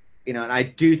and I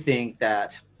do think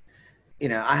that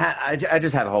I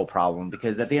just have a whole problem,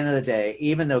 because at the end of the day,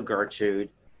 even though Gertrude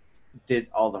did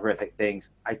all the horrific things,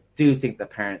 I do think the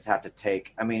parents have to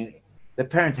take. I mean, the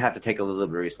parents have to take a little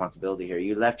bit of responsibility here.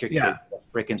 You left your kids with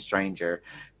a freaking stranger,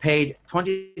 paid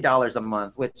 $20 a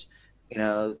month, which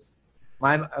when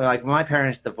my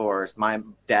parents divorced, my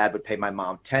dad would pay my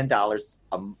mom $10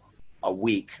 a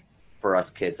week for us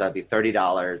kids. So that'd be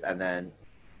 $30, and then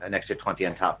an extra 20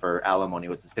 on top for alimony,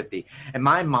 which is 50. And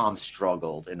my mom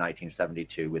struggled in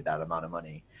 1972 with that amount of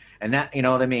money. And that, you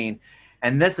know what I mean?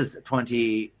 And this is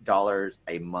 $20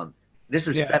 a month. This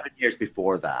was 7 years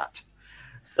before that.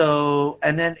 So,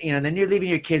 and then, then you're leaving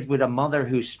your kids with a mother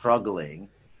who's struggling.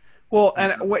 Well,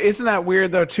 and isn't that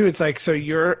weird though too? It's like, so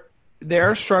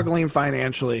they're struggling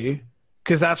financially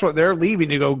because that's what they're leaving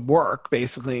to go work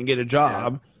basically and get a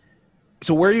job. Yeah.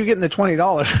 So where are you getting the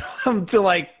 $20 to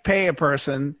like pay a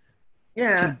person?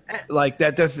 Yeah, like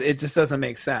that it just doesn't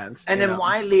make sense. And then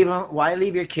why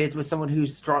leave your kids with someone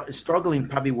who's struggling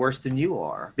probably worse than you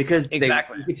are? Because you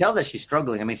can tell that she's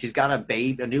struggling. I mean, she's got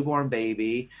a newborn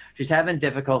baby. She's having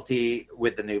difficulty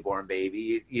with the newborn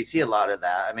baby. You see a lot of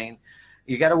that. I mean,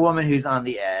 you got a woman who's on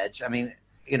the edge. I mean,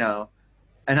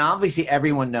 and obviously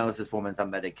everyone knows this woman's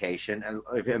on medication. And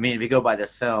if you go by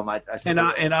this film,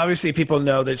 and obviously people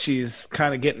know that she's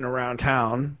kind of getting around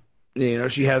town.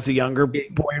 She has a younger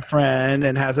boyfriend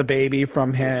and has a baby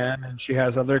from him, and she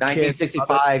has other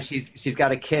 1965, kids. She's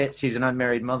got a kid. She's an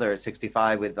unmarried mother at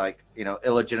 65 with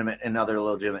illegitimate and other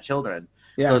illegitimate children.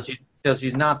 Yeah. So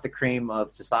she's not the cream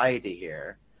of society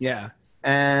here. Yeah.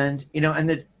 And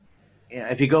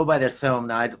if you go by this film,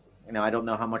 now I don't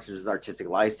know how much of this is artistic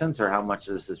license or how much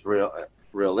of this is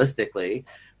realistically,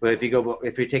 but if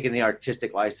you're taking the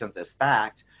artistic license as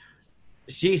fact,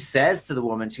 she says to the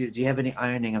woman, do you have any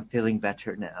ironing? I'm feeling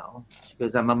better now. She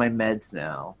goes, I'm on my meds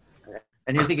now.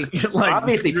 And you're thinking,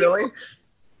 obviously, really?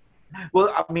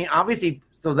 Well, I mean, obviously,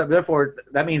 so therefore,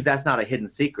 that means that's not a hidden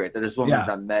secret that this woman's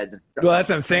on meds. Well, that's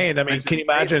what I'm saying. I mean, can you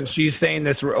imagine she's saying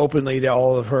this openly to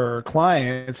all of her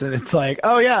clients, and it's like,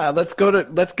 oh yeah, let's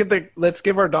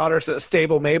give our daughters a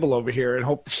stable Mabel over here and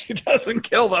hope she doesn't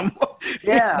kill them.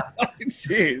 Yeah.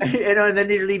 And then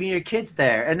you're leaving your kids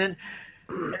there, and then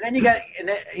you got,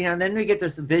 then we get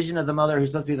this vision of the mother who's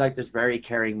supposed to be like this very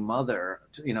caring mother.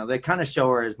 They kind of show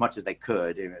her as much as they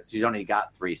could. She's only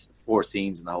got 4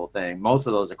 scenes in the whole thing. Most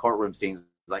of those are courtroom scenes,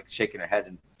 like shaking her head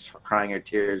and crying her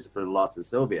tears for the loss of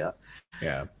Sylvia.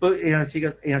 Yeah. But she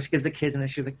goes, she gives the kids, and then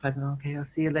she's like, okay, I'll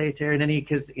see you later. And then he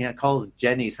calls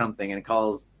Jenny something and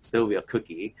calls Sylvia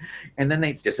Cookie, and then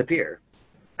they disappear.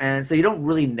 And so you don't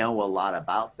really know a lot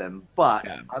about them, but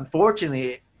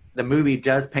unfortunately, the movie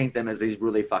does paint them as these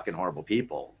really fucking horrible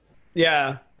people.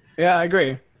 Yeah. Yeah, I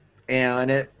agree.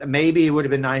 And maybe it would have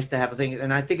been nice to have a thing.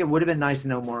 And I think it would have been nice to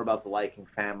know more about the Liking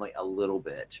family a little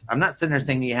bit. I'm not sitting there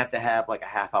saying you have to have like a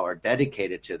half hour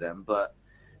dedicated to them, but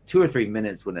 2 or 3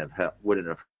 minutes wouldn't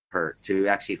have hurt to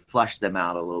actually flush them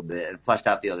out a little bit and flushed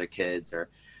out the other kids, or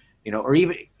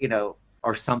even,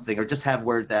 or something, or just have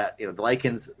word that, the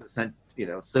Likens sent,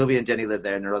 Sylvia and Jenny lived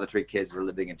there and their other 3 kids were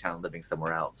living in town, living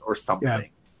somewhere else, or something.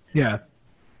 Yeah.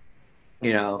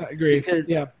 I agree.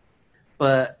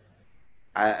 But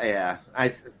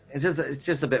it's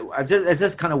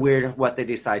just kind of weird what they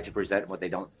decide to present and what they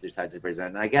don't decide to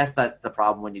present. And I guess that's the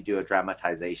problem when you do a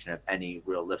dramatization of any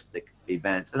realistic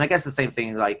events. And I guess the same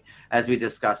thing, like as we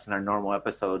discussed in our normal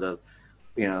episode of,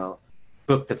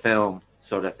 book to film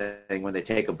sort of thing, when they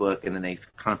take a book and then they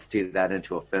constitute that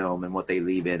into a film and what they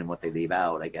leave in and what they leave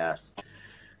out, I guess.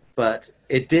 But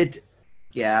it did.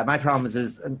 Yeah, my problem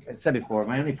is, I said before,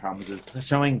 my only problem is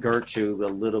showing Gertrude a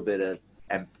little bit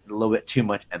too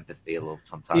much empathy a little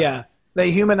sometimes. Yeah,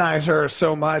 they humanize her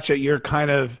so much that you're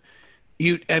kind of,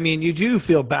 you do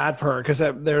feel bad for her, because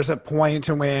there's a point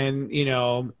when,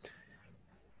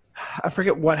 I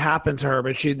forget what happened to her,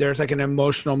 but there's like an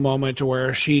emotional moment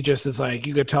where she just is like,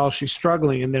 you could tell she's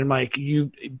struggling. And then like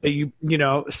again,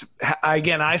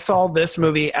 I saw this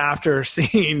movie after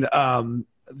seeing,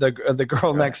 the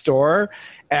girl next door,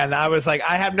 and I was like,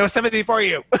 I have no sympathy for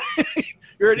you.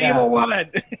 You're an evil woman.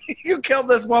 You killed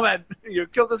this woman. You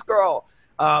killed this girl.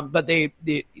 But they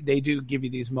do give you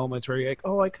these moments where you're like,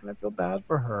 oh, I kind of feel bad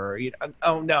for her.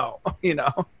 Oh no,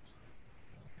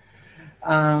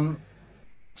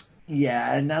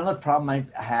 Yeah, another problem I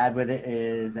had with it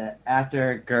is that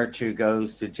after Gertrude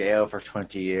goes to jail for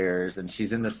 20 years and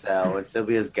she's in the cell and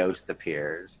Sylvia's ghost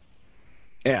appears.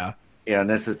 Yeah. And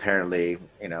this is apparently,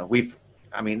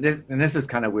 this is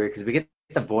kind of weird because we get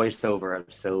the voiceover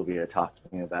of Sylvia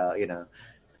talking about,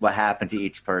 what happened to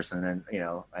each person. And,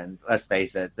 and let's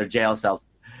face it, their jail cell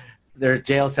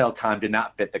time did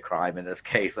not fit the crime in this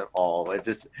case at all.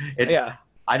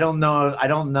 I don't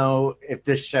know if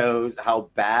this shows how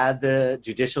bad the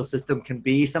judicial system can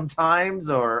be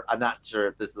sometimes, or I'm not sure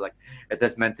if this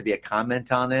is meant to be a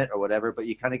comment on it or whatever, but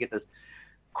you kind of get this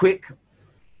quick.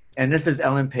 And this is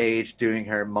Ellen Page doing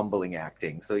her mumbling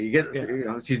acting. So you get,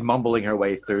 she's mumbling her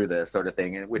way through this sort of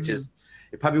thing, and which is,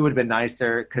 it probably would have been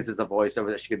nicer because it's a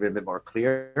voiceover that she could have been a bit more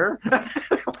clear.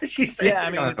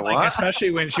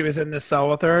 Especially when she was in the cell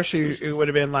with her, it would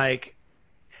have been like,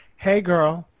 "Hey,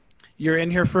 girl, you're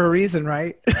in here for a reason,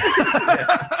 right?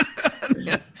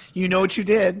 You know what you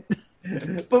did."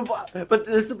 But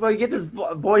you get this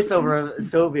voiceover of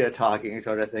Sylvia talking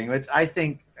sort of thing, which I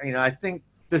think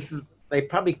this is. They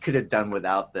probably could have done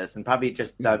without this, and probably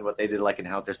just done what they did like in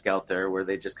Helter Skelter, where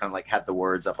they just kind of like had the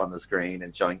words up on the screen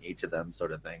and showing each of them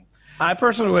sort of thing. I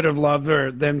personally would have loved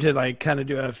them to like kind of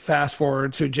do a fast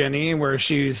forward to Jenny where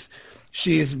she's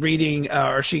reading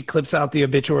or she clips out the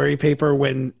obituary paper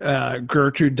when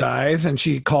Gertrude dies, and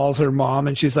she calls her mom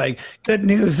and she's like, "Good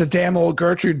news, the damn old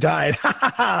Gertrude died."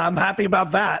 I'm happy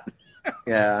about that.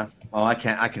 Yeah. Well, I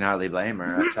can hardly blame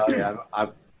her. I tell you, I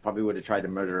probably would have tried to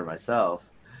murder her myself.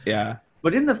 Yeah.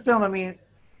 But in the film,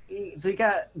 so you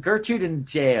got Gertrude in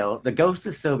jail. The ghost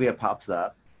of Sylvia pops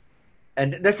up.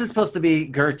 And this is supposed to be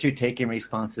Gertrude taking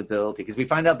responsibility, because we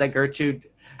find out that Gertrude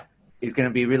is going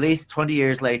to be released 20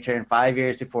 years later and 5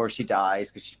 years before she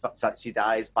dies, because she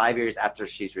dies 5 years after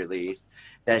she's released,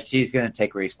 that she's going to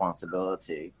take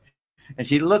responsibility. And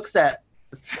she looks at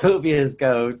Sylvia's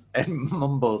ghost and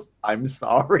mumbles, "I'm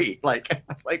sorry." Like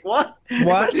what?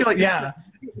 What? Like, yeah.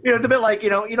 It's a bit like,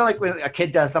 like when a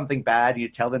kid does something bad, you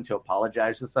tell them to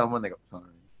apologize to someone, they go, "Sorry."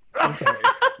 I'm sorry.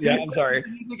 Yeah, I'm sorry.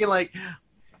 You're thinking like,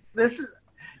 this is,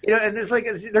 and it's like,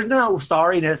 there's no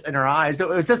sorriness in her eyes.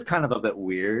 So it was just kind of a bit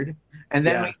weird. And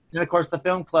then, of course, the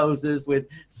film closes with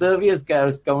Sylvia's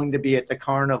ghost going to be at the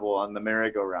carnival on the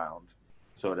merry-go-round.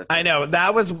 Sort of thing. I know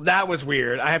that was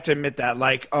weird. I have to admit that.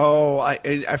 Like,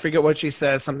 I forget what she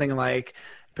says. Something like,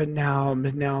 "But now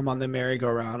I'm on the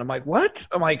merry-go-round." I'm like, what?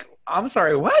 I'm like, I'm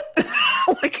sorry, what?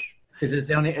 Like, because it's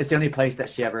the only place that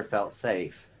she ever felt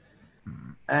safe.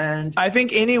 And I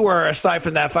think anywhere aside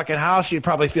from that fucking house, you'd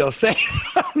probably feel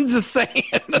safe. I'm just saying.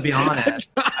 To be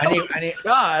honest,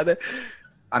 God.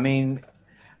 I mean,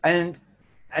 and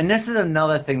this is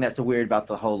another thing that's weird about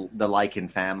the Liken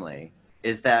family,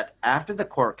 is that after the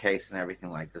court case and everything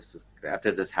like this,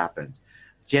 after this happens,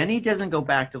 Jenny doesn't go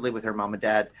back to live with her mom and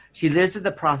dad. She lives with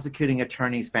the prosecuting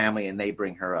attorney's family, and they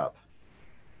bring her up.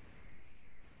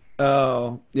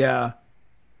 Oh, yeah.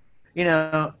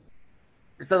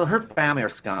 So her family are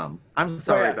scum. I'm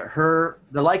sorry, but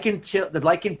the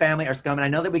Liken family are scum. And I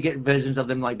know that we get visions of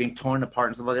them like being torn apart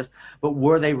and stuff like this, but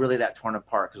were they really that torn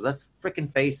apart? Because let's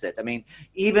freaking face it. I mean,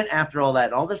 even after all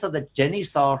that stuff that Jenny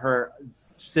saw her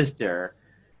sister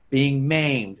being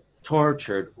maimed,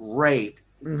 tortured, raped,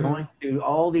 going through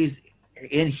all these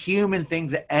inhuman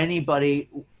things that anybody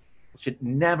should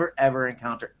never, ever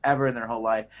encounter ever in their whole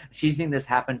life. She's seen this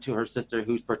happen to her sister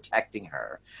who's protecting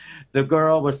her. The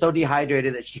girl was so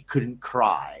dehydrated that she couldn't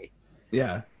cry.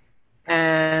 Yeah.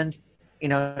 And,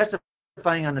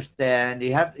 testifying on the stand, they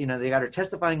got her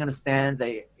testifying on the stand.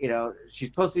 She's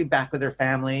supposed to be back with her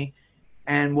family.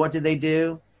 And what did they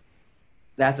do?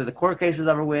 After the court case is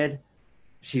over with,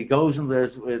 she goes and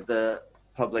lives with the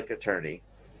public attorney,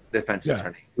 defense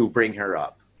attorney, who bring her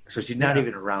up. So she's not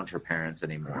even around her parents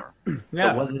anymore.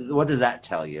 Yeah. So what does that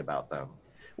tell you about them?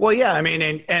 Well, yeah, I mean,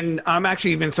 and I'm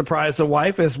actually even surprised the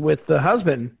wife is with the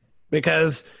husband,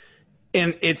 because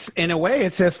in a way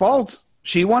it's his fault.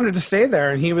 She wanted to stay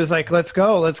there, and he was like, let's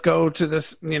go to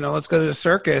this, let's go to the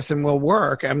circus and we'll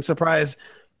work. I'm surprised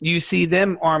you see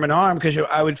them arm in arm, because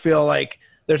I would feel like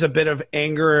there's a bit of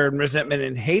anger and resentment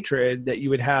and hatred that you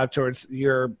would have towards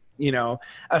your,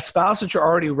 a spouse that you're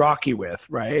already rocky with,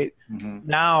 right? Mm-hmm.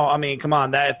 Now, I mean, come on,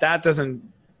 that doesn't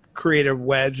create a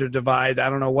wedge or divide.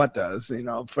 I don't know what does,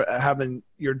 for having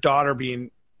your daughter being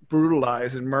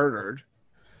brutalized and murdered.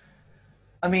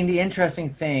 I mean, the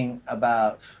interesting thing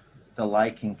about the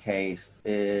Liken case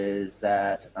is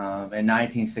that in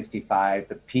 1965,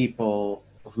 the people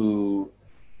who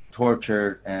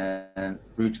tortured and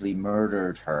brutally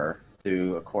murdered her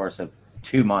through a course of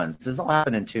 2 months. This all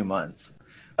happened in 2 months,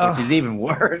 which is even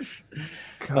worse.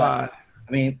 God. But,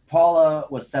 I mean, Paula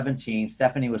was 17,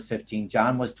 Stephanie was 15,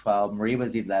 John was 12, Marie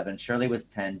was 11, Shirley was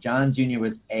 10, John Jr.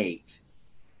 was 8.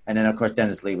 And then, of course,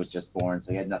 Dennis Lee was just born,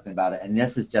 so he had nothing about it. And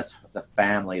this is just the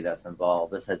family that's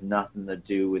involved. This has nothing to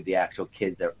do with the actual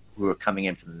kids who were coming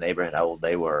in from the neighborhood, how old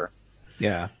they were.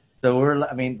 Yeah. So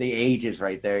the age is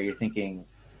right there. You're thinking,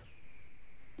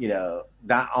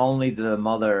 not only did the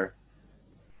mother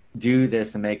do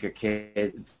this and make her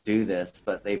kids do this,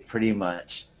 but they pretty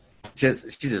much she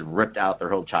just ripped out their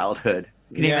whole childhood.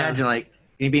 Can you imagine,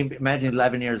 imagine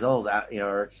 11 years old,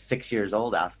 or 6 years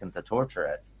old asking to torture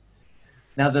it?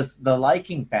 Now, the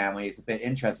Liking family is a bit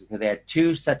interesting because they had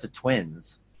 2 sets of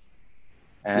twins.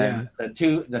 And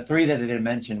the 3 that I didn't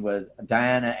mention was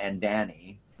Diana and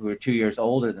Danny, who were 2 years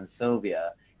older than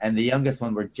Sylvia. And the youngest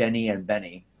one were Jenny and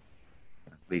Benny.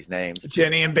 These names.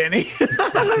 Jenny and Benny.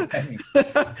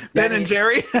 Ben and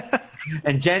Jerry.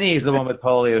 And Jenny is the one with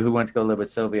polio who went to go live with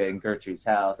Sylvia in Gertrude's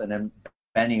house. And then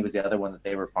Benny was the other one that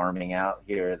they were farming out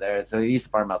here or there. So they used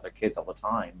to farm out their kids all the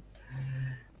time.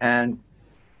 And,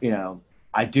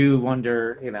 I do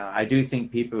wonder, I do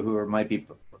think people who might be,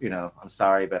 I'm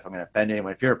sorry, but if I'm going to offend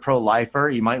anyone, if you're a pro-lifer,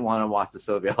 you might want to watch the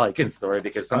Sylvia Likens story,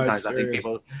 because sometimes I think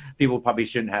people probably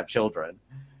shouldn't have children,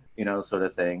 sort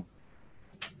of thing.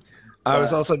 I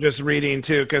was also just reading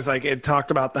too, because it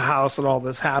talked about the house and all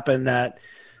this happened, that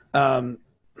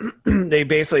they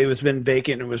basically, it was been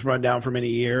vacant and was run down for many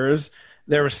years.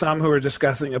 There were some who were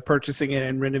discussing of purchasing it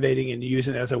and renovating and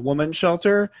using it as a woman's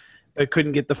shelter, but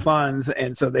couldn't get the funds,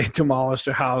 and so they demolished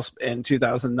the house in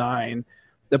 2009.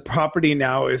 The property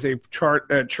now is a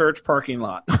church parking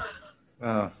lot.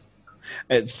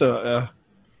 It's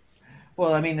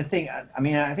Well, I think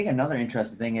another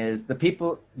interesting thing is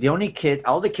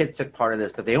all the kids took part of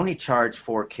this, but they only charged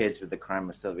 4 kids with the crime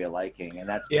of Sylvia Liking, and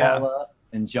that's Paula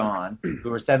and John, who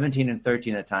were 17 and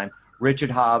 13 at the time, Richard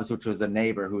Hobbs, which was a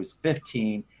neighbor, who was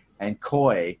 15, and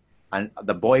Coy,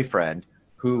 the boyfriend,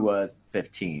 who was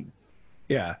 15.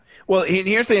 Yeah. Well,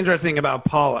 here's the interesting thing about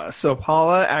Paula. So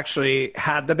Paula actually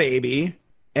had the baby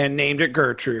and named it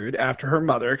Gertrude after her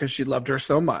mother, because she loved her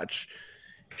so much.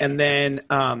 And then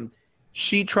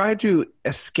she tried to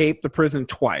escape the prison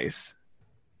twice,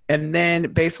 and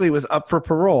then basically was up for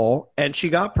parole, and she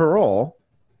got parole,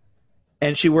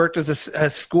 and she worked as a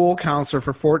school counselor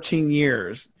for 14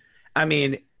 years. I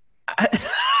mean,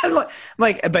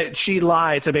 but she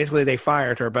lied, so basically they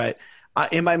fired her. But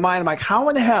in my mind, I'm like, how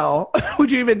in the hell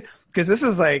would you even, because this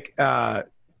is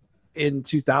in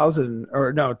 2000,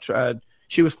 or no,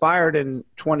 she was fired in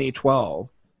 2012,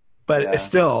 but it's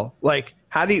still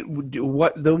how do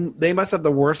you they must have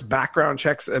the worst background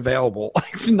checks available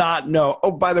to not know.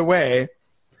 Oh, by the way,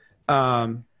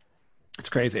 it's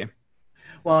crazy.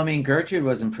 Well, Gertrude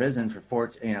was in prison for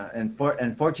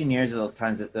 14 years of those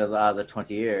times, the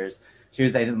 20 years. She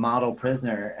was a model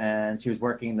prisoner, and she was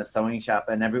working in the sewing shop,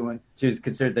 and she was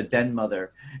considered the den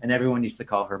mother, and everyone used to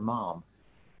call her mom.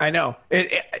 I know.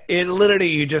 It literally,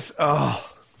 you just,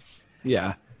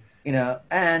 yeah.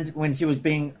 And when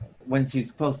she's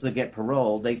supposed to get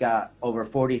parole, they got over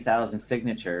 40,000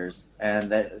 signatures,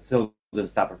 and that still didn't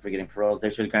stop her from getting parole.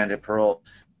 They should have granted parole.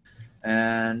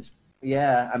 And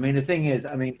yeah, the thing is,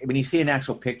 when you see an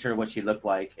actual picture of what she looked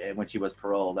like when she was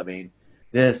paroled,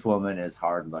 this woman is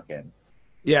hard looking.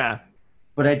 Yeah.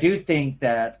 But I do think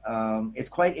that it's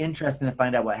quite interesting to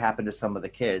find out what happened to some of the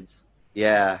kids.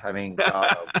 Yeah, I mean,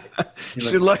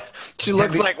 she looks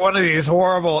like one of these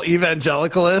horrible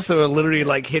evangelicalists who will literally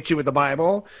like hit you with the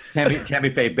Bible. Tammy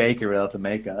Faye Baker without the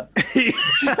makeup.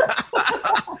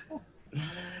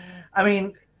 I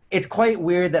mean, it's quite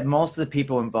weird that most of the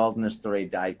people involved in this story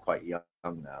died quite young,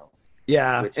 though.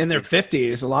 Yeah, in their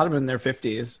 50s. A lot of them in their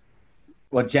 50s.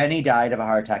 Well, Jenny died of a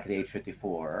heart attack at age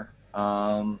 54.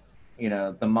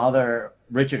 The mother,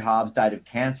 Richard Hobbs, died of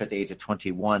cancer at the age of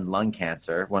 21, lung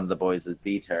cancer. One of the boys that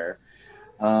beat her.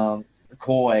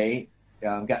 Coy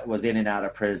was in and out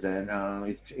of prison.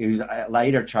 He was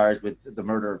later charged with the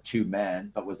murder of 2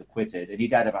 men, but was acquitted. And he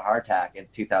died of a heart attack in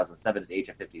 2007 at the age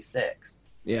of 56.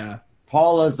 Yeah.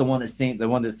 Paula's the one that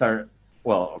started,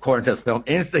 well, according to this film,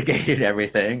 instigated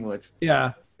everything, which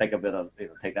take that with a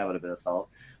bit of salt.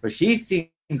 But she seems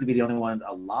to be the only one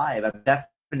alive.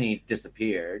 Stephanie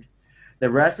disappeared. The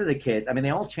rest of the kids, I mean,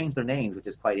 they all changed their names, which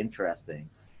is quite interesting.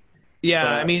 Yeah,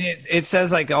 I mean, it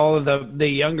says like all of the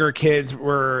younger kids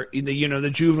were, the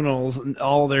juveniles,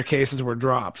 all their cases were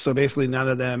dropped. So basically none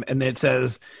of them. And it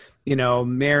says,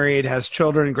 married, has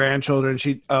children, grandchildren.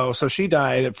 So she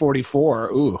died at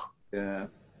 44. Ooh. Yeah.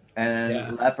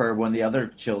 And Lepper, one of the other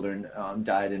children,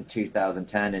 died in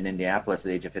 2010 in Indianapolis at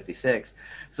the age of 56.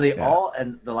 So they all,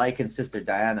 and the Likens sister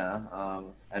Diana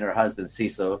and her husband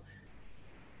Cecil,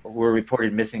 were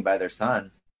reported missing by their son.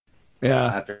 Yeah.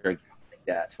 After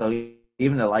that. So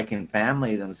even the Liken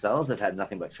family themselves have had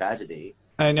nothing but tragedy.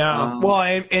 I know.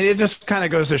 And it just kind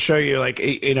of goes to show you, like,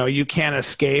 you can't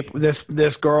escape.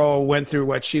 This girl went through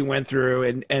what she went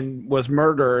through and was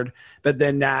murdered, but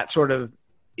then that sort of,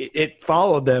 it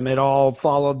followed them. It all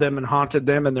followed them and haunted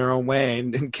them in their own way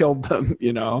and killed them,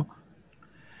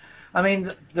 I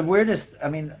mean, the weirdest, I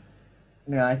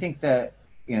think that,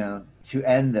 to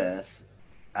end this,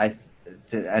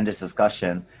 to end this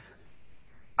discussion,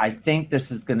 I think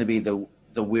this is going to be the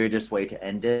weirdest way to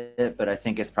end it, but I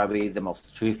think it's probably the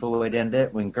most truthful way to end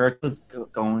it. When Gertrude was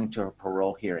going to her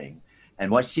parole hearing, and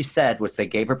what she said, which they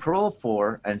gave her parole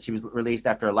for, and she was released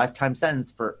after a lifetime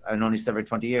sentence for only serving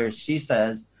 20 years, she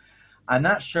says, "I'm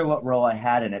not sure what role I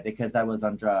had in it because I was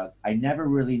on drugs. I never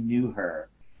really knew her.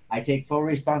 I take full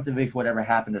responsibility for whatever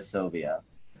happened to Sylvia."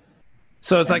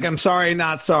 So it's like, I'm sorry,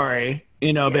 not sorry,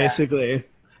 basically.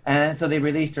 And so they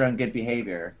released her on good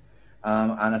behavior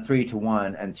on a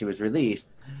 3-1, and she was released.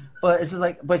 But it's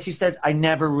like, but she said, "I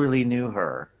never really knew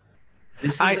her.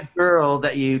 This is a girl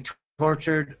that you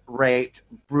tortured, raped,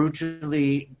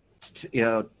 brutally,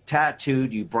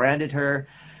 tattooed. You branded her,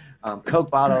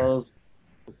 Coke bottles,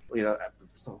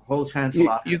 whole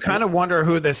transfer." You kind of wonder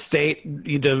who the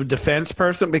the defense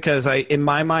person, because in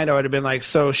my mind, I would have been like,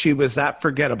 so she was that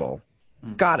forgettable.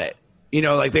 Got it.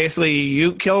 Like basically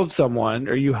you killed someone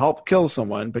or you helped kill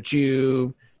someone, but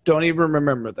you don't even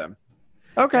remember them.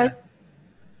 Okay.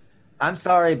 I'm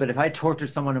sorry, but if I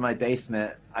tortured someone in my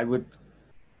basement,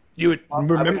 you would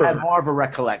remember. I would have more of a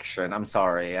recollection. I'm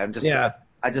sorry. I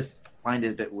just find it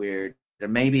a bit weird.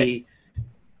 Maybe,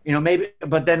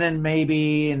 but then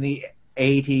maybe in the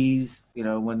 80s,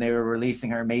 when they were releasing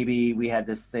her, maybe we had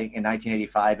this thing in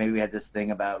 1985, maybe we had this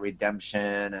thing about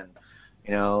redemption and,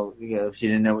 she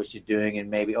didn't know what she's doing, and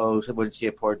maybe, wasn't she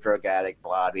a poor drug addict,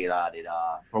 blah, blah, blah,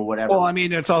 blah, or whatever. Well, I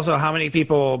mean, it's also how many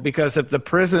people, because of the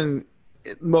prison,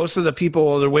 most of the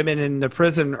people, the women in the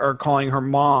prison are calling her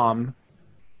mom.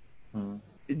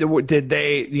 Did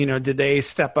they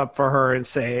step up for her and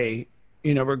say,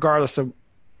 regardless of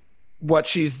what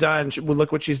she's done,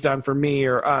 look what she's done for me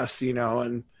or us,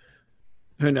 and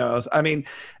who knows? I mean,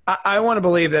 I want to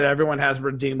believe that everyone has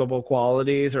redeemable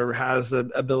qualities or has the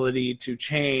ability to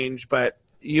change, but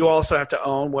you also have to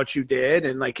own what you did.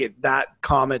 And that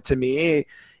comment to me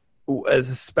is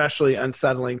especially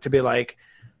unsettling, to be like,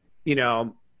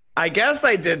 I guess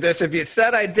I did this. If you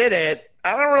said I did it,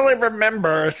 I don't really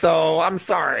remember, so I'm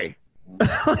sorry.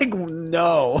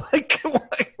 No.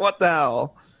 What the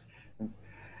hell?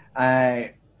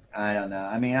 I don't know.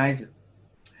 I mean,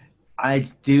 I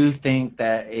do think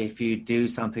that if you do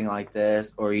something like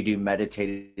this, or you do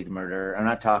meditated murder, I'm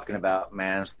not talking about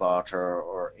manslaughter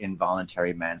or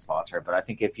involuntary manslaughter, but I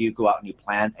think if you go out and you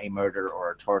plan a murder or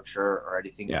a torture or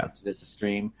anything to this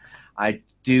extreme, I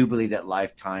do believe that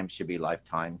lifetime should be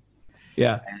lifetime.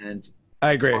 Yeah. And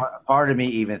I agree. Part of me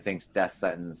even thinks death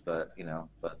sentence, but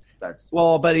that's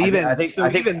even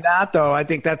that though, I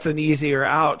think that's an easier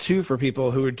out too for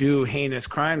people who do heinous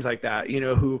crimes like that,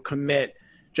 who commit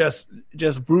just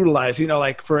brutalize,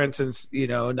 like for instance,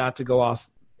 not to go off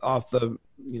the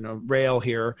rail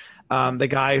here, the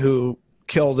guy who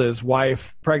killed his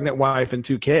pregnant wife and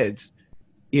 2 kids,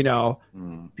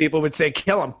 people would say,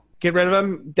 kill him, get rid of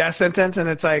him, death sentence. And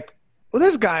it's like, well,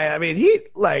 this guy, I mean,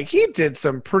 he did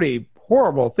some pretty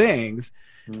horrible things.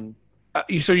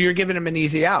 So you're giving him an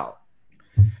easy out.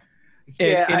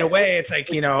 In a way, it's like,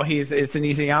 it's an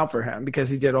easy out for him because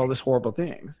he did all these horrible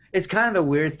things. It's kind of a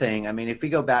weird thing. I mean, if we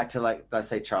go back to, like, let's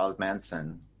say Charles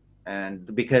Manson,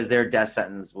 and because their death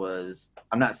sentence was,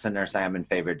 I'm not sitting there saying I'm in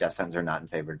favor of death sentence or not in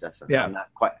favor of death sentence. Yeah. I'm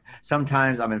not quite.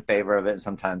 Sometimes I'm in favor of it, and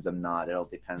sometimes I'm not. It'll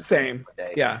depend. Same. On the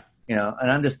day. Yeah.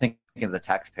 And I'm just thinking of the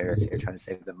taxpayers here trying to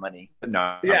save them money. But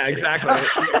no. Yeah, exactly.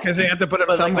 Because they have to put it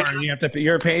somewhere, and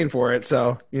you're paying for it.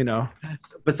 So,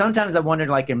 But sometimes I wonder,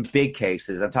 like in big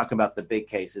cases, I'm talking about the big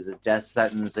cases, if death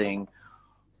sentencing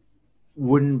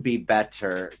wouldn't be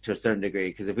better to a certain degree.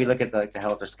 Because if we look at the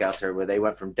Helter Skelter, where they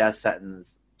went from death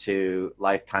sentence to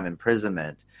lifetime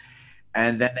imprisonment,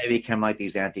 and then they become like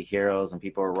these anti-heroes, and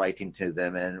people are writing to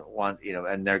them and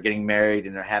and they're getting married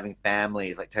and they're having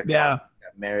families, like Texas got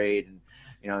married, and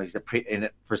he's and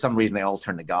for some reason they all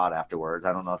turn to God afterwards.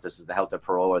 I don't know if this is the help of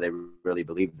parole or they really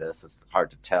believe this. It's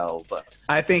hard to tell, but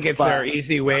I think it's their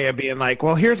easy way of being like,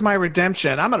 well, here's my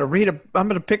redemption. I'm going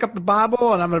to pick up the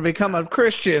Bible and I'm going to become a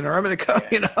Christian, or I'm going to come,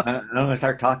 I'm going to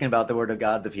start talking about the word of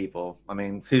God to people. I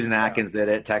mean, Susan Atkins did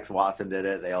it. Tex Watson did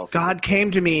it. They all. God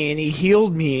came to me and he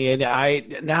healed me.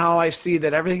 And now I see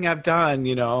that everything I've done,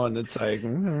 and it's like,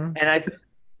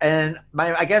 And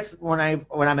I guess when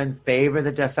I'm in favor of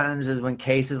the death sentence is when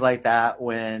cases like that,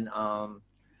 when I'm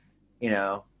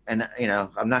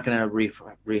not going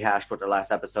to rehash what the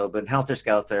last episode, but in Helter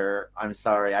Skelter, I'm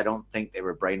sorry, I don't think they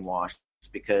were brainwashed,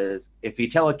 because if you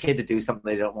tell a kid to do something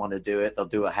they don't want to do it, they'll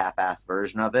do a half-assed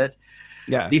version of it.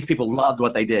 Yeah, these people loved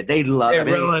what they did. They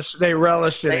relished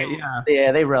in it.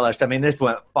 Yeah, they relished. I mean, this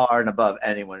went far and above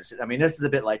anyone. I mean, this is a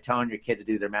bit like telling your kid to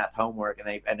do their math homework,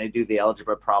 and they do the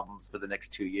algebra problems for the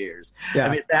next 2 years. Yeah. I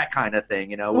mean, it's that kind of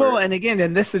thing, Well, and again,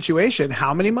 in this situation,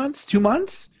 how many months? 2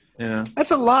 months? Yeah,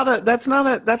 that's a lot of. That's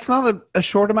not a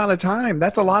short amount of time.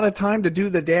 That's a lot of time to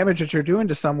do the damage that you're doing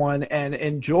to someone and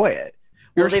enjoy it.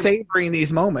 You're savoring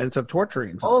these moments of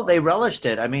torturing someone. Oh, they relished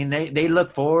it. I mean, they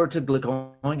look forward to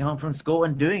going home from school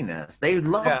and doing this. They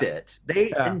loved it.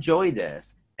 They enjoyed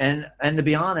this. And to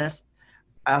be honest,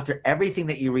 after everything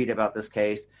that you read about this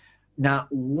case,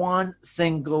 not one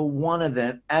single one of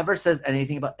them ever says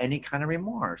anything about any kind of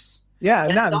remorse. Yeah,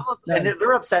 none. And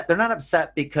they're upset. They're not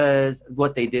upset because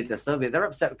what they did to Sylvia. They're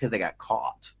upset because they got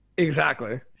caught.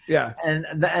 Exactly. Yeah.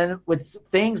 And with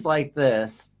things like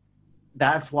this,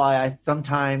 that's why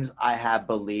sometimes I have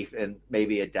belief in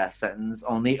maybe a death sentence,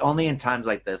 only in times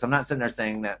like this. I'm not sitting there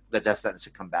saying that the death sentence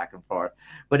should come back and forth,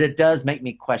 but it does make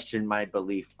me question my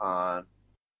belief on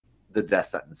the death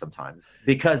sentence sometimes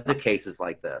because the cases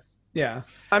like this. Yeah.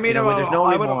 I mean, there's no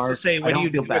I remorse, would also say, what do you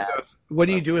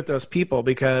do with those people?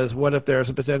 Because what if there's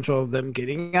a potential of them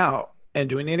getting out and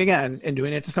doing it again and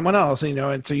doing it to someone else,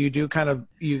 and so you do kind of,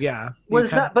 Well,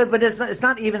 it's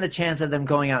not even the chance of them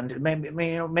going out and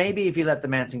maybe if you let the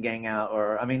Manson gang out,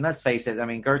 or, I mean, let's face it. I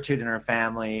mean, Gertrude and her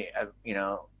family,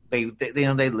 they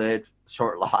lived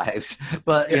short lives,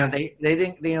 but they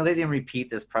didn't repeat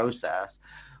this process.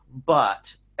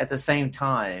 But at the same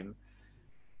time,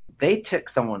 they took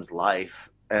someone's life,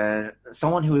 and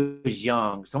someone who is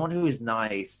young, someone who is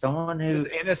nice, someone who's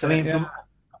innocent.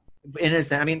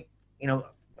 Innocent. I mean,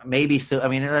 maybe so. I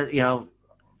mean,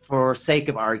 for sake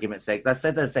of argument's sake, let's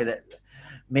say that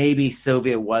maybe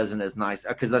Sylvia wasn't as nice,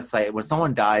 because let's say when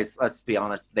someone dies, let's be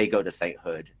honest, they go to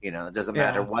sainthood. It doesn't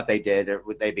matter what they did, or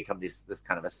they become this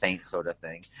kind of a saint sort of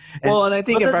thing. And I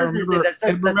think if I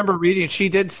remember reading, she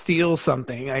did steal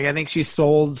something. I think she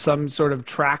sold some sort of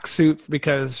tracksuit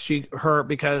because she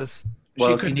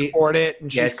couldn't afford it,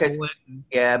 and she sold it.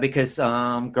 Yeah, because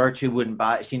Gertrude wouldn't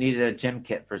buy. She needed a gym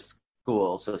kit for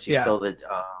school, so she stole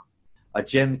a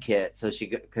gym kit, so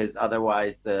because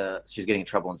otherwise she's getting in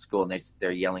trouble in school, and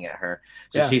they're yelling at her.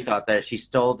 So she thought that if she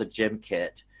stole the gym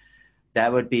kit,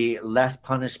 that would be less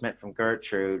punishment from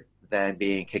Gertrude than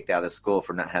being kicked out of school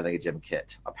for not having a gym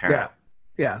kit. Apparently,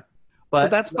 yeah. But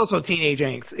that's also teenage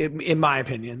angst, in my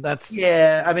opinion.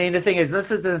 I mean, the thing is, let's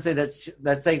just say that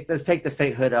let's take the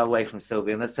sainthood away from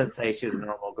Sylvia, and let's just say she was a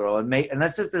normal girl, and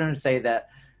let's just say that,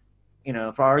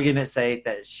 for argument's sake,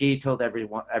 that she told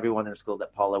everyone in school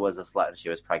that Paula was a slut and she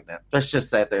was pregnant. Let's just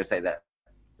sit there and say that,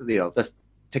 let's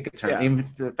take a turn. Yeah. Even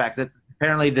the fact that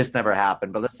apparently this never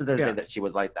happened, but let's sit there and say that she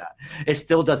was like that. It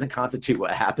still doesn't constitute what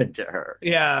happened to her.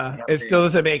 Yeah, it still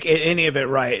doesn't make any of it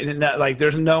right. And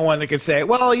there's no one that could say,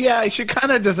 well, yeah, she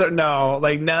kind of doesn't know.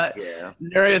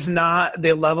 There is not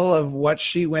the level of what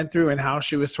she went through and how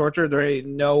she was tortured. There ain't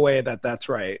no way that that's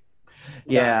right.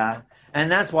 Yeah,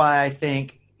 and that's why I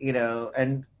think,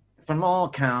 and from all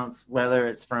accounts, whether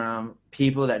it's from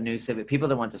people that knew Sylvia, people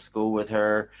that went to school with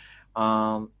her,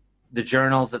 the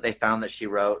journals that they found that she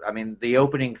wrote. I mean, the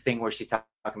opening thing where she's talking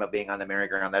about being on the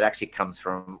merry-go-round, that actually comes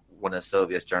from one of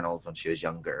Sylvia's journals when she was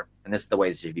younger. And this is the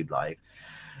way she viewed life.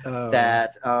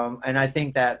 That, and I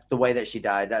think that the way that she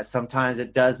died, that sometimes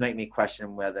it does make me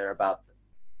question whether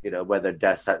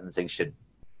death sentencing should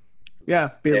be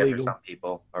illegal for some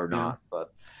people or not.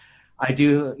 But I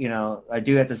do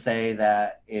have to say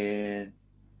that in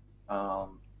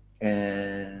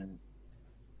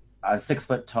a 6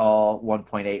 foot tall,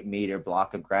 1.8 meter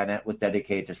block of granite was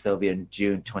dedicated to Sylvia in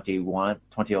June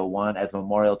 2001 as a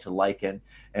memorial to Liken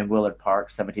in Willard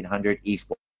Park, 1700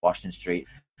 East Washington Street.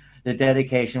 The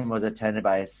dedication was attended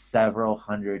by several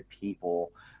hundred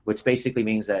people, which basically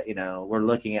means that, we're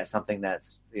looking at something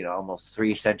that's, almost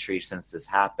 3 centuries since this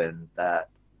happened, that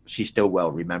she's still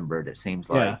well remembered, it seems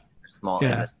like, in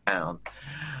this town.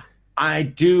 I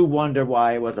do wonder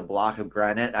why it was a block of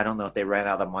granite. I don't know if they ran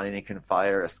out of money and they couldn't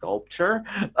fire a sculpture.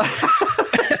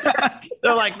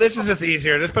 They're like, this is just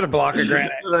easier. Just put a block of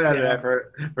granite.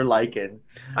 For Liken.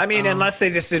 I mean, unless they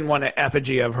just didn't want an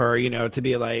effigy of her, to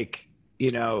be like,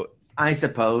 I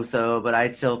suppose so, but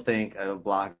I still think a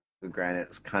block of granite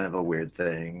is kind of a weird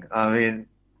thing. I mean,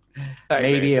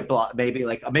 maybe a block, maybe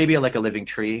like a living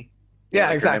tree. Yeah,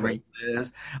 exactly.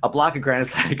 A block of granite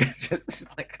is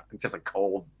just a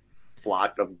cold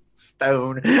block of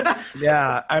stone.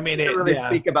 Yeah, I mean, it really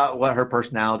speak about what her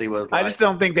personality was like. I just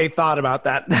don't think they thought about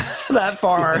that that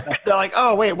far. They're like,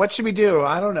 oh wait, what should we do?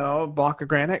 I don't know, a block of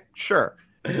granite, sure.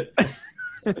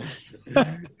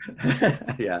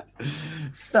 Yeah.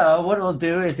 So what we'll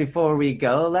do is, before we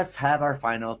go, let's have our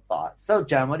final thoughts. So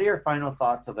Jen, what are your final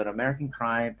thoughts of An American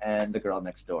Crime and The Girl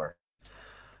Next Door?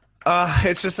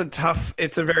 It's just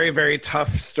it's a very, very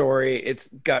tough story. It's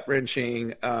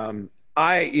gut-wrenching.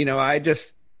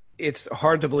 It's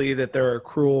hard to believe that there are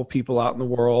cruel people out in the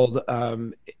world.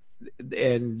 And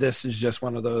this is just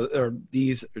one of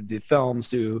the films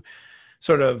do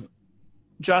sort of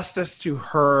justice to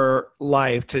her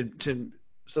life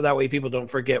so that way people don't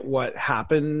forget what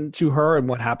happened to her and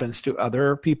what happens to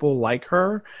other people like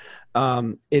her.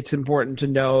 It's important to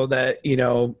know that,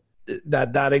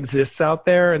 that exists out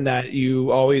there, and that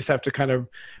you always have to kind of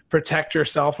protect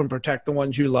yourself and protect the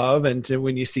ones you love. And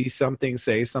when you see something,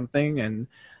 say something. And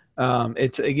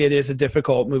it is a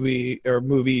difficult movie or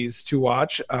movies to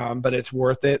watch, but it's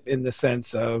worth it in the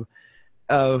sense of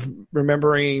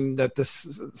remembering that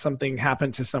something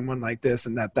happened to someone like this,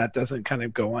 and that doesn't kind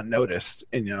of go unnoticed.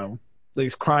 And,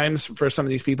 these crimes for some of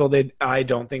these people, I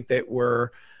don't think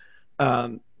that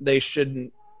they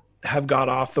shouldn't have got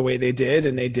off the way they did,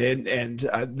 and they did. And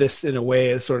this, in a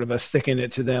way, is sort of a sticking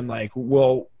it to them, like,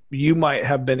 well, you might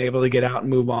have been able to get out and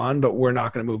move on, but we're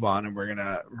not going to move on, and we're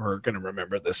gonna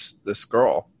remember this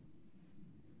girl.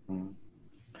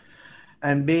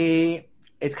 And B,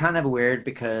 it's kind of weird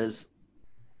because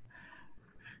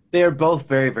they're both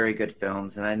very, very good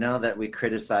films, and I know that we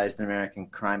criticized An American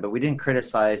Crime, but we didn't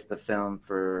criticize the film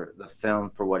for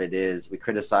what it is. We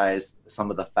criticized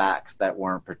some of the facts that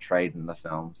weren't portrayed in the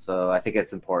film. So I think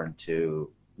it's important to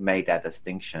make that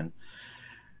distinction.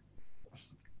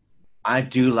 I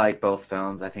do like both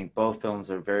films. I think both films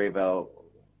are very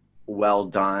well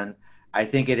done. I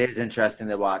think it is interesting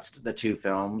to watch the two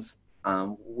films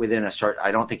within a short.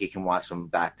 I don't think you can watch them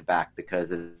back to back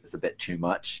because it's a bit too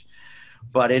much.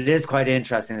 But it is quite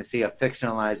interesting to see a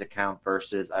fictionalized account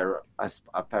versus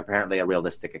apparently a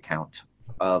realistic account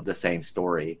of the same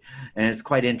story. And it's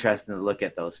quite interesting to look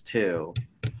at those two.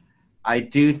 I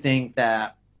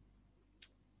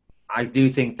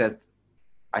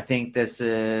think this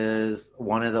is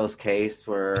one of those cases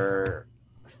where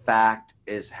fact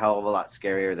is a hell of a lot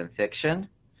scarier than fiction.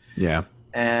 Yeah.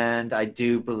 And I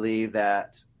do believe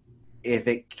that if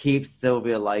it keeps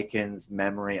Sylvia Likens'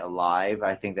 memory alive,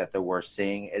 I think that we're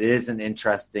seeing it is an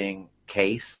interesting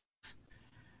case.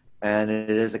 And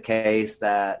it is a case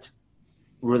that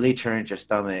really turns your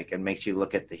stomach and makes you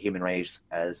look at the human race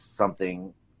as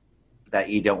something that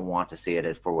you don't want to see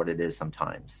it for what it is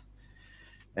sometimes.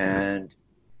 And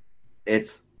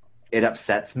it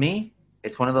upsets me.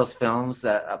 It's one of those films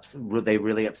that they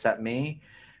really upset me.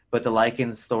 But the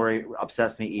Likens story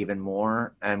upsets me even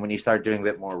more. And when you start doing a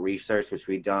bit more research, which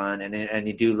we've done, and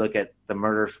you do look at the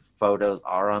murder photos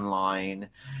are online,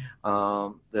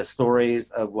 the stories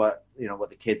of what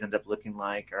the kids end up looking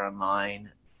like are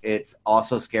online. It's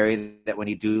also scary that when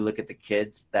you do look at the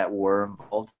kids that were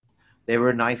involved, They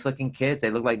were nice-looking kids. They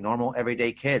looked like normal,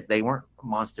 everyday kids. They weren't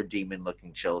monster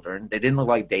demon-looking children. They didn't look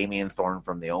like Damien Thorne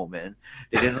from The Omen.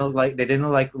 They didn't look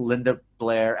like Linda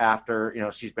Blair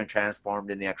after she's been transformed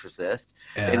in The Exorcist.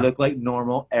 Yeah. They looked like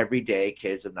normal, everyday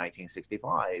kids of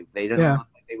 1965. They didn't look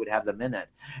like they would have them in it,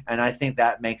 and I think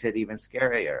that makes it even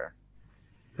scarier.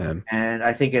 Yeah. And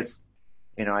I think it's,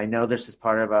 I know this is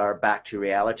part of our Back to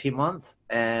Reality month,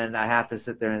 and I have to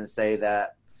sit there and say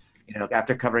that.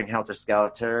 After covering Helter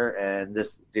Skelter and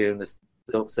doing this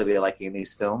Sylvia Liking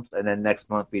these films, and then next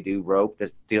month we do Rope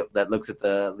that looks at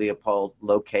the Leopold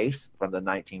Low case from the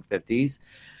 1950s.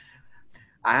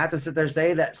 I have to sit there and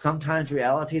say that sometimes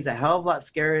reality is a hell of a lot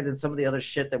scarier than some of the other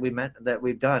shit that we've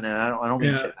done, and I don't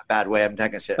mean shit in a bad way. I'm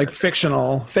taking shit like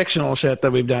fictional shit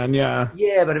that we've done. Yeah.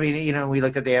 Yeah, but I mean, we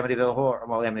looked at the Amityville Horror.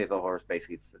 Well, Amityville Horror is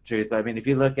basically the truth. But I mean, if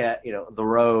you look at The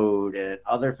Road and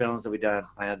other films that we've done,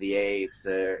 Planet of the Apes,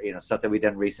 or stuff that we've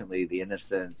done recently, The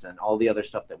Innocents, and all the other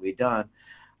stuff that we've done.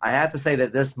 I have to say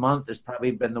that this month has probably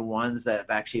been the ones that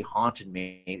have actually haunted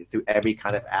me through every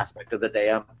kind of aspect of the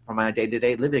day from my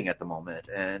day-to-day living at the moment.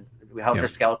 And Helter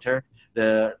Skelter,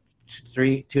 the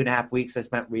 2.5 weeks I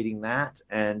spent reading that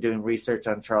and doing research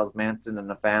on Charles Manson and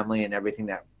the family and everything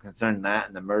that concerned that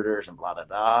and the murders and blah, blah,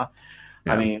 blah.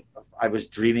 Yeah. I mean, I was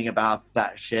dreaming about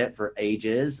that shit for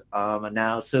ages. And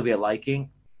now Sylvia Liking,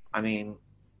 I mean,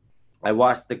 I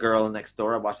watched The Girl Next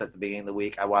Door. I watched at the beginning of the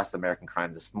week. I watched American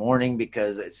Crime this morning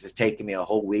because it's just taken me a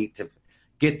whole week to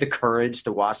get the courage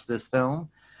to watch this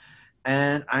film.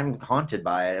 And I'm haunted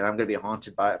by it, and I'm going to be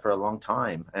haunted by it for a long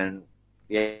time. And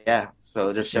yeah, so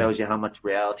it just shows you how much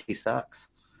reality sucks.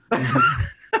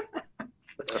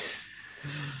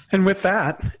 And with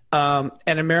that, an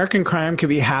American crime could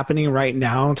be happening right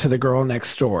now to the girl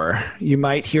next door. You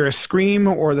might hear a scream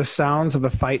or the sounds of a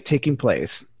fight taking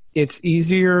place. It's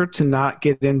easier to not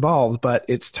get involved, but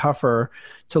it's tougher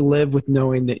to live with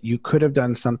knowing that you could have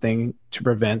done something to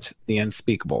prevent the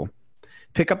unspeakable.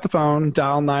 Pick up the phone,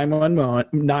 dial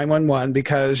 911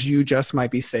 because you just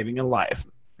might be saving a life.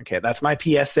 Okay, that's my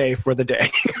PSA for the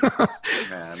day.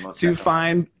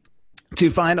 To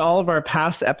find all of our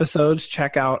past episodes,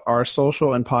 check out our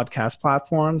social and podcast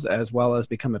platforms, as well as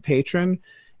become a patron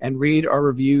and read our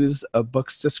reviews of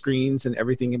books to screens and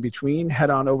everything in between. Head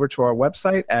on over to our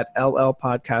website at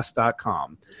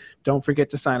llpodcast.com. Don't forget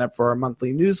to sign up for our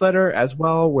monthly newsletter as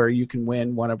well, where you can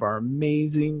win one of our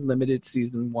amazing limited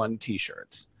season 1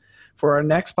 t-shirts. For our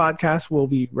next podcast, we'll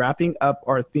be wrapping up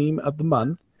our theme of the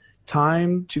month,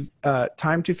 Time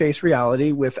to Face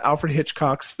Reality, with Alfred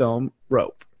Hitchcock's film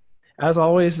Rope. As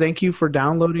always, thank you for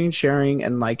downloading, sharing,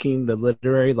 and liking the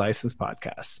Literary License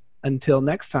Podcast. Until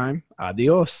next time,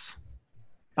 adios.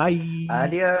 Bye.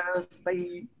 Adios.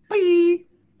 Bye. Bye.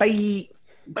 Bye.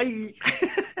 Bye.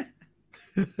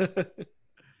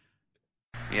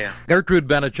 Yeah. Gertrude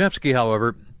Baniszewski,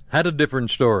 however, had a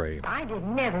different story. I did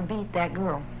never beat that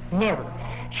girl. Never.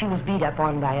 She was beat up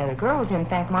on by other girls. In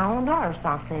fact, my own daughter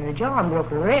socked her in the jaw and broke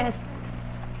her wrist.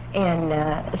 And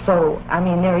so, I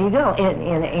mean, there you go.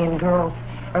 And girls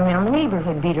around the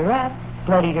neighborhood beat her up,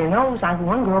 bloodied her nose.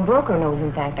 One girl broke her nose,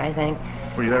 in fact, I think.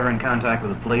 Were you ever in contact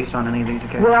with the police on any of these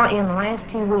occasions? Well, in the last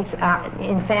 2 weeks,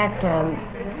 in fact,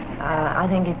 I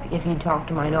think if you talk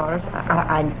to my daughters,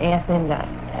 I'd ask them that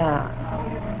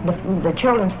the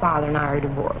children's father and I are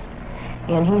divorced,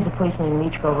 and he's a policeman in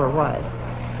Beach Grove, or was.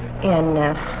 And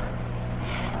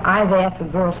I've asked the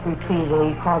girls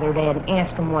repeatedly to call their dad and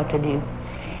ask them what to do.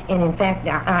 And in fact,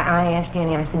 I asked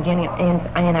Jenny, I said, Jenny,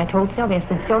 and I told Sylvia, I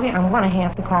said, Sylvia, I'm going to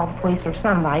have to call the police or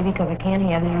somebody because I can't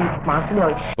have the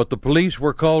responsibility. But the police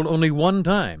were called only one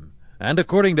time, and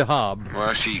according to Hobb...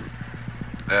 Well,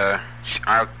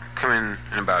 I'll come in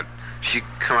about, she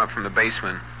come up from the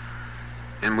basement,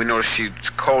 and we noticed she's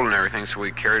cold and everything, so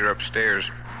we carried her upstairs,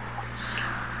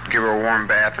 give her a warm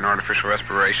bath and artificial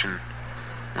respiration.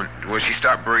 When she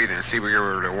stopped breathing, we gave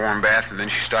her a warm bath, and then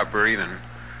she stopped breathing.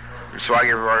 And so I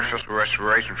gave her artificial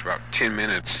respiration for about 10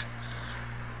 minutes.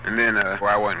 And then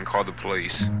I went and called the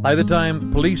police. By the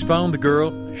time police found the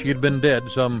girl, she had been dead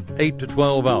some 8 to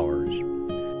 12 hours.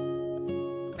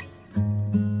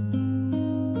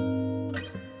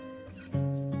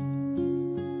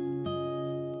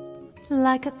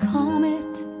 Like a comet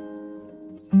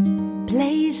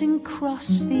blazing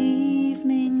across the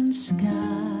evening sky,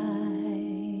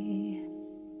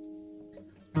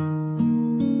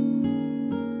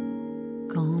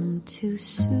 too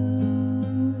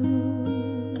soon.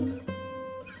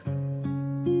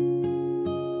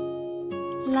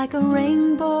 Like a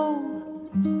rainbow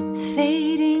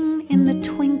fading in the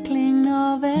twinkling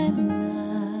of an eye,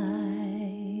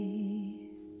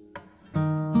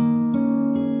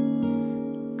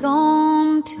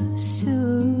 gone too soon.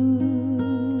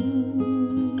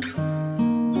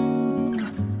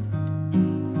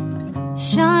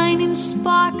 shining,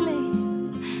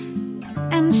 sparkling,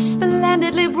 and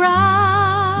splendidly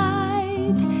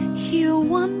bright. Here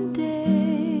one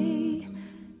day,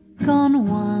 gone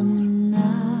one night.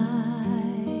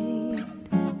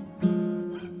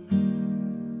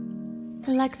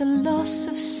 Like the loss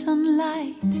of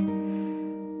sunlight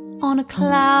on a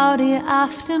cloudy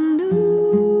afternoon.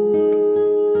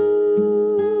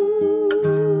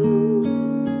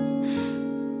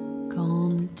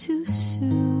 Gone too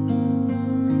soon.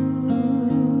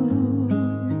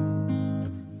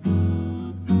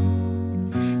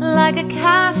 Like a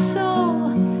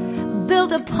castle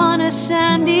built upon a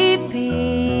sandy beach.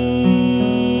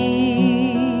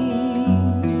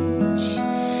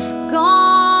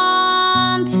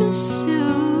 Gone too soon.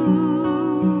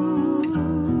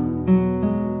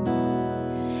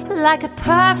 Like a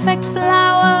perfect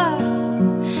flower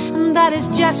that is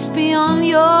just beyond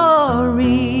your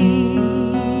reach.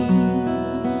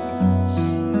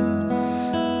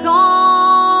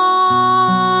 Gone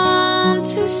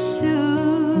too soon.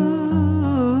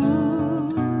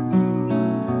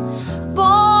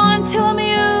 Born to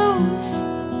amuse,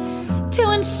 to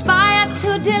inspire,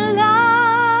 to delight.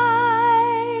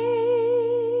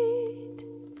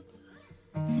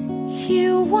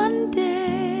 Here one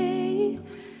day,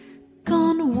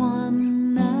 gone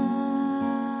one night.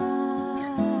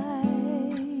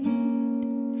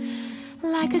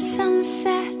 Like a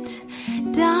sunset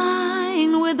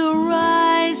dying with the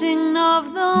rising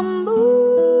of the moon.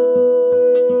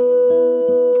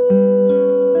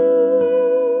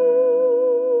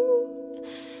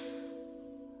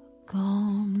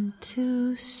 Gone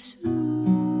too soon.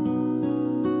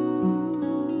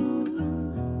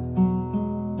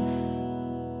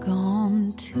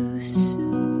 Gone too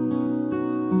soon.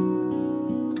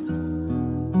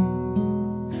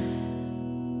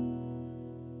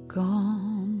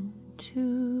 Gone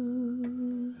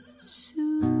too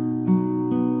soon.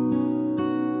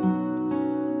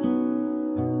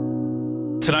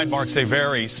 Tonight marks a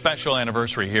very special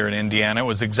anniversary here in Indiana. It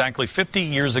was exactly 50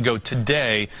 years ago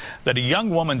today that a young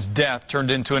woman's death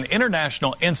turned into an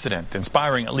international incident,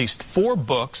 inspiring at least 4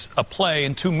 books, a play,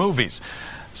 and 2 movies.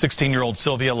 16-year-old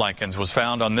Sylvia Likens was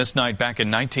found on this night back in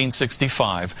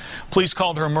 1965. Police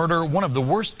called her murder one of the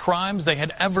worst crimes they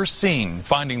had ever seen,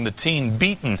 finding the teen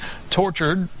beaten,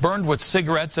 tortured, burned with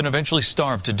cigarettes, and eventually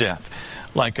starved to death.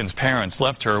 Likens' parents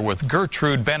left her with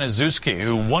Gertrude Baniszewski,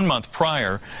 who 1 month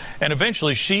prior, and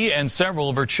eventually she and several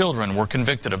of her children were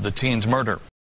convicted of the teen's murder.